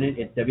want to type it in,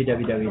 it's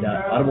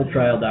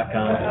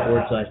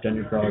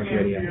www.audibletrial.com/Dungeon Crawlers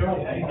Radio.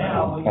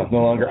 It's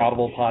no longer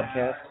Audible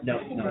Podcast? No.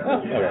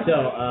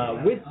 So,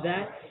 with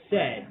that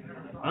said,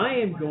 I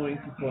am going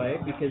to play,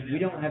 because we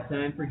don't have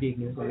time for Geek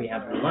News, and we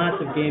have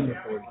lots of game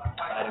reports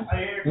items.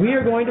 We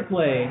are going to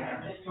play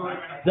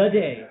The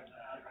Day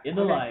in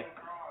the Life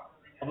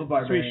of a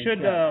Barbarian. So we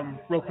should,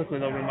 real quickly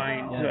though,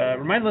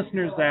 remind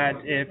listeners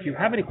that if you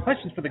have any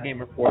questions for the Game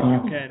Report,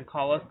 you can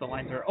call us. The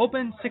lines are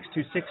open,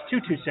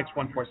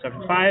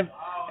 626-226-1475,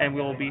 and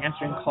we will be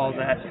answering calls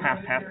at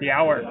past the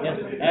hour. Yes.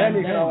 And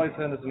you can always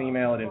send us an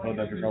email at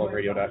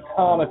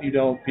info@dungeoncrawlerradio.com if you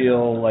don't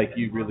feel like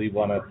you really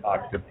want to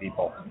talk to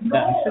people. You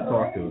should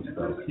talk to us,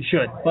 though. You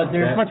should. But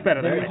there's much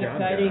better than there's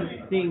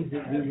exciting things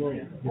that we will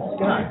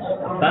discuss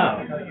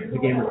about the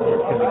Game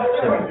Report coming up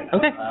soon.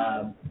 Okay.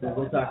 So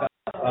we'll talk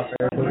off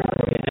air. We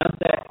announced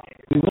that.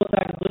 We will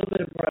talk a little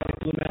bit of Project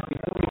Blue Mask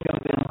before we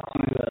jump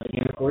into the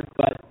Game Report.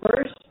 But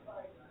first,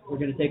 we're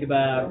going to take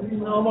about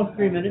almost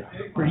 3 minutes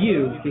for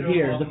you to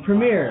hear the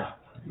premiere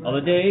of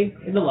A Day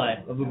in the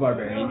Life of a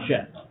Barbarian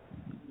Chef.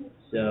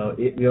 So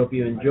we hope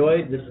you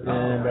enjoyed this,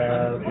 and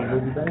we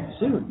will be back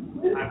soon.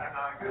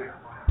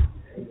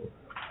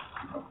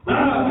 I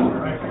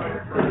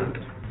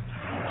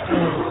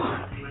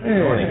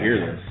want to hear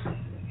this.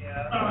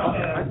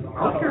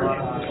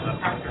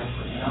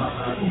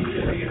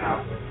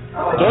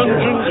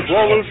 Dungeons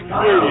Crawlers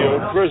Radio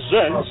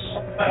presents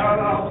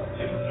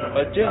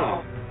A Day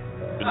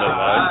in the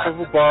Life of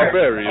a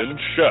Barbarian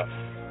Chef.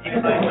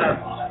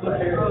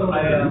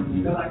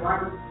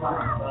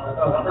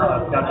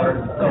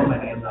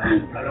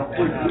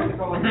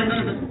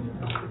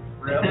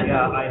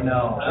 Yeah, I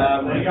know. I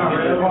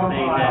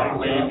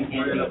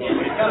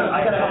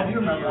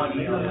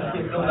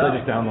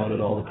just downloaded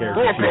all the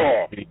characters. Rock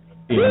off!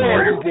 Who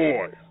are you,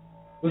 boy?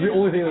 It was the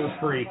only thing that was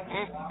free.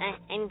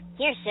 I'm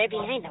here, sir,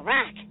 behind the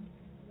rock.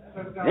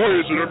 Why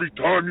is it every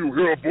time you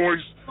hear a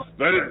voice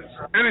that is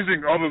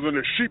anything other than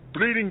a sheep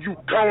bleating, you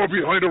cower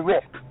behind a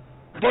rock?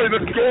 By the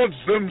gods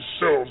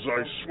themselves,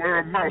 I swear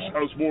a mouse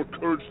has more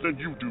courage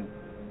than you do.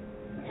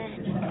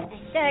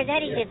 Sir, that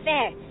isn't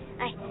fair.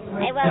 I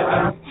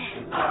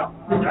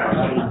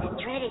the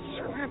dreaded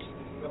swamps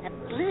of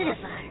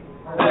Bludivar.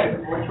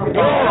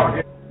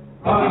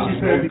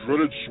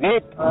 Dreaded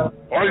swamp?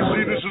 I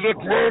see this is a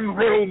grand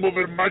realm of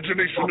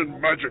imagination and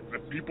magic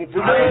that people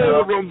from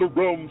all around the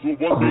realms will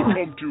one day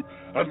come to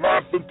and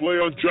laugh and play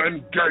on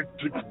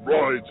gigantic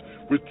rides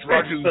with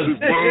dragons and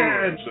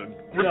birds and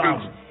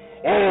griffins,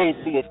 all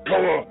full of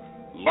color,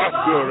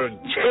 laughter, and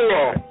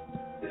terror.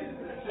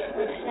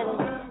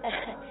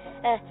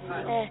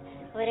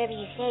 Whatever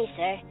you say,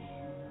 sir.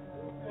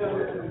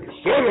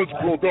 Silence,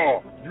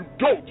 Grogar! You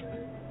don't!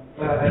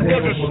 You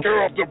got to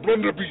scare off the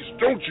blunderbeast,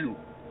 don't you?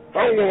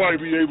 How will I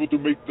be able to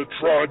make the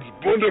tribe's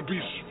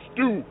blunderbeast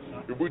stew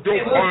if we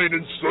don't find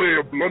and slay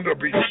a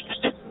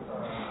blunderbeast?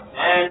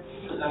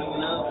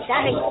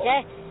 Sorry,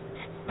 sir.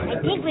 I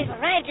think we've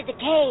arrived at the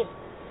cave.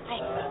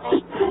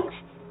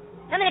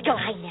 I'm gonna go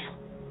hide now.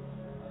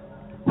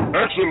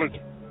 Excellent.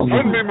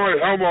 Hand me my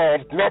hammer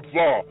of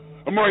Grapthar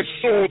and my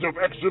sword of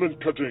excellent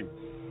cutting.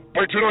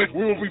 By tonight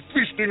we will be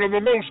feasting on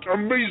the most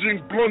amazing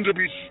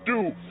blunderbeast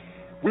stew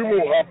we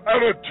will have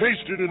ever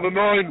tasted in the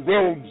 9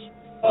 realms.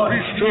 Be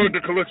sure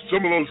to collect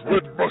some of those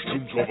red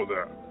mushrooms over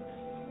there.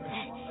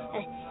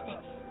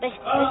 But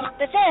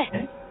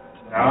sir,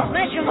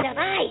 mushrooms are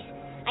eyes.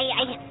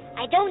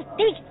 I don't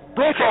think...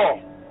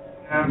 Brokaw!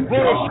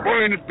 Roll a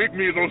spine and pick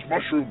me those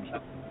mushrooms.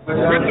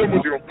 Hit them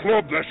with your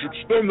club. That should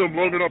stun them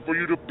long enough for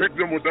you to pick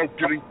them without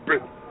getting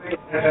bit. Yes,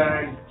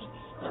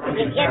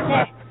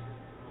 sir.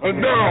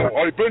 And now,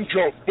 I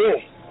venture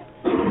forth.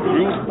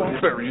 Will the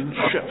barbarian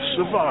chef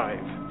survive?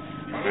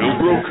 Will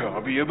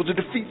Brokaw be able to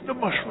defeat the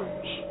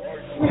mushrooms?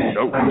 Who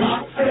knows?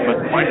 But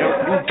find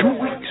out in 2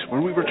 weeks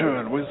when we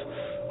return with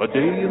A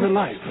Day in the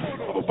Life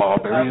of a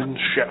Barbarian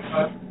Chef.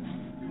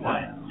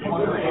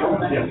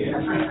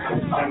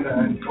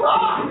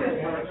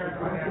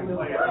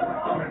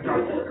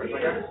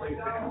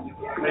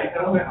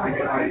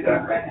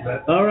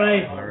 All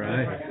right. All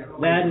right.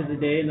 That is a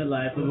day in the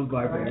life of a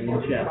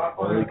barbarian chef.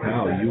 Holy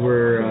cow! You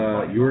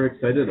were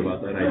excited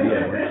about that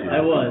idea, weren't you?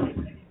 I was.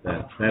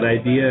 That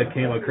idea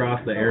came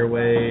across the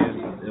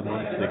airwaves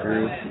amongst the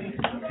group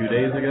 2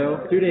 days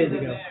ago. 2 days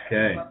ago.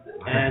 Okay.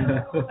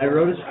 And I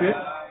wrote a script.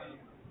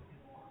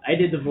 I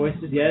did the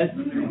voices, yes.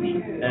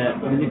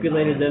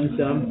 Manipulated them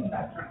some,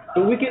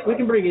 but we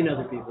can bring in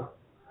other people.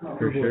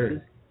 For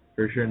sure.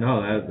 For sure. No,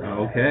 that's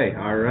okay.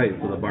 All right.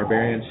 So the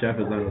barbarian chef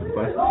is on a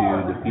quest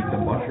to defeat the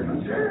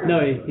mushrooms.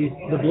 No, he's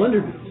the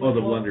Blunderbeast. Oh,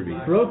 the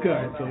Blunderbeast.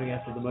 Brokaw is going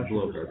after the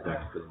mushrooms. Brokaw is going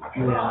after the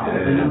mushrooms.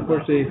 Yeah. And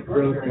unfortunately,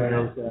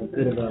 Brokaw is a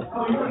bit of a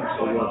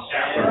wuss.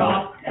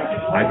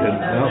 I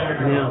couldn't tell.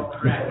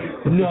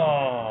 No.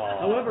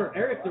 However,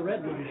 Eric the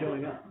Red will be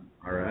showing up.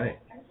 All right.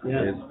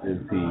 Yeah.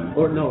 Is he?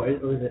 Or no? Or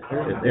is it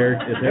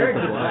Eric? It's Eric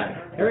the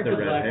Black. Eric the the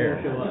red Black hair.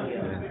 will show up.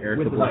 Yeah. Eric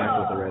the Black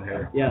with the red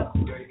hair. Yeah.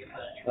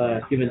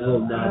 Giving a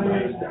little nod to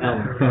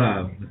Alan.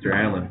 Mr.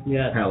 Allen.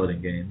 Yeah.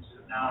 Paladin Games.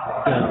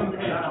 So,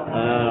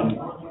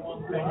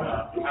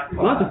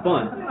 lots of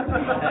fun.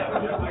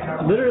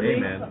 Literally,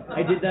 hey, man.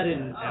 I did that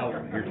in an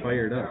hour. You're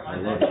fired up. I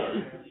love it.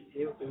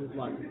 It was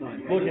lots of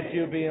fun. Look at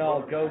you being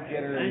all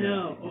go-getter. I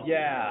know.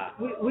 Yeah.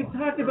 We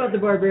talked about the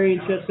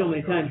Barbarian Chef so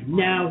many times.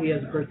 Now he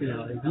has a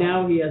personality.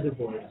 Now he has a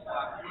voice.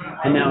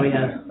 And now he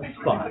has a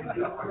spot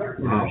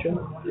in our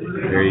show.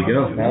 There you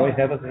go. Now he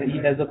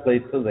has a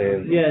place to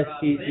live. Yes,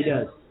 he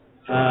does.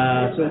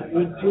 So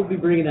we'll be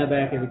bringing that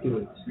back every 2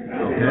 weeks.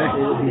 Okay.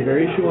 It'll be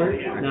very short,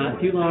 not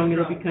too long.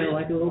 It'll be kind of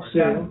like a little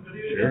show.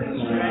 Sure.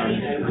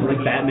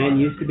 Like Batman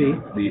used to be.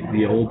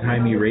 The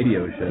old-timey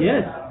radio show.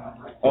 Yes.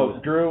 Oh,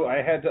 Drew,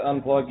 I had to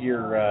unplug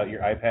your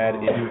iPad.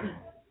 It was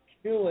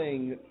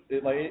killing.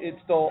 It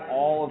stole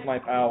all of my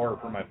power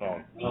from my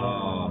phone.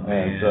 Oh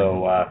man. And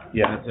so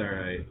yeah. That's all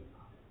right.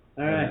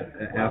 All right.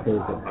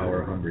 Apple's a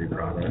power-hungry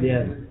product.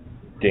 Yes.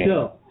 Damn.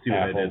 So. See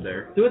what I did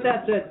there. So with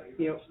that said,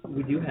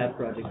 we do have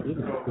Project Blue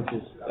Mask, which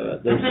is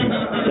there's some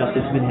stuff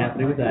that's been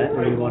happening with that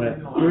that we want to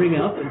bring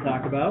up and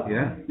talk about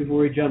before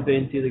we jump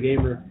into the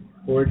Gamer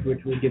Forge,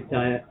 which will give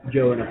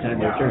Joe enough time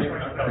to return.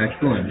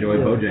 Excellent. Joey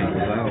Bojangles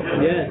is out.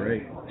 Yeah.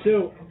 Great.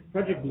 So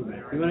Project Blue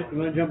Mask, you want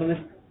to jump on this,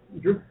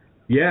 Drew?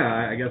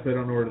 Yeah, I guess I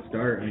don't know where to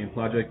start. I mean,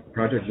 Project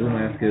Blue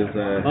Mask is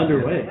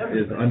underway.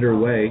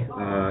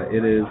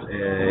 It is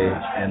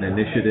an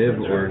initiative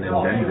or an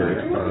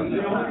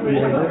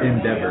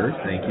endeavor.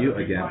 Thank you.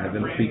 Again, I've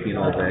been speaking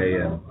all day,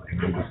 and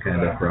I'm just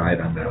kind of fried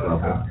on that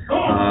level.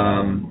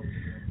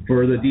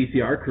 For the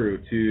DCR crew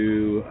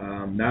to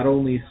not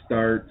only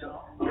start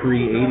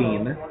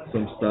creating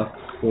some stuff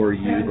for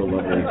you, the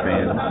lovely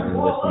fans and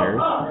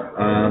listeners,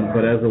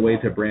 but as a way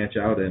to branch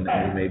out and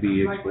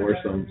maybe explore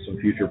some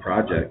future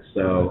projects.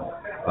 So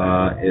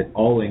it's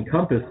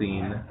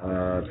all-encompassing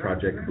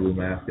Project Blue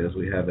Mask, as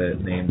we have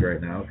it named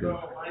right now, because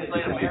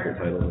secret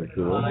titles are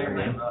cool.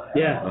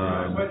 Yeah.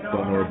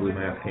 Don't know where Blue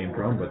Mask came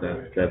from, but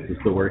that's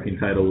just the working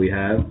title we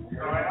have.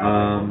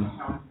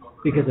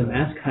 Because a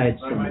mask hides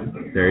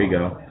someone. There you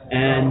go.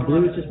 And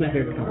blue is just my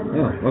favorite color.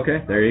 Oh,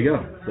 okay. There you go.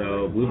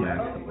 So Blue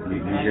Mask. You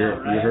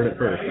heard it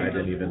first. I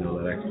didn't even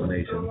know that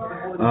explanation.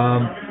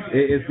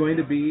 It's going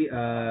to be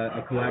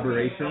a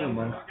collaboration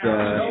amongst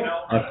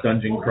us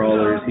dungeon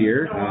crawlers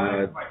here.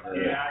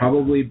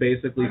 Probably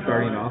basically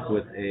starting off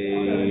with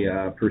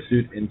a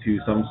pursuit into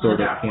some sort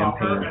of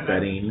campaign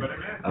setting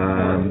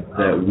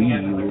that we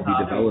will be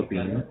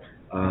developing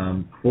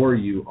for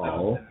you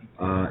all.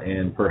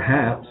 And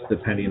perhaps,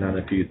 depending on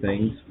a few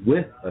things,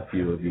 with a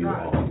few of you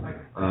all.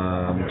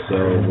 So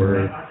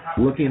we're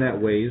looking at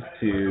ways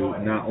to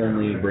not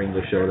only bring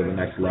the show to the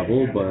next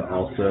level, but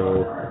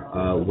also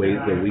ways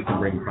that we can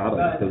bring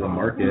products to the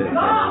market that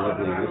our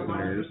lovely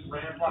listeners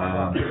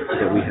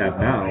that we have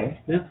now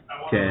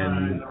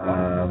can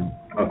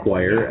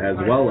acquire, as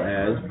well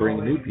as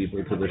bring new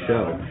people to the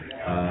show.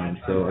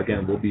 So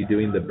again, we'll be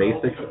doing the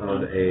basics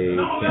of a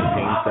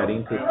campaign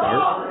setting to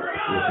start,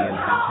 with the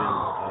intention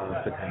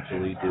of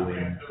potentially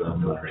doing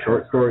some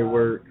short story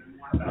work,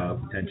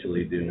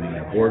 potentially doing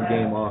a board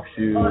game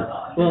offshoot.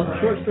 Well,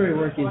 short story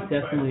work is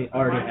definitely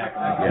already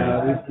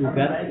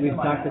happening. We've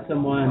talked to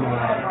someone,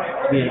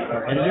 our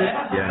editor.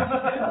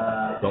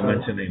 Yeah. Don't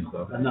mention names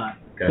though. I'm not.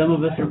 Okay. Some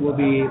of us will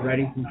be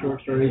writing some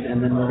short stories,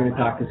 and then we're going to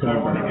talk to some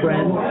of our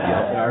friends,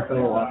 our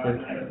fellow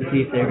authors, to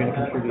see if they're going to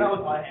contribute. We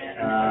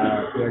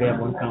already have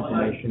one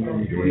confirmation.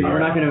 And we're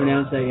not going to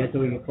announce that yet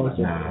until we get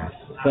closer.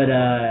 But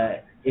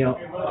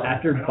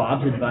after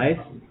Bob's advice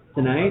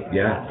tonight,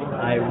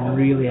 I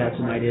really have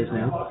some ideas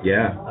now.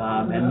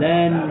 And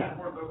then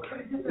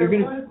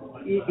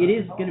it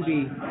is going to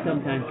be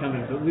sometime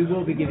coming, but we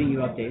will be giving you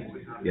updates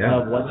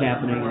of what's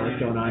happening and what's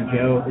going on.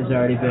 Joe has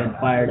already been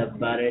fired up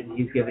about it.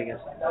 He's given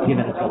us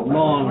a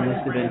long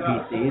list of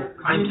NPCs.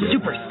 I'm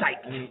super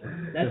psyched. I mean,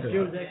 that's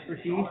Joe's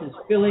expertise, is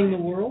filling the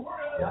world.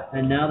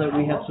 And now that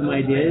we have some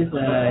ideas,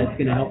 it's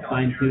going to help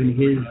fine-tune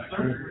his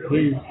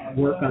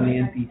work on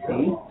the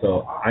NPC.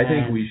 So I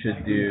think we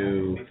should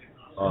do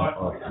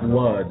a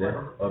flood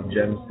of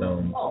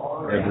gemstones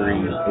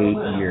every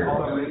 8 years.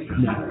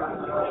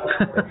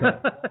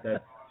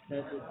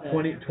 That's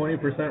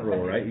 20%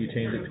 rule, right? You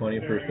change it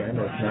 20%.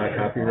 That's not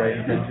copyright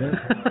infringement.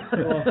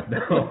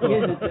 It's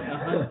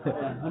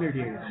 100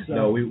 years. So.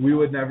 No, we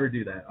would never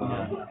do that.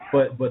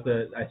 But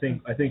I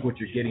think what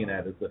you're getting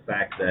at is the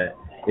fact that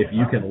if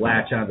you can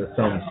latch onto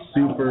some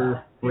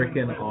super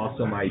freaking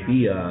awesome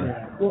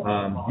idea,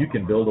 you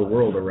can build a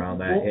world around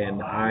that.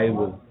 And I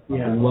was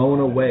blown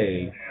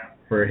away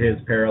for his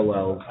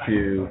parallels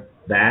to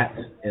that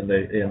in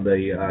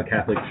the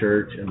Catholic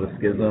Church and the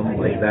schism.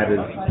 Like it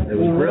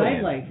was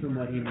brilliant. What I liked from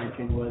what he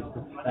mentioned was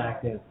the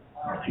fact that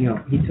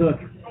he took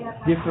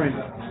different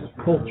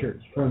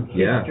cultures from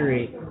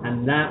history,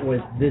 and that was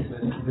this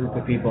group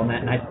of people,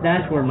 and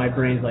that's where my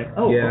brain's like,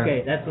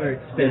 okay, that's where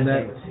it's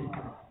spinning.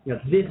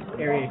 This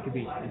area could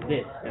be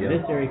this, and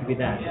this area could be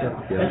that. So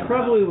that's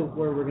probably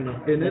where we're going to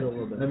hit a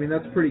little bit. I mean,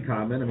 that's pretty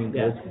common. I mean,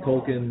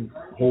 Tolkien's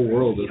whole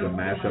world is a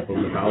mashup of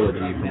mythology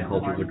from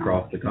cultures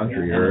across the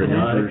country, or at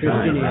least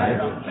time, right?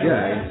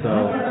 And so,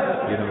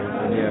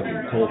 when you have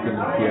Tolkien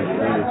and C.S.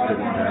 Lewis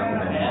sitting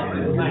down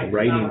and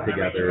writing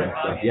together and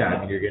stuff, I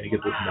mean, you're going to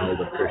get this meld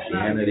of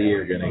Christianity,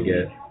 you're going to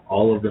get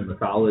all of the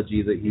mythology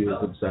that he was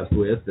obsessed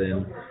with,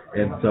 and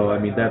so, I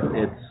mean,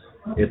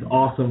 it's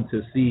awesome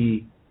to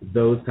see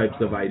those types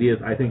of ideas.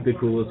 I think the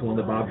coolest one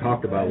that Bob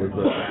talked about was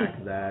the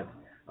fact that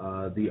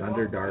the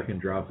Underdark and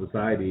Drow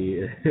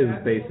society is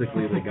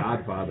basically the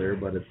Godfather,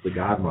 but it's the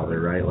Godmother,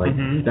 right? Like,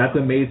 that's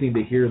amazing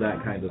to hear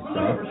that kind of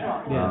stuff.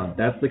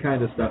 That's the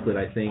kind of stuff that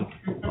I think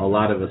a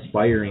lot of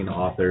aspiring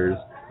authors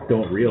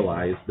don't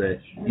realize, that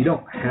you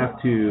don't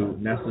have to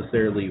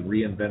necessarily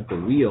reinvent the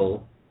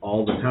wheel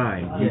all the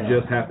time. You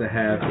just have to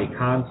have a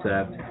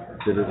concept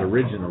that is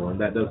original, and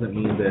that doesn't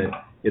mean that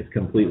it's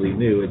completely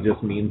new. It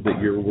just means that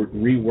you're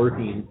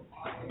reworking,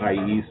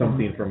 i.e.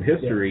 something from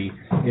history,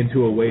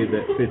 into a way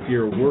that fits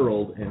your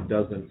world and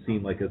doesn't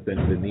seem like a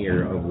thin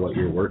veneer of what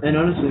you're working on.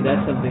 And honestly,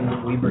 that's something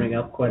that we bring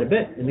up quite a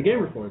bit in the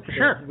Game Report.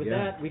 Sure. With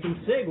that, we can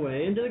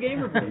segue into the Game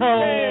Report.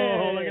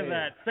 Look at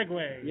that.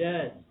 Segue.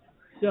 Yes.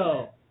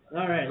 So,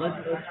 all right, let's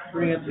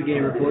bring up the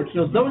Game Report.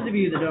 So those of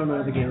you that don't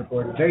know the Game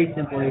Report, very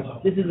simply,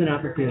 this is an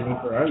opportunity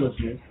for our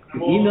listeners to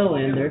email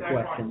in their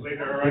questions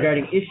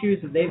regarding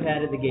issues that they've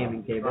had at the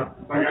gaming table,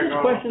 or just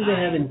questions they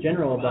have in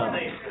general about,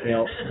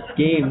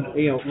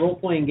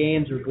 role-playing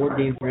games or board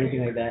games or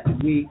anything like that.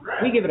 We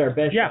give it our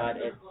best shot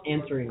at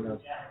answering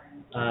those.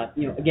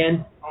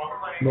 Again,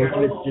 most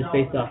of it's just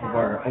based off of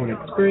our own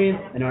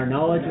experience and our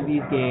knowledge of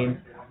these games,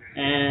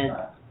 and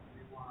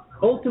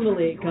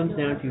ultimately, it comes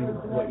down to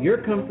what you're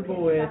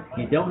comfortable with.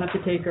 You don't have to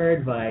take our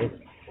advice,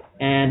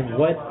 and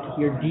what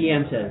your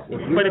DM says.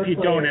 If you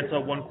don't, it's a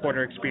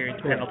 1/4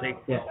 experience penalty.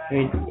 Yeah. I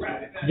mean,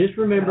 just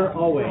remember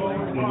always,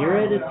 when you're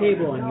at a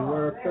table and you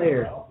are a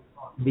player,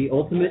 the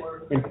ultimate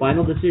and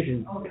final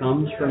decision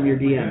comes from your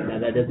DM. Now,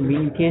 that doesn't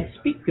mean you can't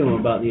speak to him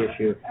about the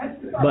issue,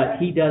 but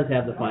he does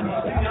have the final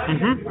say.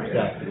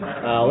 So,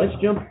 let's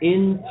jump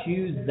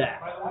into that.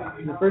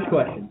 The first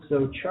question.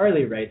 So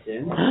Charlie writes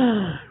in,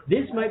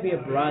 this might be a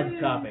broad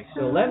topic,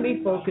 so let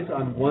me focus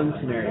on one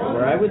scenario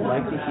where I would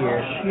like to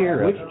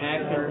hear which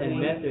actions and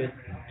methods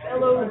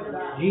fellow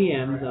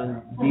GMs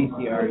on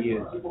VCR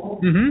use.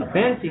 A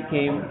fantasy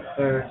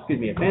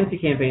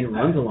campaign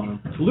runs along.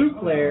 Blue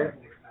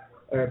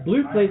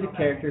plays a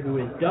character who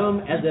is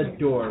dumb as a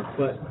door,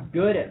 but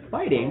good at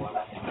fighting.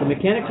 The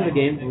mechanics of the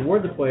game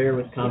reward the player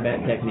with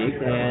combat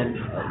techniques and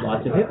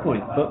lots of hit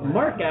points, but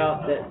mark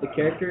out that the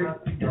character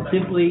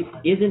simply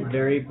isn't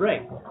very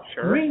bright.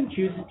 Green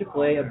chooses to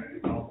play a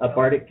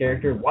bardic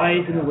character,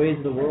 wise in the ways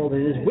of the world,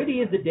 and as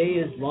witty as the day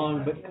is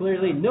long, but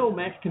clearly no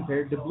match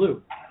compared to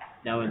Blue.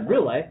 Now, in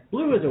real life,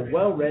 Blue is a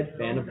well-read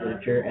fan of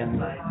literature and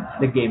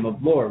the game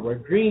of lore, where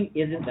Green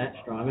isn't that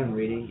strong on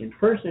reading in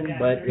person,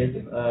 but is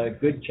a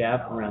good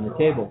chap around the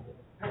table.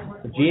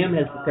 The GM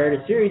has prepared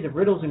a series of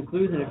riddles and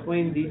clues and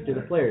explains these to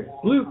the players.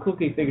 Blue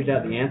quickly figures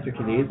out the answer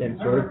to these and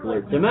sort of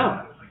blurts them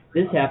out.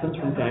 This happens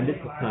from time to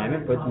time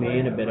and puts me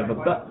in a bit of a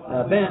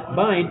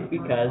bind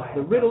because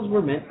the riddles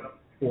were meant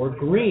for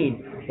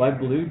Green, while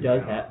Blue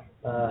does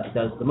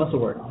does the muscle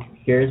work.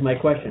 Here is my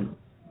question.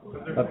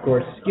 Of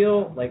course,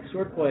 skill like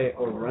swordplay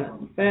or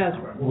run fast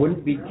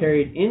wouldn't be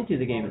carried into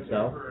the game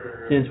itself,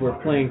 since we're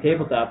playing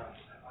tabletop.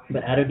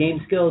 But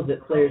out-of-game skills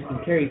that players can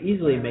carry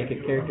easily and make a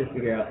character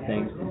figure out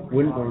things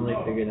wouldn't normally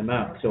figure them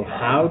out. So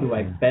how do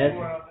I best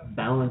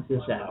balance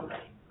this out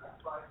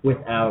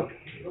without,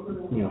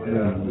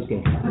 ruining this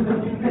game?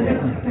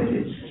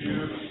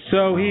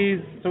 So he's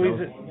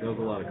those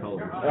a lot of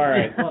colors. All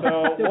right.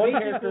 So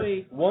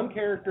basically, one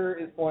character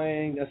is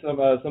playing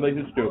somebody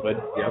who's stupid,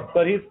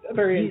 but he's a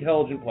very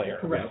intelligent player.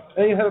 Correct.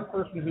 And you have a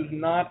person who's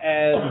not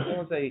as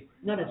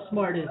not as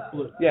smart as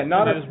Blue. Yeah,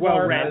 not as well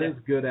read, not as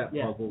good at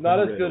puzzles. Not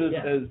as good as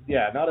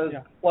not as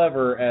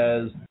clever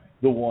as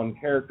the one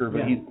character,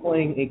 but he's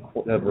playing a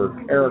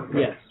clever character.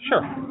 Yes.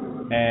 Sure.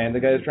 And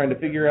the guy is trying to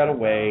figure out a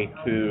way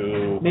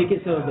to make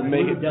it so that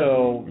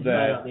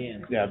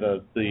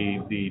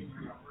the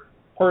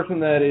person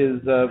that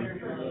is a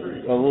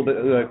little bit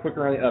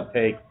quicker on the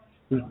uptake,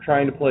 who's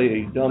trying to play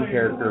a dumb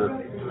character,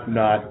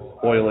 not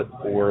spoil it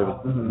for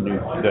the new.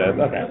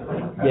 Okay.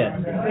 Yes.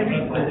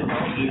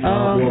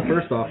 Well,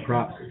 first off,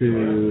 props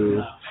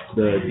to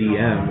the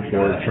DM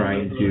for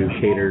trying to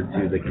cater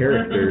to the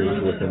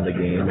characters within the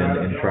game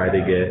and try to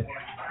get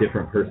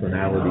different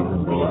personalities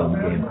involved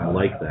in the game. I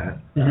like that.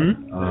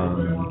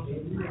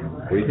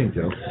 What do you think,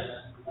 Joe?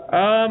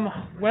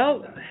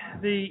 Well,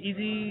 the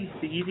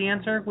easy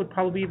answer would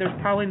probably be there's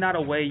probably not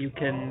a way you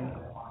can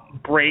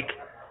break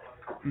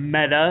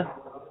meta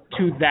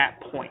to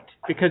that point,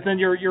 because then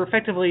you're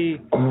effectively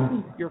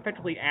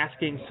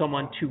asking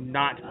someone to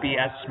not be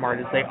as smart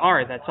as they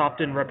are. That's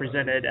often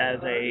represented as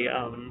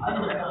I'm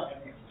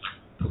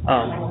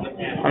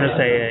gonna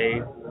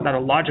say not a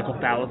logical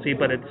fallacy,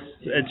 but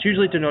it's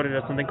usually denoted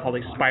as something called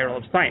a spiral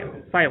of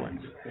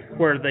silence,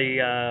 where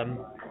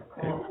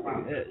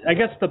I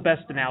guess the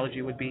best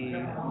analogy would be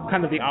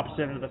kind of the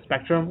opposite end of the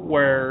spectrum,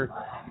 where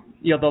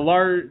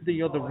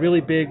the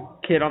really big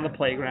kid on the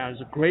playground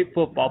is a great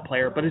football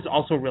player, but he's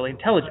also really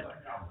intelligent.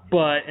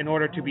 But in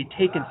order to be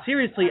taken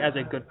seriously as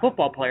a good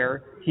football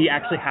player, he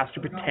actually has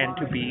to pretend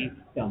to be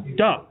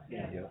dumb.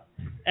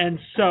 And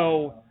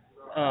so,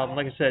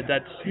 like I said,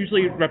 that's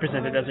usually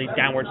represented as a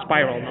downward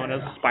spiral known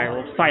as a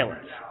spiral of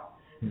silence.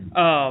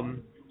 I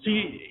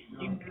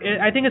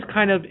think it's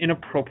kind of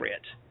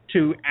inappropriate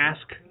to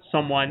ask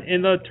someone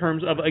in the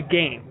terms of a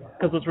game,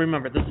 because let's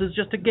remember, this is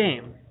just a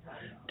game,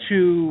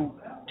 to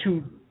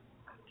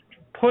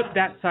put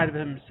that side of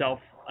himself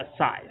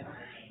aside.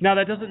 Now,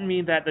 that doesn't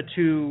mean that the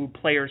two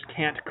players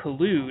can't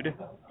collude,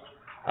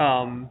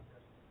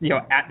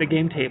 at the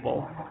game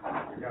table,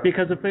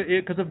 because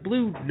if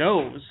Blue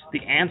knows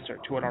the answer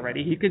to it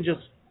already, he can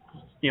just,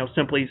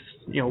 simply,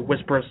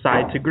 whisper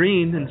aside to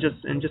Green and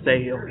just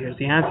say, here's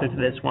the answer to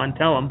this one.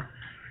 Tell him.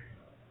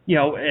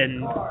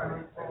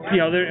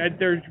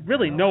 There's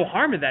really no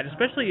harm in that,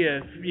 especially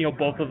if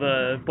both of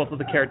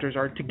the characters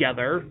are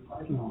together.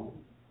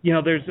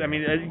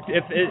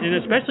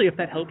 Especially if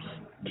that helps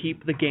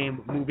keep the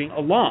game moving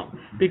along.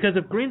 Because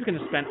if Green's going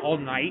to spend all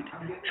night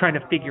trying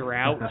to figure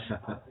out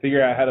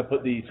how to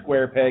put the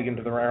square peg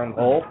into the round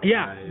hole.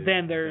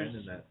 Then there's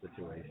in that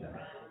situation.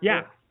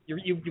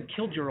 You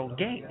killed your own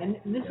game. And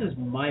this is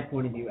my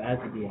point of view as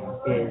a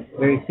DM, is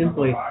very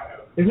simply,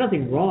 there's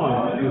nothing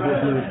wrong with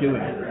what Blue is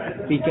doing,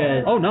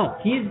 because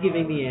he is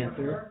giving the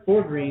answer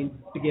for Green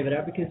to give it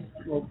out, because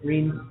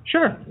Green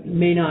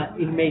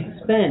may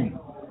spend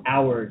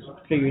hours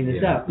figuring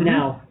this out.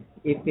 Now,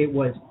 if it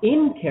was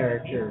in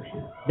character,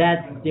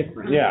 that's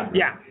different. Yeah.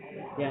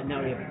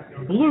 Now, if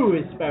Blue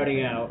is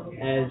spouting out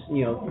as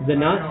the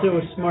not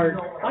so smart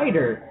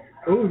fighter,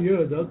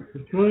 that's the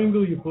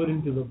triangle you put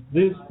into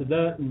this to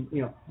that, and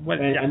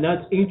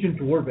that's ancient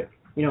Dwarvic.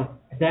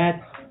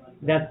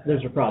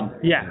 There's a problem.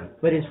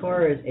 But as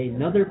far as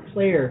another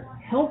player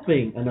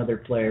helping another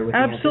player with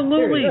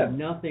absolutely the answer,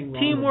 nothing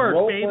wrong teamwork,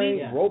 with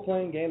baby.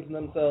 Role-playing games in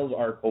themselves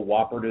are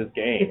cooperative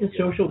games. It's a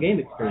social game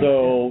experience.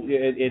 So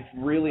it's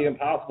really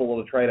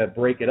impossible to try to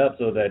break it up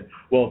so that,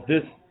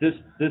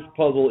 this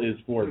puzzle is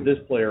for this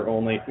player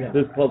only,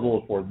 this puzzle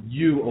is for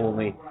you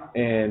only,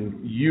 and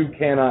you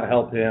cannot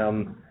help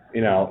him.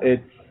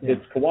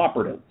 It's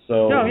cooperative.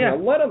 So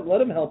let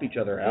them help each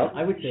other out.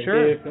 I would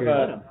say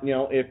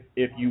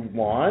if you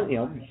want,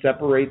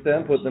 separate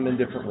them, put them in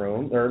different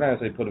rooms, or not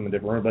necessarily put them in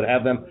different rooms, but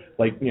have them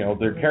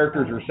their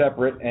characters are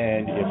separate,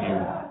 and if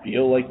you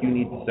feel like you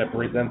need to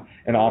separate them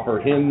and offer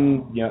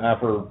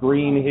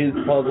Green his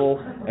puzzle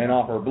and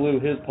offer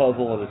Blue his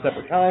puzzle at a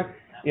separate time,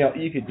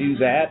 you could do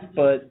that,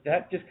 but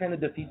that just kind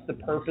of defeats the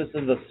purpose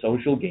of the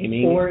social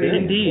gaming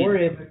experience. Or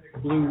if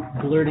Blue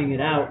blurting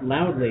it out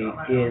loudly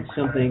is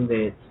something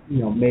that's,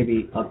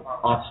 maybe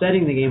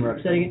offsetting the game or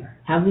upsetting it,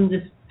 have them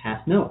just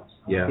pass notes.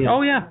 Absolutely.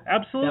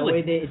 That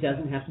way it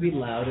doesn't have to be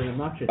loud and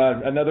obnoxious.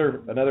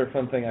 Another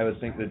fun thing I would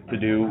think to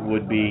do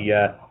would be,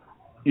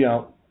 take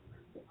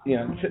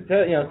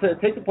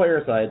the player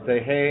aside, say,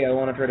 hey, I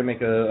want to try to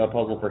make a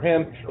puzzle for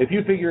him. If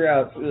you figure it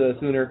out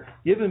sooner,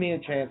 give me a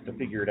chance to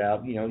figure it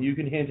out. You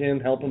can hint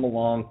him, help him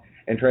along,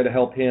 and try to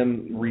help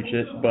him reach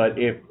it. But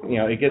if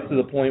it gets to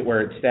the point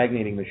where it's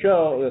stagnating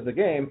the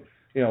game,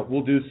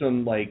 we'll do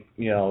some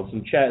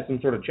some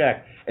sort of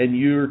check, and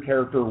your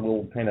character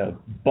will kind of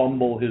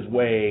bumble his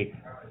way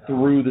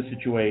through the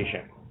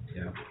situation.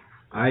 Yeah,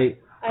 I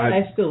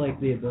still like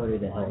the ability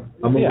to help.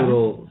 I'm a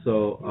little,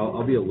 so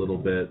I'll be a little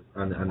bit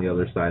on the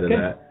other side of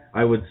that.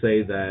 I would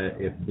say that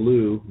if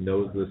Blue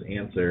knows this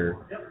answer,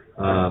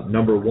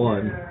 number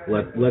one,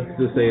 let's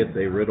just say it's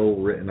a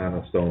riddle written on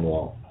a stone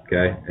wall,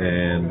 okay,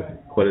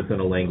 but it's in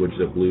a language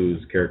that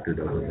Blue's character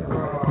doesn't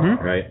know,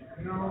 right?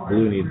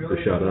 Blue needs to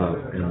shut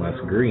up unless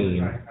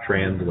Green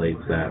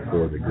translates that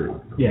for the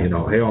group. Yeah.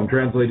 Hey, I'm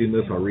translating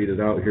this. I'll read it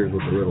out. Here's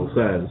what the riddle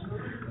says,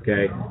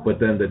 okay? But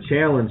then the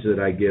challenge that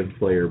I give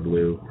player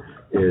Blue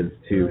is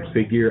to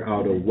figure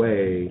out a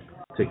way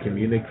to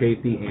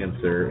communicate the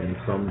answer in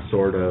some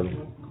sort of,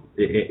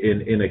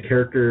 in a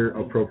character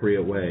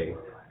appropriate way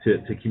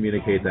to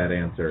communicate that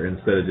answer,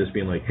 instead of just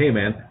being like, hey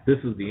man, this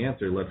is the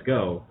answer, let's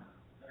go.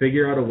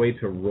 Figure out a way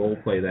to role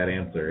play that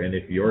answer. And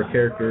if your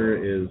character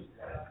is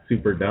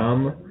super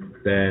dumb,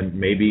 then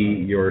maybe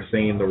you're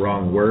saying the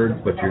wrong words,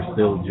 but you're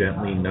still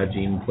gently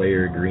nudging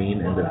player Green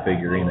into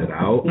figuring it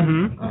out.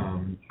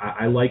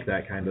 I like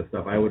that kind of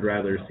stuff. I would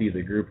rather see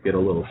the group get a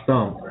little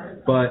stumped,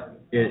 but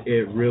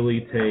it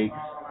really takes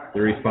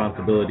the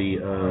responsibility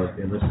of,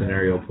 in this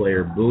scenario,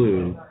 player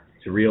Blue,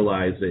 to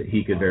realize that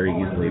he could very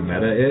easily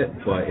meta it,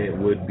 but it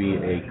would be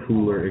a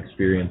cooler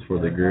experience for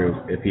the group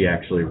if he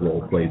actually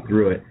role played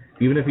through it.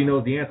 Even if he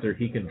knows the answer,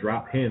 he can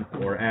drop hints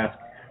or ask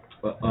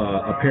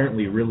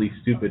apparently really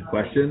stupid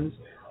questions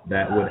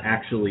that would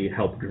actually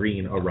help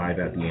Green arrive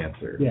at the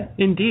answer. Yeah.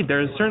 Indeed,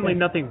 there's certainly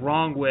nothing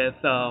wrong with,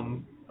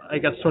 I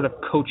guess, sort of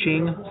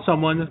coaching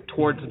someone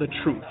towards the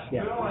truth.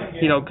 Yeah.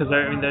 Because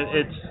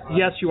it's,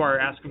 yes, you are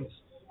asking,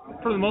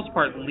 for the most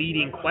part,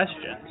 leading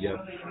questions.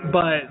 Yep.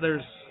 But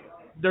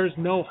there's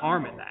no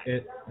harm in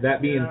that.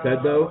 That being said,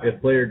 though, if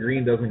player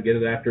Green doesn't get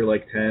it after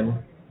like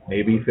 10,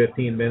 maybe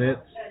 15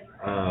 minutes,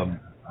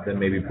 then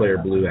maybe player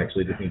Blue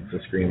actually just needs to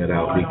scream it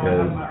out,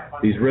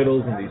 because these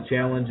riddles and these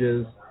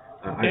challenges.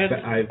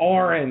 It's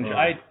orange.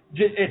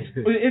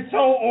 It's so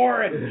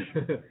orange.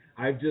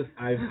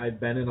 I've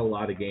been in a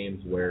lot of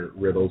games where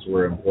riddles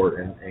were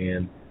important,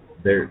 and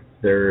there's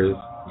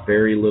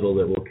very little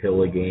that will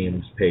kill a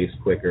game's pace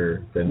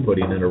quicker than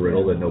putting in a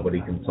riddle that nobody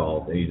can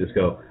solve, and you just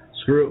go,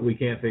 screw it, we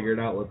can't figure it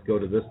out, let's go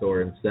to this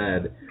door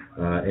instead,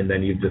 and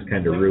then you've just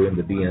kind of ruined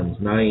the DM's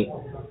night,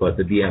 but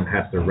the DM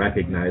has to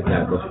recognize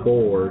that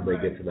before they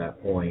get to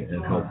that point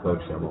and help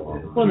coach them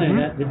along. Well, then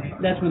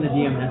that's when the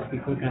DM has to be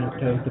quick on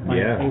his toes to find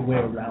a way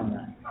around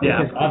that. Yeah.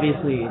 Because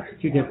obviously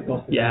it's too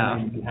difficult for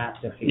them, and you have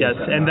to figure it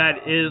out. And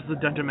that is the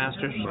Dungeon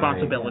Master's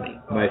responsibility.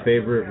 My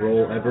favorite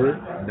role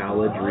ever,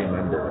 Knowledge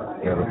Remember.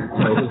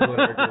 Those what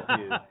are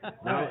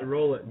confused.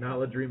 Roll it,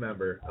 Knowledge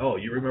Remember. Oh,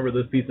 you remember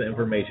this piece of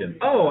information.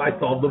 Oh, I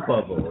solved the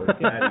puzzle. It's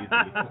that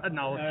easy.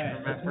 Knowledge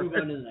Remember. Let's move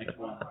on to the next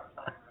one.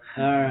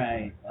 All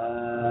right.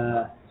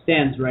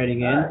 Stan's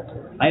writing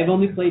in. I have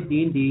only played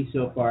D&D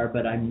so far,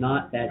 but I'm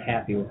not that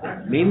happy with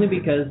it, mainly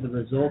because the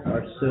results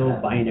are so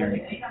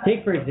binary.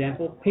 Take, for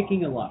example,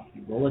 picking a lock.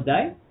 You roll a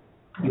die,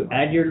 you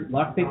add your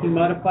lockpicking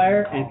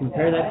modifier, and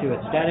compare that to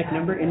a static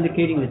number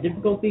indicating the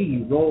difficulty.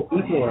 You roll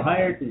equal or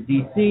higher to the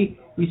DC,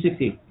 you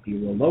succeed. If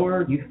you roll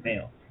lower, you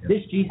fail.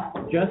 This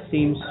just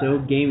seems so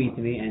gamey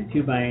to me and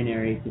too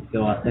binary to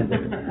feel authentic.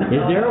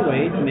 Is there a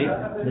way to make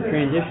the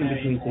transition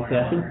between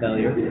success and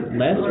failure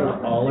less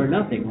or all or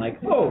nothing? Like,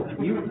 oh,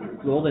 you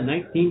rolled a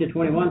 19 to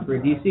 21 for a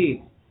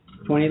DC,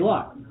 20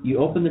 lock. You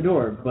open the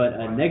door, but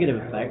a negative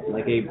effect,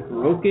 like a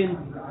broken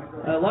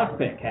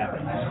lockpick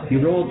happens.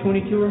 You roll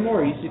 22 or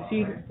more, you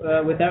succeed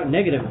without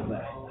negative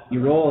effect.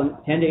 You roll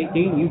 10 to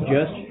 18, you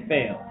just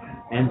fail.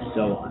 And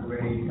so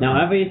on. Now,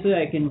 obviously,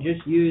 I can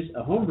just use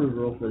a homebrew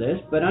rule for this,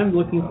 but I'm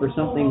looking for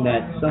something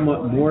that's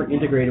somewhat more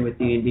integrated with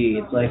D&D.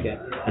 It's like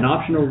an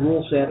optional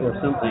rule set or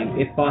something,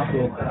 if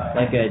possible,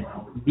 like a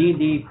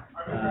D&D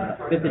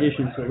 5th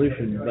edition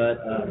solution,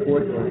 but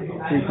 4th or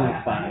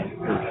 3.5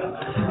 version.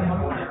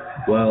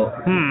 Well,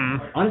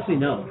 honestly,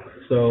 no.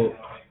 So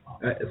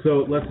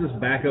let's just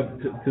back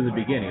up to the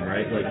beginning,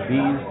 right? Like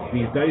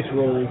these dice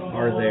rolls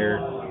are there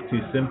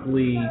to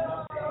simply.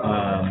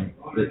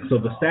 So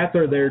the stats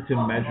are there to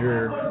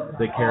measure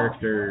the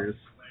character's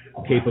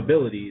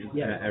capabilities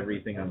at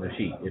everything on the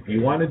sheet. If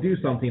you want to do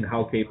something,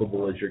 how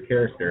capable is your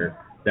character?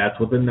 That's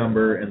what the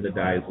number and the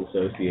die is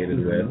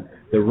associated with.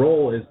 The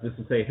roll is just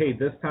to say, hey,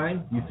 this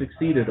time you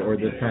succeeded or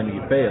this time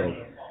you failed.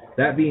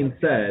 That being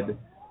said,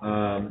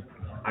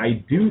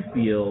 I do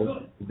feel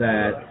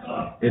that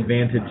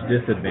advantage,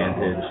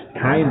 disadvantage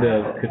kind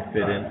of could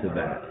fit into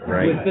that,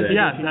 right?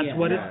 That's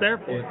what it's there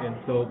for. And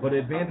so, but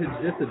advantage,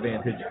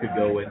 disadvantage could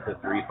go into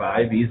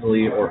 3-5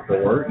 easily or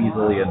 4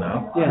 easily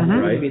enough,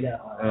 right?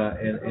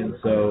 And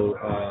so,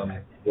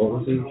 what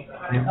was his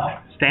name?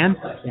 Stan.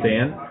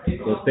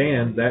 So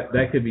Stan,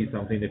 that could be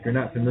something. If you're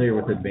not familiar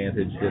with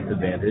advantage,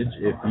 disadvantage,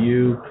 if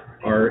you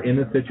are in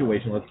a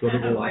situation, let's go to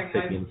the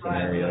lock-picking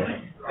scenario.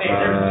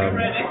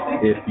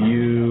 If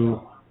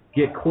you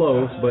get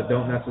close but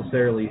don't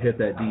necessarily hit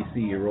that DC,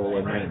 you roll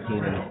a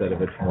 19 instead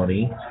of a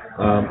 20.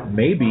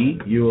 Maybe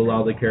you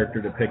allow the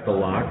character to pick the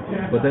lock,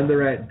 but then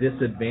they're at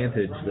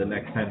disadvantage the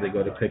next time they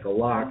go to pick a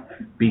lock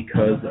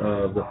because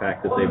of the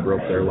fact that they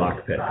broke their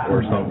lock pick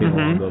or something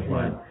along those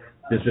lines.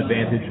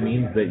 Disadvantage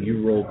means that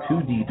you roll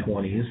 2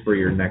 d20s for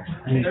your next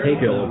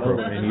skill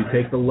and you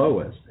take the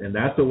lowest. And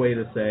that's a way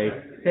to say,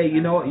 hey, you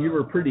know what, you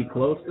were pretty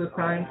close this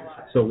time,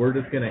 so we're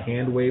just going to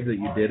hand wave that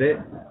you did it,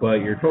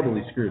 but you're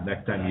totally screwed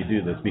next time you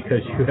do this because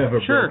you have a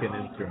broken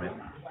instrument.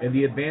 And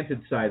the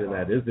advantage side of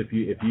that is if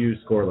you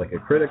score like a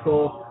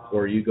critical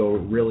or you go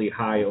really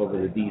high over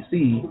the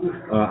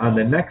DC, on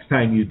the next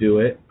time you do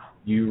it,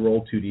 you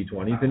roll 2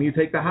 d20s and you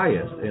take the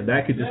highest. And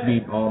that could just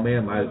be, oh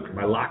man,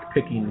 my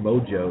lock-picking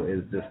mojo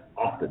is just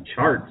off the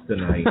charts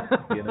tonight,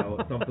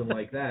 something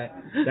like that.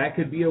 That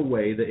could be a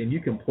way that, and you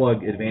can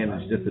plug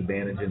advantage,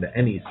 disadvantage into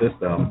any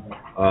system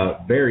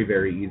very,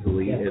 very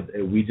easily.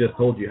 We just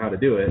told you how to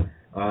do it.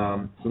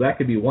 So that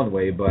could be one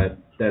way, but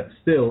that's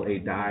still a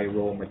die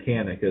roll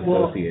mechanic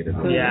associated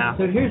with it.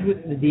 So here's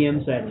what the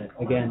DM side of it.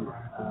 Again,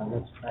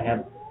 I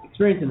have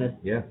experience in this.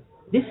 Yeah.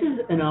 This is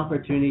an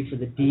opportunity for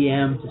the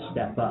DM to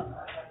step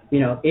up.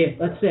 If,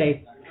 let's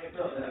say,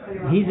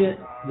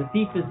 the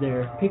thief is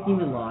there picking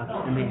the lock,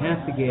 and they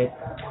have to get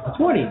a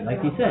 20,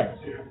 like he said,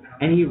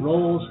 and he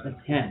rolls a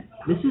 10.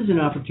 This is an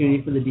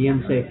opportunity for the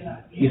DM to say,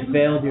 you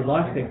failed your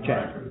lockpick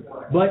check,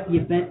 but you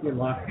bent your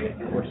lockpick,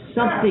 or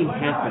something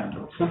happened,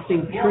 or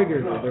something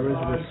triggered, or there was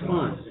a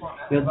response.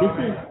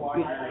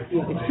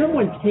 If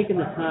someone's taken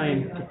the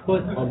time to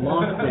put a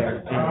lock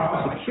there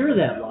and secure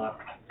that lock,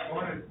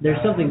 there's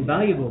something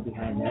valuable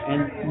behind that,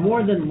 and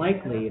more than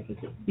likely, if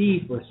it's a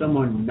thief or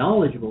someone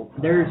knowledgeable,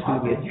 there's going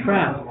to be a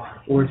trap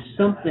or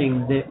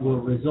something that will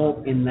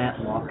result in that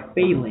lock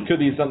failing. Could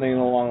be something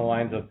along the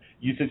lines of,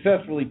 you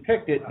successfully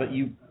picked it, but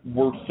you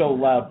were so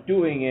loud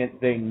doing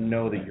it, they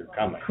know that you're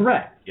coming.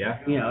 Correct. Yeah.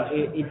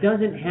 It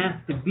doesn't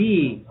have to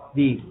be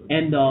the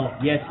end-all,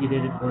 yes, you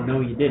did it, or no,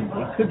 you didn't.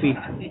 It could be,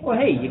 oh,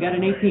 hey, you got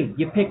an 18,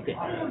 you picked it.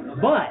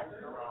 But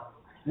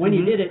when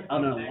you did it,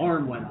 an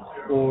alarm went off,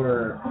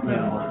 or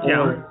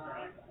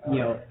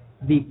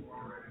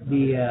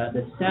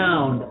the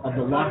sound of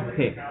the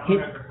lockpick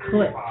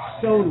click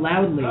so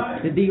loudly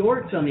that the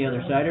orcs on the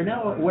other side are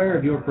now aware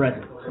of your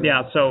presence.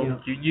 Yeah, so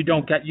you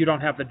don't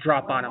have the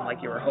drop on them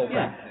like you were hoping.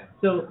 Yeah.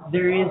 So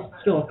there is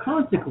still a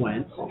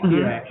consequence to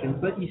your actions,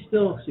 but you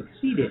still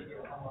succeeded.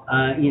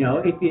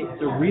 If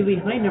it's a really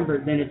high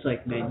number, then it's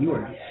like, man, you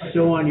are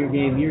so on your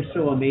game, you're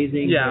so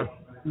amazing. Yeah.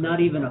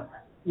 Not even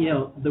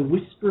the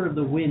whisper of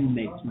the wind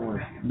makes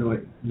more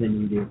noise than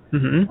you do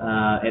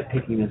at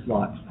picking this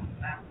lock.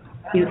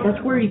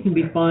 That's where you can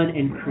be fun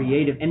and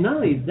creative. And not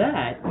only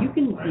that, you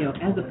can,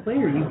 as a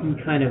player, you can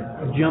kind of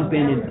jump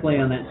in and play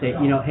on that and say,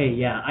 hey,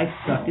 yeah, I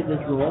sucked at this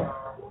role.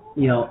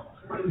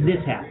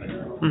 This happened.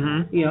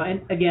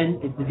 And again,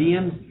 it's the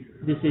DM's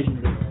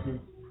decision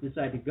to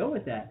decide to go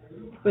with that.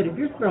 But if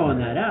you're throwing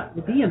that out,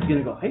 the DM's going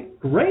to go, hey,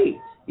 great.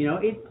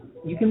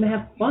 You can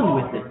have fun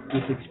with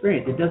this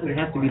experience. It doesn't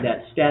have to be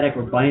that static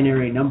or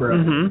binary number of,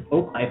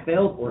 oh, I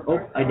failed, or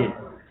oh, I did.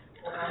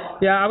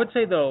 Yeah, I would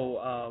say,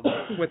 though,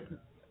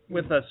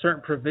 with a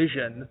certain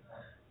provision,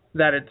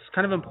 that it's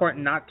kind of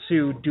important not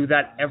to do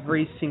that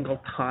every single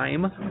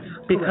time,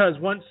 because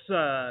once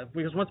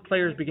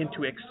players begin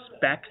to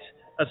expect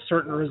a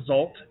certain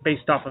result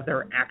based off of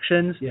their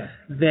actions,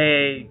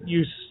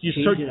 you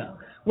sort it up.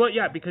 Well,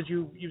 yeah, because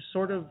you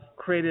sort of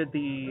created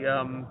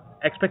the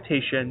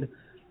expectation,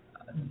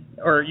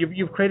 or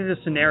you've created a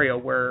scenario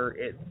where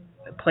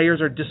players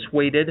are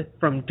dissuaded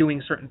from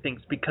doing certain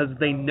things because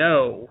they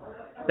know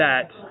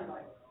that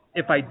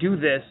if I do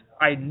this,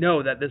 I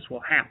know that this will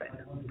happen.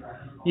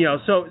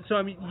 So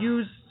I mean,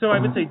 I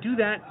would say do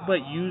that, but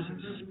use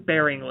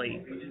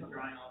sparingly.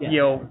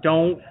 Yeah.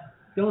 Don't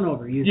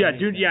overuse.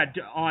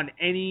 On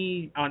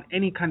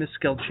any kind of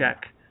skill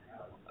check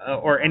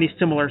or any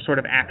similar sort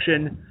of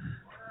action.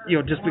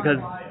 Just because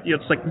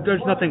it's like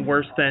there's nothing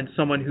worse than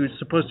someone who's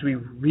supposed to be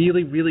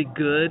really, really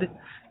good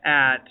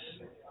at,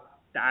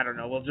 I don't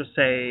know, we'll just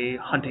say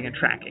hunting and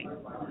tracking,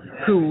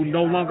 who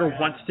no longer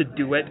wants to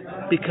do it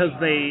because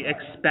they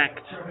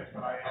expect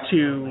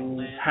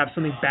to have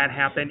something bad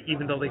happen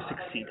even though they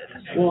succeeded.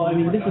 Well, I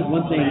mean, this is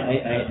one thing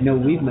I know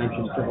we've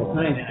mentioned several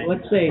times.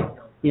 Let's say,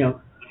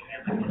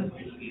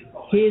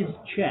 his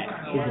check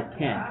is a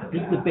 10.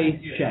 Just the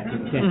base check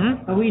is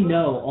 10. And we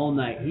know all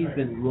night he's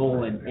been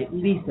rolling at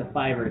least a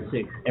 5 or a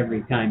 6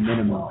 every time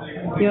minimum.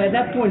 At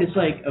that point it's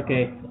like,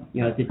 okay,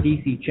 it's a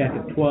DC check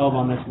of 12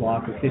 on this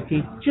lock or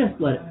 15. Just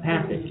let it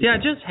pass it. Yeah,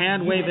 just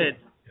hand wave it.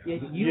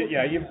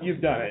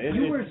 You've done it.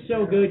 You were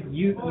so good.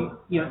 You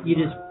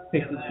just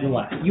picked the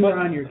lock. You were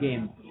on your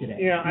game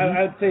today.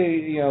 I'd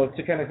say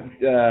to kind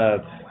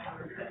of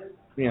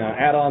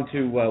add on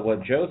to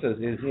what Joe says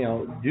is,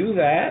 do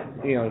that,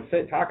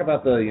 talk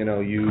about the,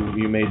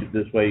 you made it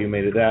this way, you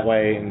made it that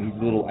way,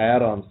 and little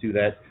add-ons to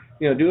that.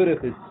 Do it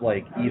if it's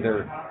like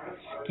either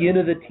skin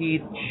of the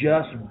teeth,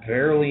 just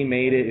barely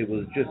made it, it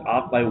was just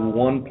off by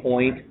 1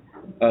 point,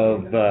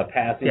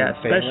 passing. Yeah, and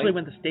failing. especially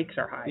when the stakes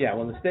are high. Yeah,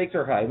 when the stakes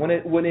are high, when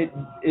it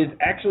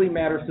actually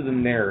matters to the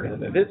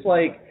narrative. If it's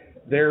like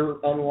they're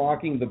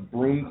unlocking the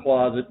broom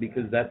closet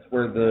because that's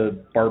where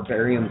the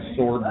barbarian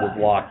sword was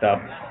locked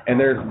up, and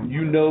there's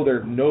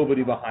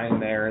nobody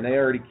behind there, and they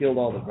already killed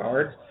all the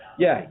guards.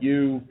 Yeah,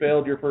 you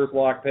failed your first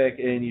lockpick,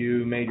 and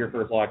you made your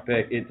first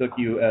lockpick. It took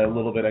you a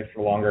little bit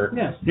extra longer.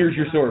 Yeah. Here's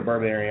your sword,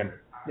 barbarian.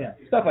 Yeah.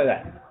 Stuff like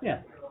that.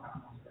 Yeah.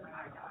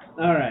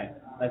 All right.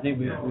 I think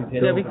we've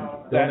hit over.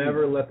 Don't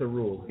ever let the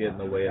rules get in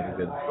the way of a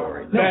good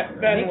story.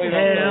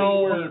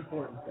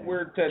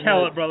 We're 10 Tell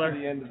minutes it, brother. to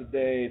the end of the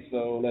day,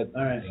 so let's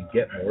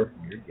get more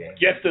from your game.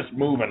 get this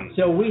moving.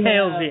 So we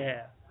Hells have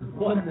yeah.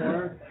 one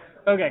more.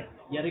 Okay.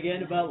 Yet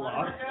again about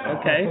locks.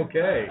 Okay.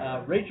 Okay.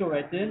 Rachel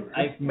writes in,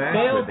 I smash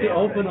failed the to damn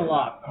open thing. a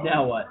lock.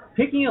 Now what?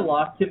 Picking a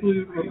lock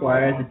typically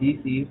requires a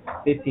DC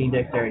 15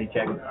 dexterity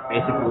check.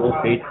 Basic rules,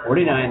 page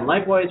 49.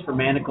 Likewise for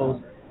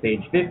manacles, page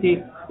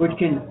 50, which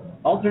can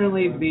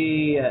alternately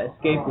be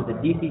escaped with a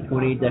DC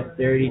 20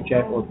 dexterity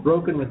check or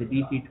broken with a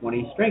DC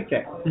 20 strength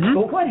check. Mm-hmm.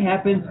 But what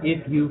happens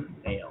if you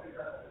fail?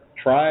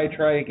 Try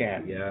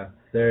again. Yeah.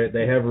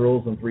 They have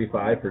rules in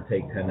 3.5 for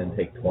take 10 and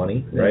take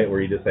 20, right? Where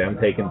you just say, I'm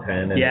taking 10,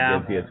 and Yeah.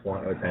 it gives you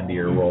a 10 to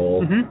your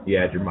roll. Mm-hmm. You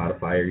add your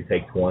modifier, you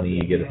take 20,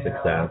 you get a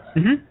success.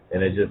 Mm-hmm.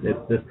 And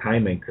it's this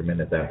time increment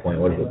at that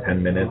point. What is it,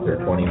 10 minutes or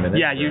 20 minutes?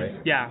 Yeah,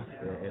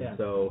 right? And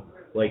so,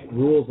 like,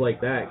 rules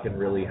like that can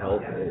really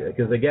help.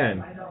 Because,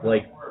 again,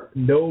 like,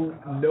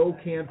 no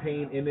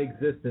campaign in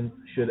existence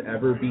should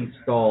ever be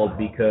stalled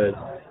because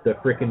the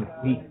frickin'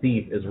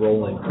 thief is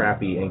rolling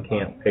crappy and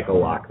can't pick a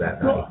lock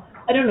that night. Well,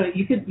 I don't know.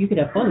 You could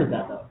have fun with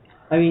that though.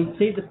 I mean,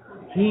 say that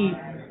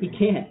he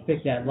can't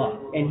pick that lock,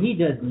 and he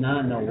does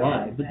not know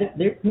why. But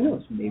who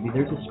knows? Maybe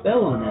there's a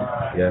spell on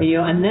that. Yeah. You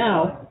know, and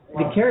now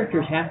the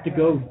characters have to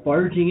go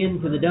barging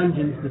into the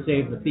dungeons to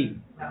save the thief.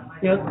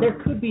 You know,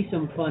 there could be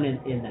some fun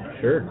in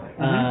that. Sure.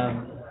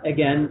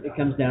 Again, it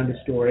comes down to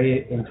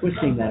story and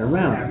twisting that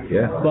around.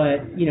 Yeah.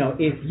 But you know,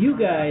 if you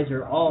guys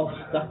are all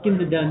stuck in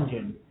the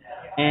dungeon,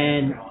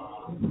 and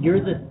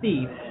you're the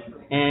thief,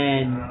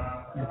 and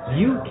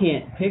you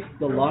can't pick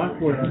the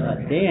lock worth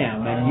a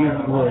damn, and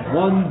you've rolled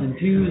 1s and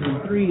 2s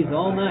and 3s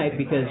all night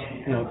because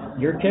you know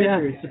your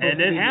character is supposed and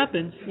to it be,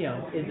 happens. You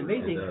know, is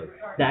amazing.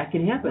 That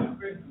can happen,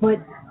 but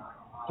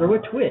throw a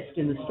twist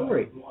in the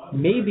story.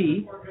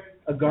 Maybe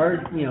a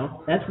guard, you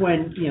know, that's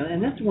when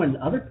and that's when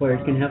other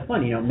players can have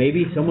fun. You know,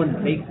 maybe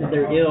someone fakes that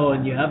they're ill,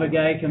 and you have a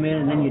guy come in,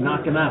 and then you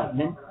knock him out, and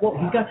then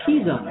he's got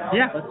keys on him.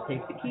 Yeah. Let's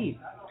take the keys.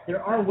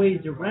 There are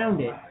ways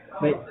around it.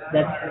 But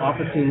that's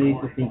opportunities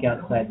to think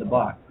outside the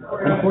box.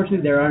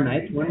 Unfortunately, there are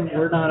nights when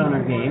we're not on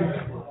our game,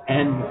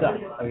 and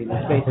I mean,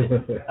 let's face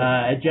it.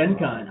 At Gen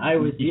Con, I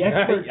was the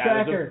expert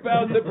tracker.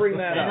 I was about to bring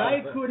that and up.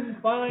 I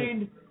couldn't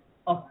find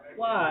a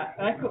fly.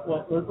 I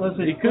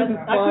couldn't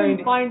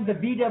couldn't find the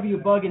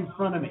VW bug in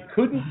front of me.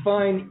 Couldn't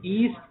find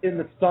east in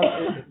the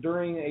sun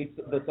during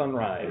the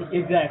sunrise.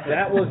 Exactly.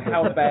 That was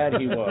how bad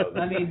he was.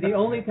 I mean, the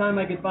only time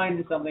I could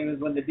find something was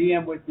when the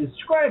DM was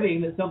describing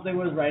that something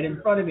was right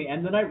in front of me,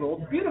 and then I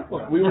rolled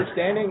beautifully. We were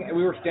standing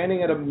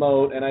at a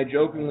moat, and I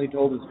jokingly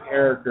told his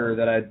character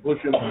that I'd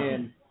push him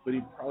in, but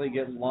he'd probably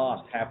get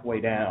lost halfway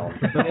down.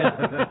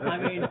 I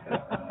mean,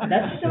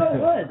 that's just how it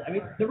was. I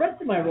mean, the rest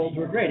of my rolls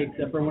were great,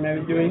 except for when I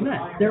was doing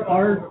that. There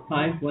are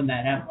times when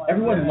that happens.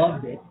 Everyone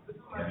loved it,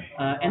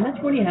 and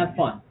that's when you have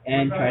fun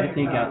and try to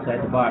think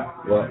outside the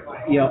box. Well,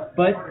 You know,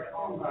 but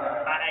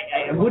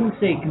I wouldn't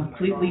say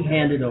completely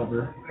hand it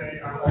over.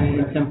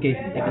 In some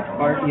cases, if it's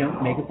part,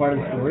 make it part of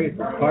the story. If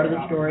it's part of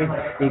the story,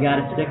 you got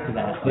to stick to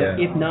that. But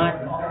if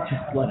not,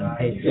 just let them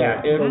take it.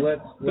 Yeah,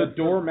 the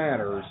door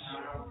matters.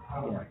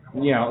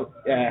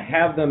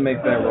 Have them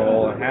make that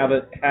roll and have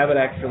it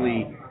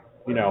actually,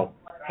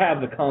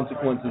 have the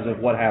consequences of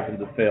what happens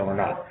if fail or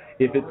not.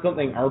 If it's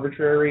something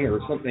arbitrary or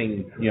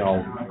something,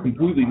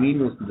 completely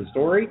meaningless to the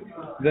story,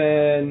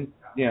 then,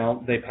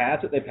 they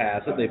pass it, they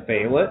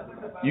fail it.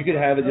 You could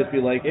have it just be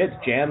like, it's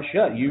jammed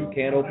shut. You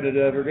can't open it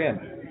ever again.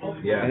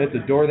 Yeah. And it's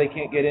a door they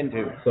can't get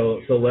into. So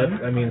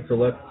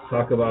let's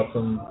talk about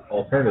some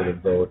alternatives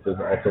though, which is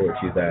also what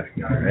she's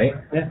asking, right?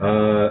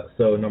 Yeah.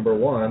 So number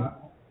one,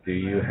 do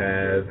you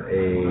have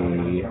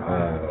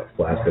a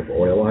flask of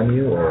oil on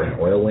you or an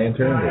oil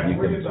lantern that you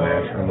can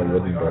smash on the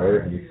wooden door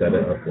and set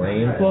it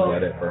aflame and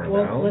let it burn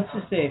down? Let's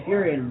just say if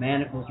you're in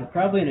manacles, you're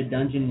probably in a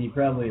dungeon and you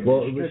probably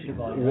restricted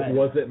while you're at it.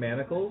 Was it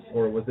manacles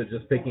or was it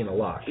just picking a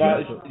lock?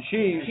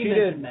 She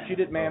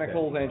did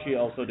manacles and she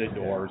also did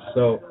doors.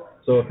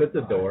 So if it's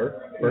a door,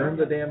 burn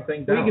the damn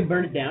thing down. Or you can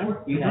burn it down.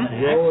 You got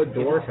an axe. Throw a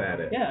dwarf at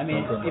it. Yeah, I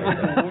mean,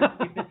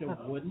 if it's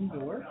a wooden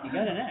door, you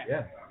got an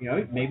axe. Yeah.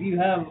 Maybe you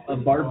have a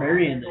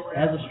barbarian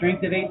that has a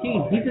strength of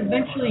 18. He's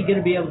eventually going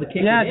to be able to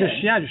kick it in.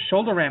 Just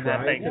shoulder ram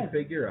that thing. Trying to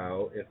figure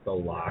out if the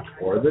lock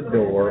or the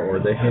door or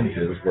the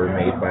hinges were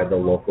made by the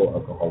local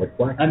alcoholic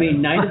blacksmith. I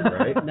mean, Night of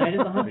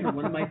the Hunter,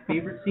 one of my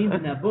favorite scenes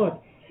in that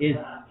book is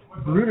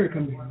Bruder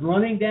comes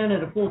running down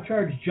at a full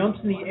charge, jumps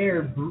in the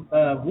air,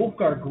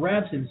 Wolfgar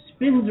grabs him,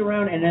 spins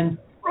around, and then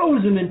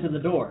throws him into the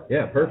door.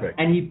 Yeah, perfect.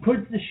 And he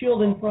puts the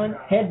shield in front,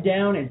 head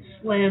down, and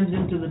slams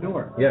into the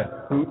door. Yeah.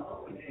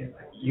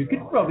 You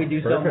could probably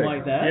do something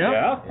like that.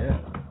 Yeah.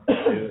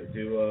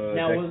 Do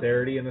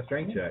dexterity and a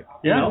strength check.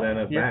 Yeah. And then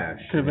a bash.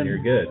 And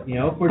you're good. You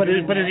know, but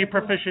is he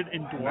proficient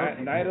in dwarf?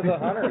 Night of the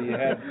Hunter, you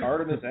had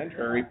Artemis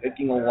Entry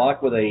picking a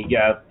lock with a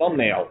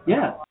thumbnail.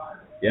 Yeah.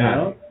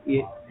 Yeah.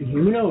 You know,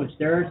 who knows?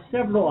 There are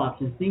several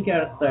options. Think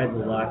outside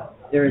the lock.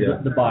 There is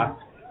the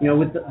box. You know,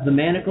 with the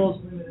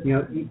manacles, you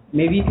know,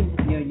 maybe you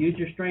can use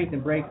your strength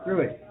and break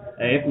through it.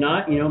 If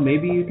not, you know,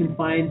 maybe you can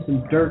find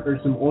some dirt or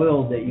some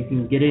oil that you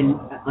can get in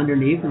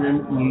underneath, and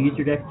then you use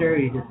your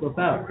dexterity to slip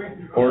out.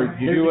 Or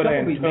do what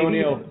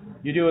Antonio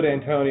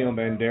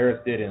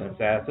Banderas did in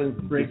Assassins,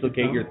 and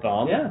dislocate your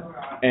thumb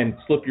and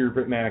slip your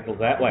manacles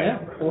that way. Yeah,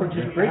 or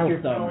just break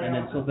your thumb and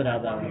then slip it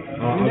out that way.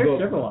 There's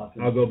several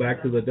options. I'll go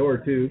back to the door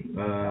too.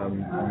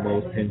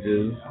 Most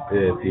hinges,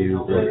 if you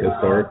look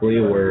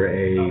historically, were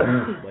a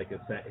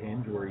set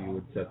hinge where you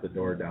would set the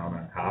door down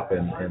on top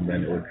and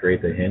then it would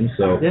create the hinge.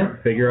 So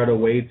figure out a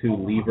way to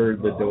lever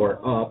the door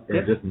up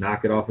and just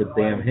knock it off its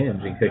damn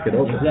hinge and kick it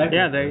open. Exactly.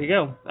 Yeah, there you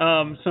go.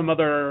 Some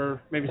other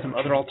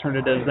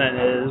alternatives then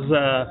is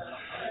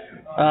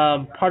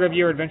part of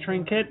your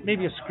adventuring kit,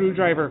 maybe a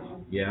screwdriver.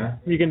 Yeah.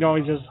 You can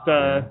always just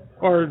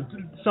or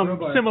some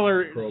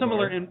similar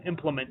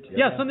implement.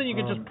 Yeah, something you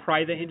can just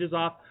pry the hinges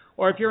off.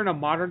 Or if you're in a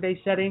modern day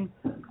setting,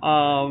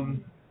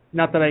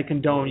 not that I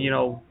condone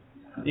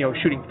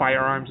shooting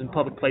firearms in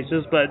public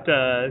places, but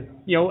a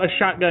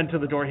shotgun to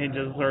the door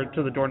hinges or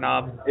to the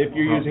doorknob. If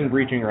you're using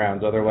breaching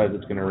rounds, otherwise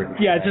it's going to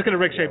ricochet. Yeah, it's just going to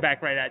ricochet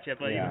back right at you.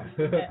 But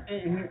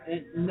and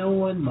no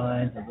one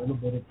minds a little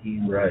bit of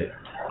teamwork. Right.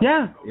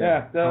 Yeah.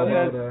 Yeah. So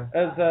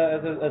as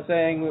a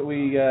saying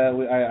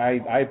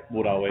I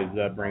would always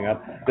bring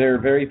up, there are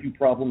very few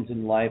problems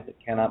in life that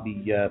cannot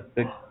be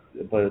fixed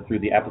but through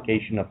the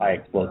application of high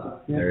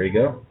explosives. Yeah. There you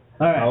go.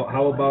 All right.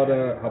 How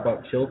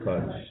about chill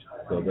touch?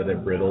 So that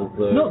it brittles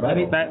the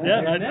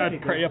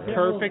a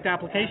perfect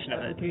application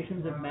of it.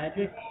 Applications of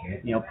magic,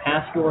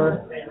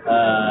 Pastor,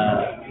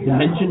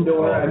 Dimension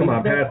Door. Come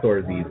on, Pastor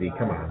is easy.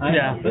 Come on.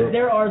 But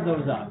there are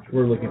those options.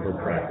 We're looking for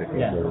practical.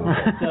 Yeah.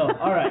 So,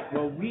 all right.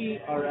 Well, we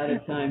are out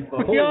of time,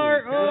 folks. We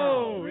are.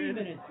 3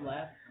 minutes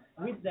left.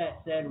 With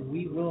that said,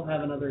 we will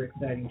have another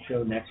exciting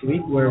show next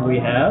week where we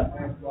have.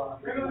 So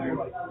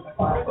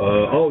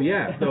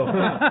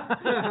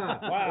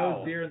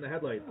wow, deer in the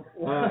headlights.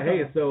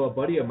 So a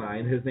buddy of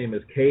mine, his name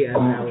is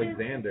KM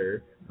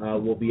Alexander,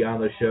 will be on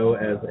the show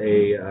as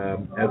a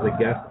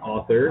guest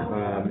author.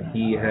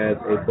 He has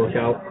a book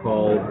out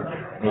called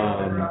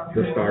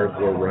The Stars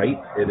Were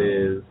Right. It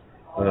is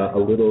a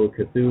little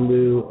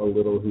Cthulhu, a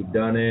little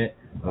whodunit.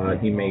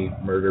 He may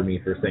murder me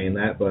for saying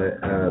that, but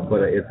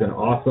it's an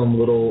awesome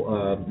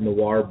little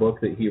noir book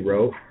that he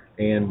wrote.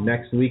 And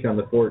next week on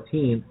the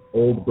 14th,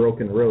 Old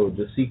Broken Road,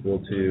 the sequel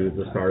to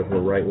The Stars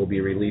Were Right, will be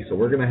released. So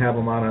we're going to have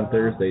him on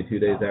Thursday, 2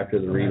 days after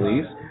the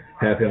release,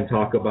 have him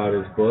talk about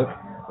his book.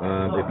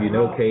 If you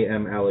know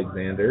KM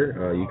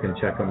Alexander, you can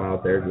check him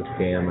out there, just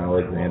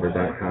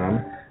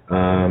kmalexander.com.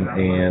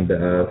 And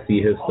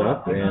see his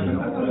stuff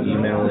and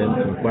email in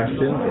some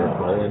questions or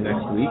call in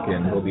next week,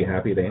 and he'll be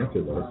happy to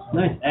answer those.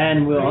 Nice.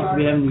 And we'll also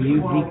be having the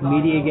Unique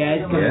Media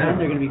guys coming in.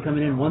 They're going to be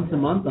coming in once a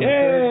month on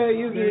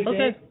Thursday.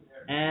 Okay.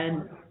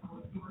 And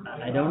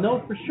I don't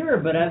know for sure,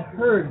 but I've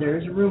heard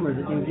there's a rumor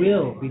that they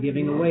will be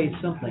giving away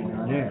something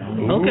on air.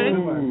 Okay.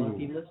 To our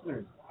lucky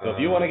listeners. So if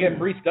you want to get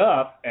free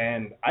stuff,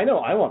 and I know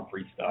I want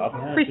free stuff.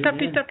 Yeah, free stuff.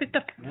 Yeah.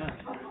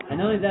 And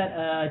not only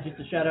that, just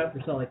a shout out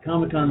for Salt Lake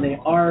Comic Con, they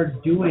are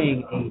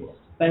doing a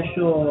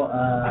special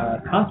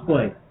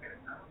cosplay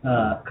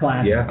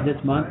class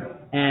this month,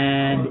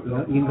 and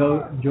you can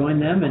go join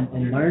them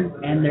and learn.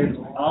 And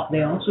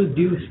they also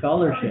do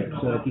scholarships.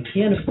 So if you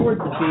can't afford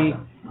the fee,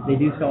 they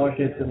do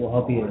scholarships that will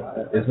help you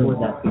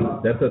afford that fee.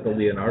 That's at the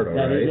Leonardo,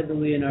 right? That is at the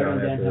Leonardo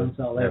downtown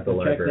Salt Lake.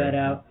 So check that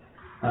out.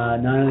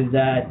 Not only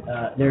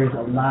that, there's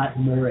a lot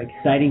more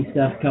exciting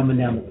stuff coming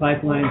down the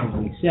pipeline. As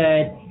we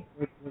said,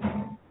 we're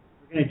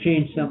going to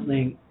change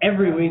something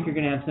every week. You're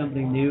going to have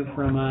something new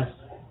from us,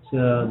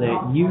 so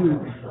that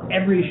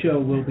every show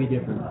will be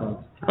different,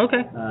 folks.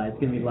 Okay. It's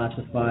going to be lots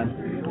of fun,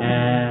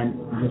 and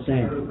the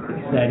same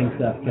exciting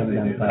stuff coming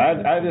down the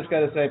pipeline. I just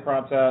got to say,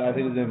 props out. I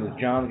think his name was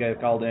John, the guy who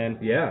called in.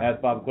 Yeah.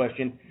 Asked Bob a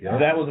question. Yeah.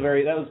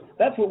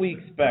 That's what we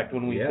expect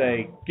when we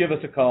say, give us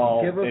a call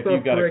if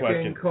you've got a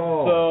question.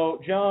 Call.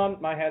 So, John,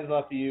 my hat is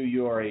off to you.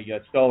 You are a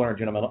scholar and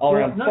gentleman,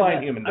 all-around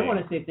fine human being. I want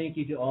to say thank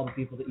you to all the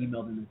people that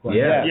emailed in the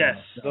questions. Yeah. Yes.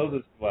 Those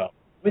as well.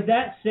 With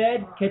that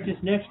said, catch us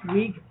next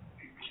week.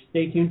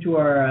 Stay tuned to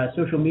our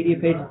social media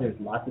pages. There's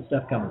lots of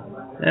stuff coming.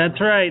 That's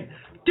right.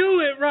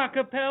 Do it,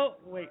 Rockapelt.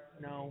 Wait,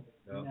 no.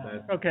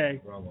 Okay.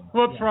 Wrong one.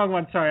 Whoops, wrong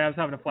one. Sorry, I was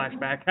having a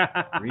flashback.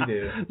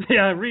 Redo.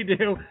 Yeah,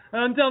 redo.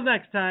 Until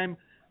next time,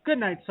 good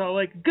night, Salt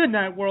Lake. Good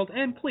night, world.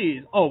 And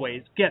please,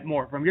 always get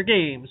more from your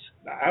games.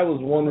 I was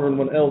wondering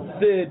when El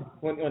Cid,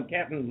 when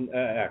Captain,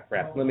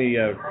 crap, let me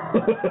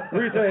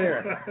retry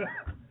here.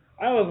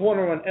 I was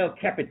wondering when El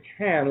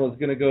Capitan was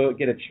going to go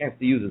get a chance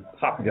to use his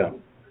pop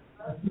gun.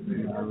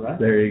 All right.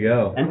 There you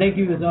go. And thank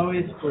you, as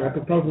always, for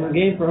Epic Puzzle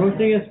Game for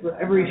hosting us for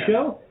every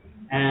show.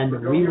 And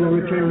we will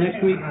return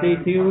next week. Stay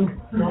tuned,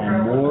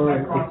 and more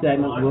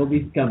excitement will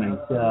be coming.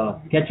 So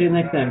catch you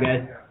next time,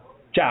 guys.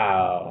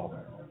 Ciao.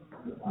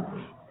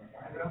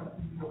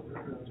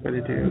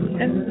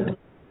 22.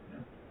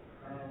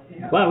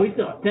 Wow, we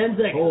still have 10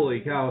 seconds. Holy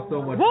cow,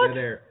 so much What? dead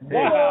air. Hey,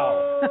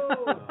 Wow.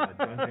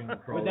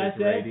 With that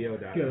said,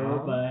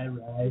 goodbye,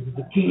 Rise of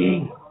the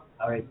King.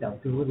 All right, Dallas,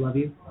 we love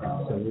you.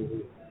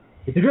 Absolutely.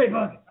 It's a great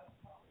book.